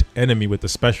launched enemy with the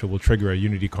special will trigger a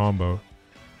unity combo.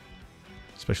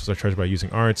 Specials are charged by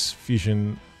using arts.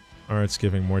 Fusion arts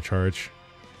giving more charge.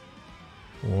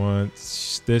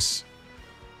 Once this.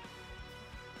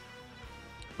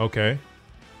 Okay.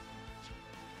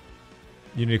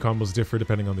 Unity combos differ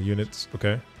depending on the units.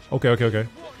 Okay. Okay, okay, okay.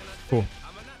 Cool.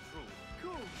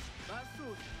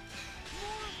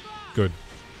 Good.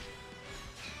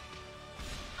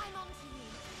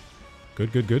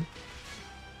 Good, good, good.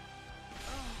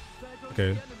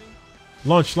 Okay.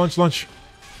 Launch, launch, launch.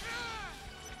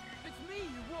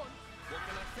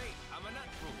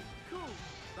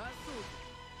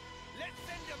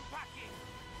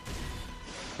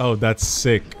 Oh, that's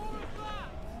sick.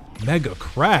 Mega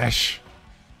Crash.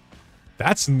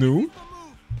 That's new.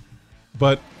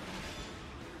 But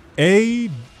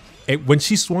when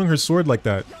she swung her sword like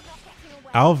that,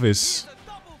 Alvis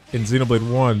in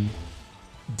Xenoblade 1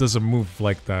 does a move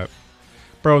like that.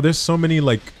 Bro, there's so many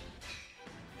like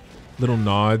little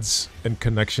nods and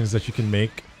connections that you can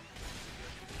make.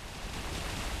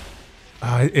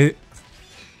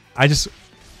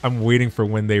 I'm waiting for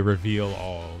when they reveal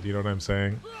all. You know what I'm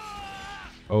saying?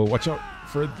 Oh, watch out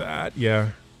for that. Yeah.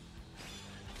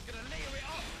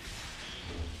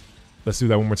 Let's do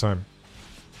that one more time.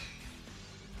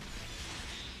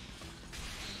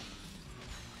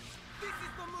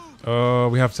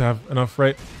 We have to have enough,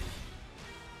 right?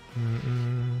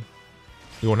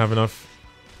 We won't have enough.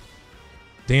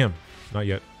 Damn, not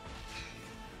yet.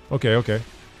 Okay.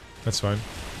 That's fine.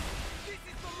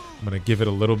 I'm gonna give it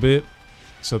a little bit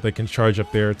so they can charge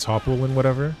up their topple and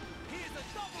whatever.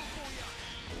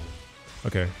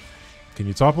 Okay. Can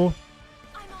you topple?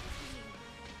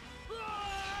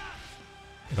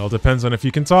 It all depends on if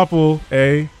you can topple,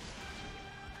 eh?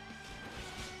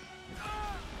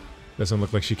 Doesn't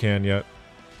look like she can yet.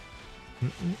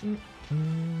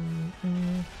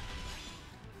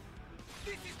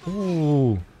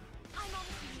 Ooh.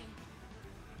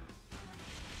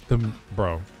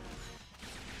 Bro.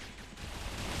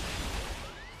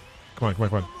 Come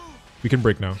on. We can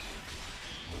break now.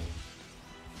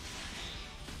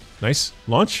 Nice.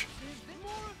 Launch.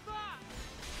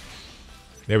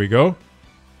 There we go.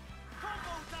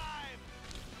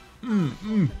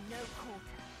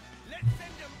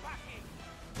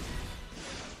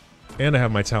 And I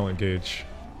have my talent gauge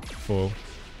full.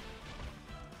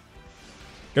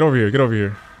 Get over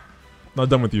here. Not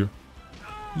done with you.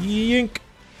 Yink.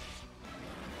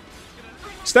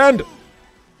 Stand.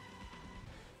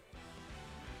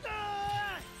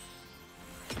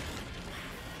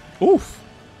 Oof.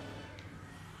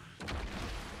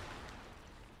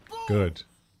 Good.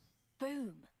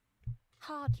 Boom.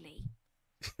 Hardly.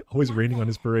 Always raining on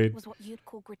his parade. Was what you'd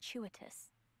call gratuitous.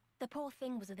 The poor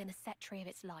thing was within a century of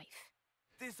its life.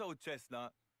 This old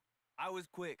chestnut. I was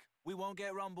quick. We won't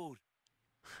get rumbled.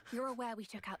 You're aware we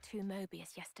took out 2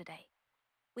 Mobius yesterday.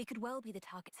 We could well be the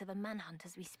targets of a manhunt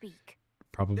as we speak.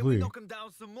 Probably. Then we knock him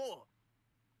down some more.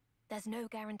 There's no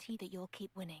guarantee that you'll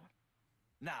keep winning.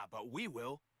 Nah, but we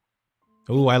will.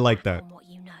 Oh, I like that. On what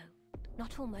you know.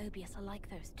 Not all Mobius are like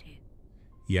those 2.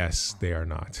 Yes, they are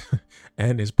not.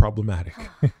 And is problematic.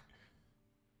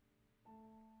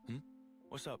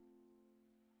 What's up?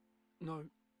 No,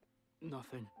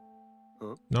 nothing.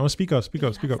 Huh? No, speak up. Do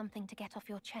you have something to get off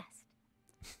your chest?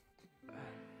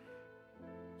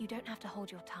 You don't have to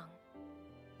hold your tongue.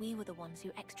 We were the ones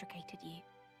who extricated you.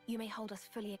 You may hold us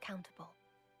fully accountable.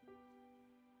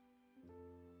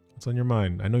 What's on your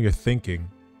mind? I know you're thinking.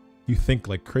 You think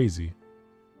like crazy.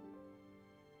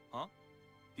 Huh?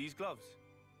 These gloves?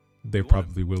 They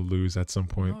probably will lose at some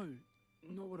point. No,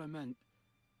 not what I meant.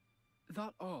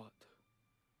 That art.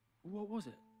 What was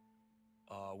it?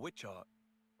 Which art?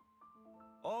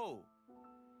 Oh,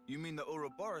 you mean the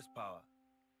Ouroboros power?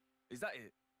 Is that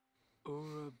it?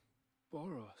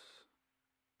 Ouroboros.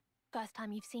 First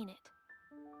time you've seen it.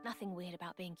 Nothing weird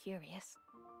about being curious.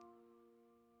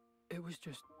 It was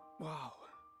just, wow.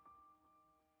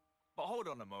 But hold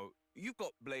on a mo. You've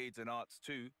got blades and arts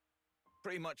too.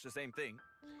 Pretty much the same thing.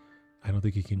 I don't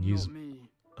think he can use... Not me.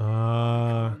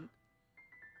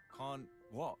 Can't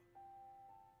what?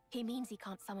 He means he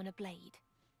can't summon a blade.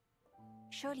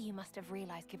 Surely you must have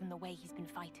realized given the way he's been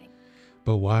fighting.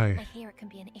 But why? I hear it can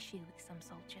be an issue with some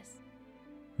soldiers.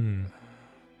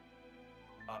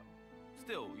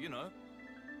 Still, you know.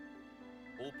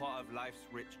 All part of life's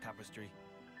rich tapestry.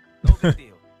 No big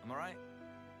deal, am I right?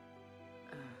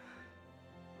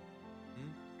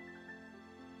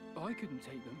 I couldn't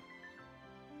take them.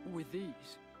 With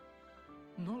these.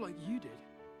 Not like you did.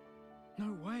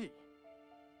 No way.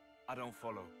 I don't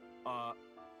follow.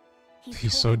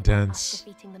 He's so dense.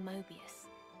 Defeating the Mobius.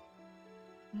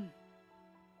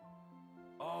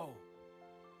 Oh,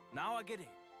 now I get it.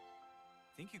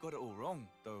 Think you got it all wrong,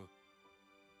 though.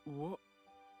 What?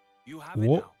 You have it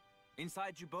now.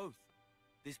 Inside you both.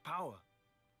 This power.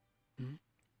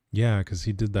 Yeah, because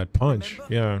he did that punch.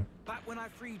 Remember? Yeah. Back when I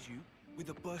freed you with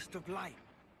a burst of light.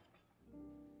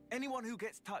 Anyone who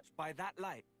gets touched by that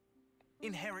light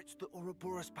inherits the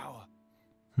Ouroboros power.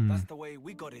 That's the way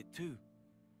we got it too.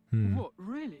 What,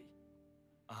 really?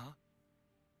 Uh-huh.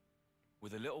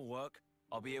 With a little work,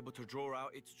 I'll be able to draw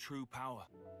out its true power.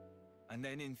 And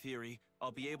then, in theory,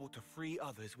 I'll be able to free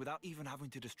others without even having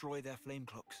to destroy their flame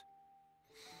clocks.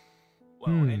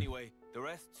 Well, anyway, the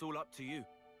rest's all up to you.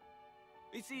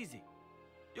 It's easy.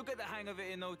 You'll get the hang of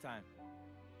it in no time.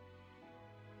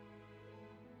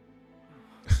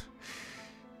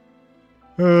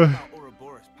 How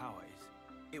Ouroboros' power is.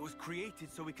 It was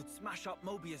created so we could smash up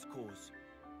Mobius cores.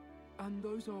 And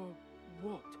those are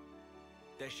what?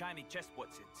 They're shiny chest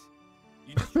whatsits.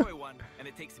 You destroy one and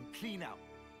it takes him clean out.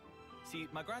 See,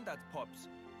 my granddad's pops,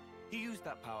 he used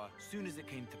that power soon as it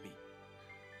came to be.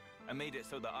 And made it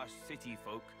so that us city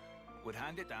folk would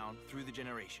hand it down through the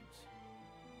generations.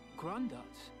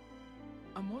 Granddads?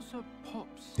 And what's a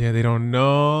pops? Yeah, they don't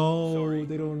know. Sorry.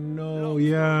 They don't know. Long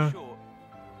story Yeah. short,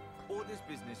 all this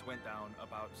business went down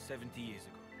about 70 years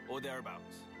ago, or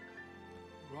thereabouts.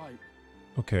 Right.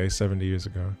 Okay, 70 years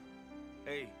ago.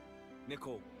 Hey,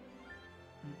 Nicole.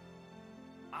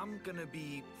 I'm gonna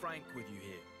be frank with you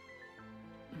here.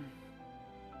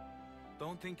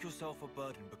 Don't think yourself a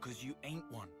burden because you ain't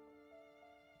one.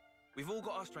 We've all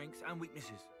got our strengths and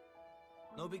weaknesses.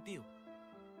 No big deal.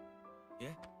 Yeah?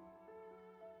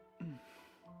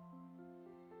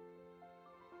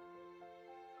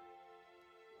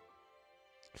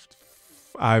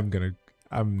 I'm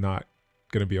not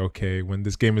gonna be okay when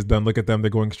this game is done. Look at them,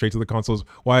 they're going straight to the consoles.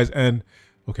 Y is N.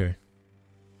 Okay.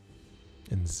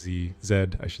 And Z,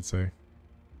 I should say.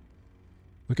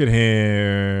 Look at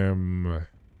him.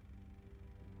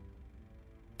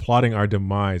 Plotting our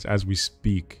demise as we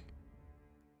speak.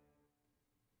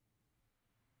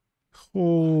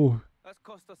 Oh. That's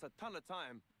cost us a ton of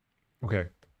time. Okay.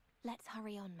 Let's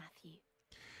hurry on, Matthew.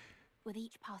 With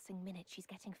each passing minute, she's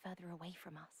getting further away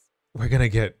from us. We're gonna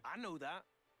get... I know that.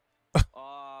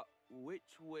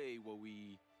 Which way were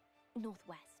we?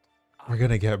 Northwest. We're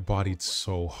gonna get bodied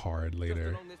so hard Just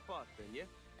later. along this path then, yeah?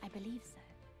 I believe so.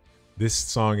 This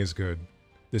song is good.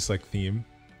 This like theme.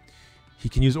 He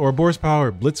can use Ouroboros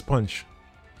power. Blitz punch.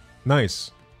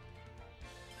 Nice.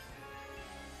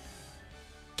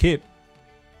 Kit.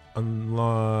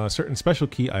 Certain special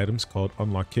key items called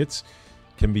unlock kits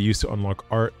can be used to unlock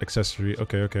art, accessory.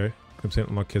 Okay. Contain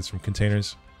unlock kits from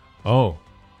containers. Oh,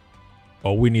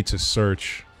 we need to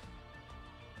search.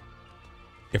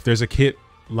 If there's a kit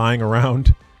lying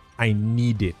around, I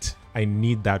need it. I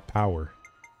need that power.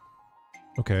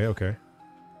 Okay.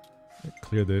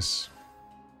 Clear this.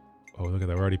 Oh, look at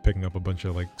that. We're already picking up a bunch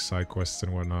of like side quests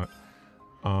and whatnot.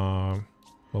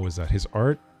 What was that? His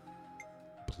art?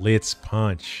 Blitz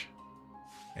punch.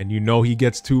 And you know he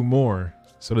gets 2 more.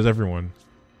 So does everyone.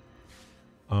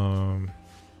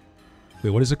 Wait,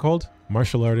 what is it called?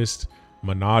 Martial artist.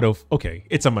 Monado. Okay,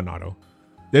 it's a Monado.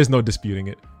 There's no disputing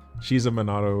it. She's a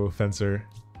Monado fencer.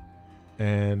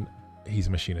 And he's a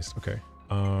machinist. Okay.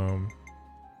 I'm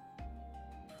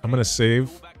gonna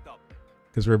save.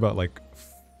 Because we're about like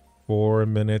 4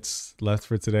 minutes left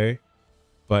for today.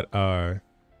 But I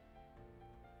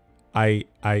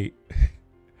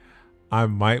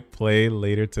might play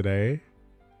later today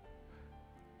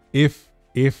if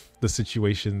the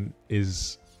situation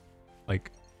is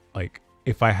like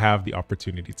if I have the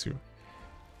opportunity to.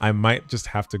 I might just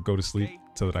have to go to sleep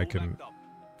so that I can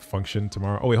function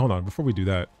tomorrow. Oh wait, hold on. Before we do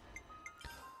that,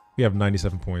 we have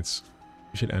 97 points.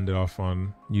 We should end it off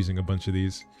on using a bunch of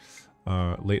these.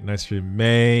 Late night stream,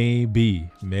 maybe,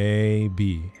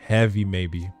 heavy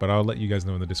maybe, but I'll let you guys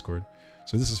know in the Discord.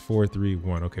 So this is 4, 3,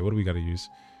 1. Okay, what do we got to use?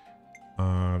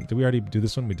 Did we already do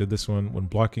this one? We did this one. When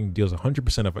blocking, deals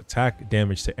 100% of attack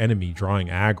damage to enemy drawing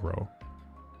aggro.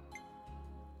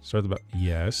 Start the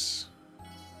yes.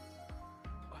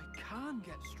 I can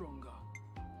get stronger.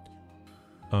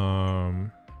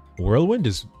 Whirlwind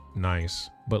is nice,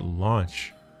 but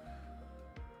launch.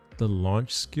 The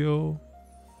launch skill.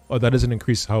 Oh, that doesn't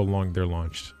increase how long they're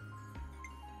launched.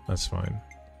 That's fine.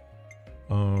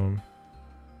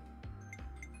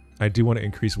 I do want to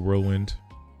increase Whirlwind.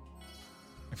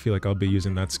 I feel like I'll be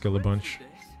using that skill a bunch.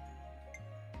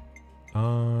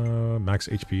 Max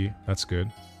HP. That's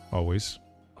good. Always.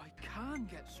 I can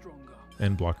get stronger.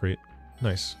 And block rate.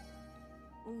 Nice.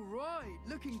 Alright,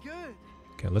 looking good.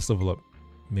 Okay, let's level up.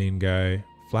 Main guy.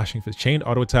 Flashing fist. Chained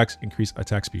auto attacks increase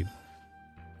attack speed.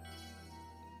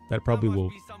 That probably will...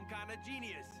 Be some kind of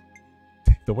genius.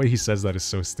 The way he says that is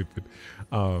so stupid.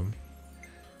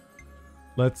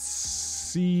 Let's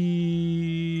see.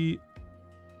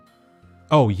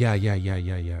 Oh, yeah.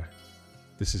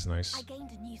 This is nice. I gained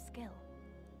a new skill.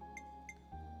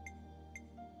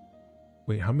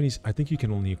 Wait, how many? I think you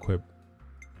can only equip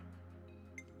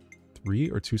 3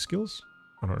 or 2 skills?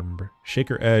 I don't remember.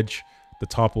 Shaker Edge, the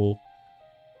Topple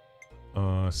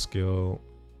skill,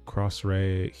 Cross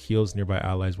Ray, heals nearby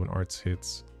allies when arts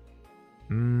hits.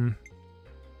 Ooh.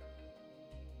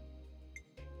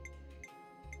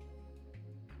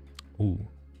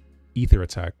 Ether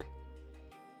attack.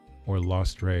 or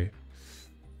Lost Ray.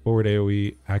 Forward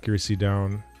AoE, accuracy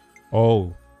down.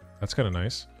 Oh, that's kind of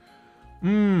nice.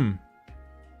 So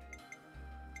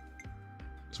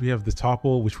we have the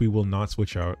topple, which we will not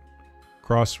switch out.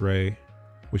 Cross Ray,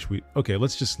 which we... Okay,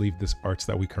 let's just leave this arts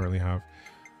that we currently have.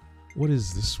 What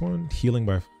is this one? Healing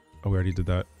by... Oh, we already did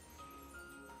that.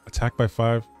 Attack by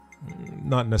 5.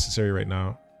 Not necessary right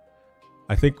now.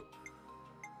 I think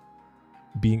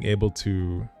being able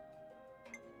to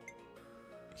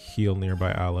heal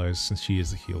nearby allies, since she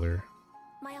is a healer,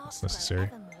 that's necessary.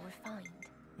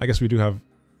 I guess we do have...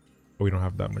 Oh, we don't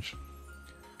have that much.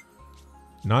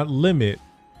 Not limit,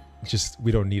 just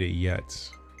we don't need it yet.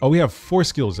 Oh, we have 4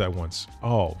 skills at once.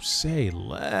 Oh, say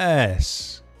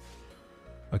less.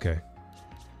 Okay.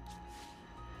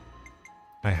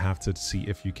 I have to see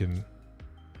if you can...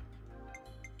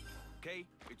 Okay,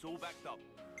 it's all backed up.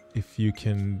 If you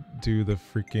can do the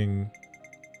freaking...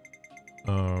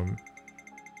 Hold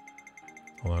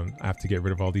on, I have to get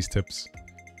rid of all these tips.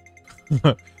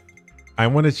 I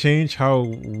want to change how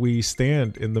we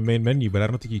stand in the main menu, but I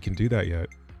don't think you can do that yet.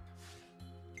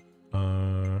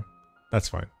 That's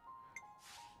fine.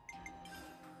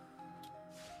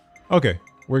 Okay,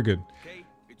 we're good. Okay,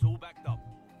 it's all backed up.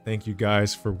 Thank you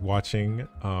guys for watching.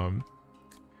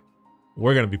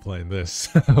 We're gonna be playing this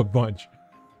a bunch,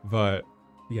 but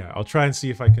yeah, I'll try and see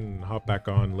if I can hop back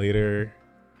on later.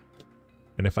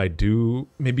 And if I do,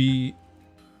 maybe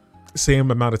same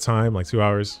amount of time, like 2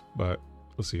 hours, but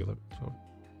we'll see. So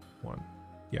 1.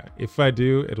 Yeah, if I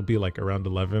do, it'll be like around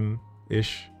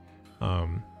 11-ish.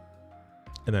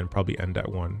 And then probably end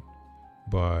at 1.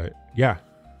 But yeah.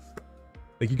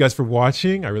 Thank you guys for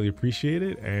watching. I really appreciate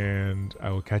it. And I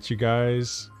will catch you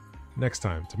guys next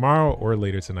time, tomorrow or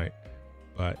later tonight.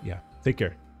 But yeah, take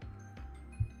care.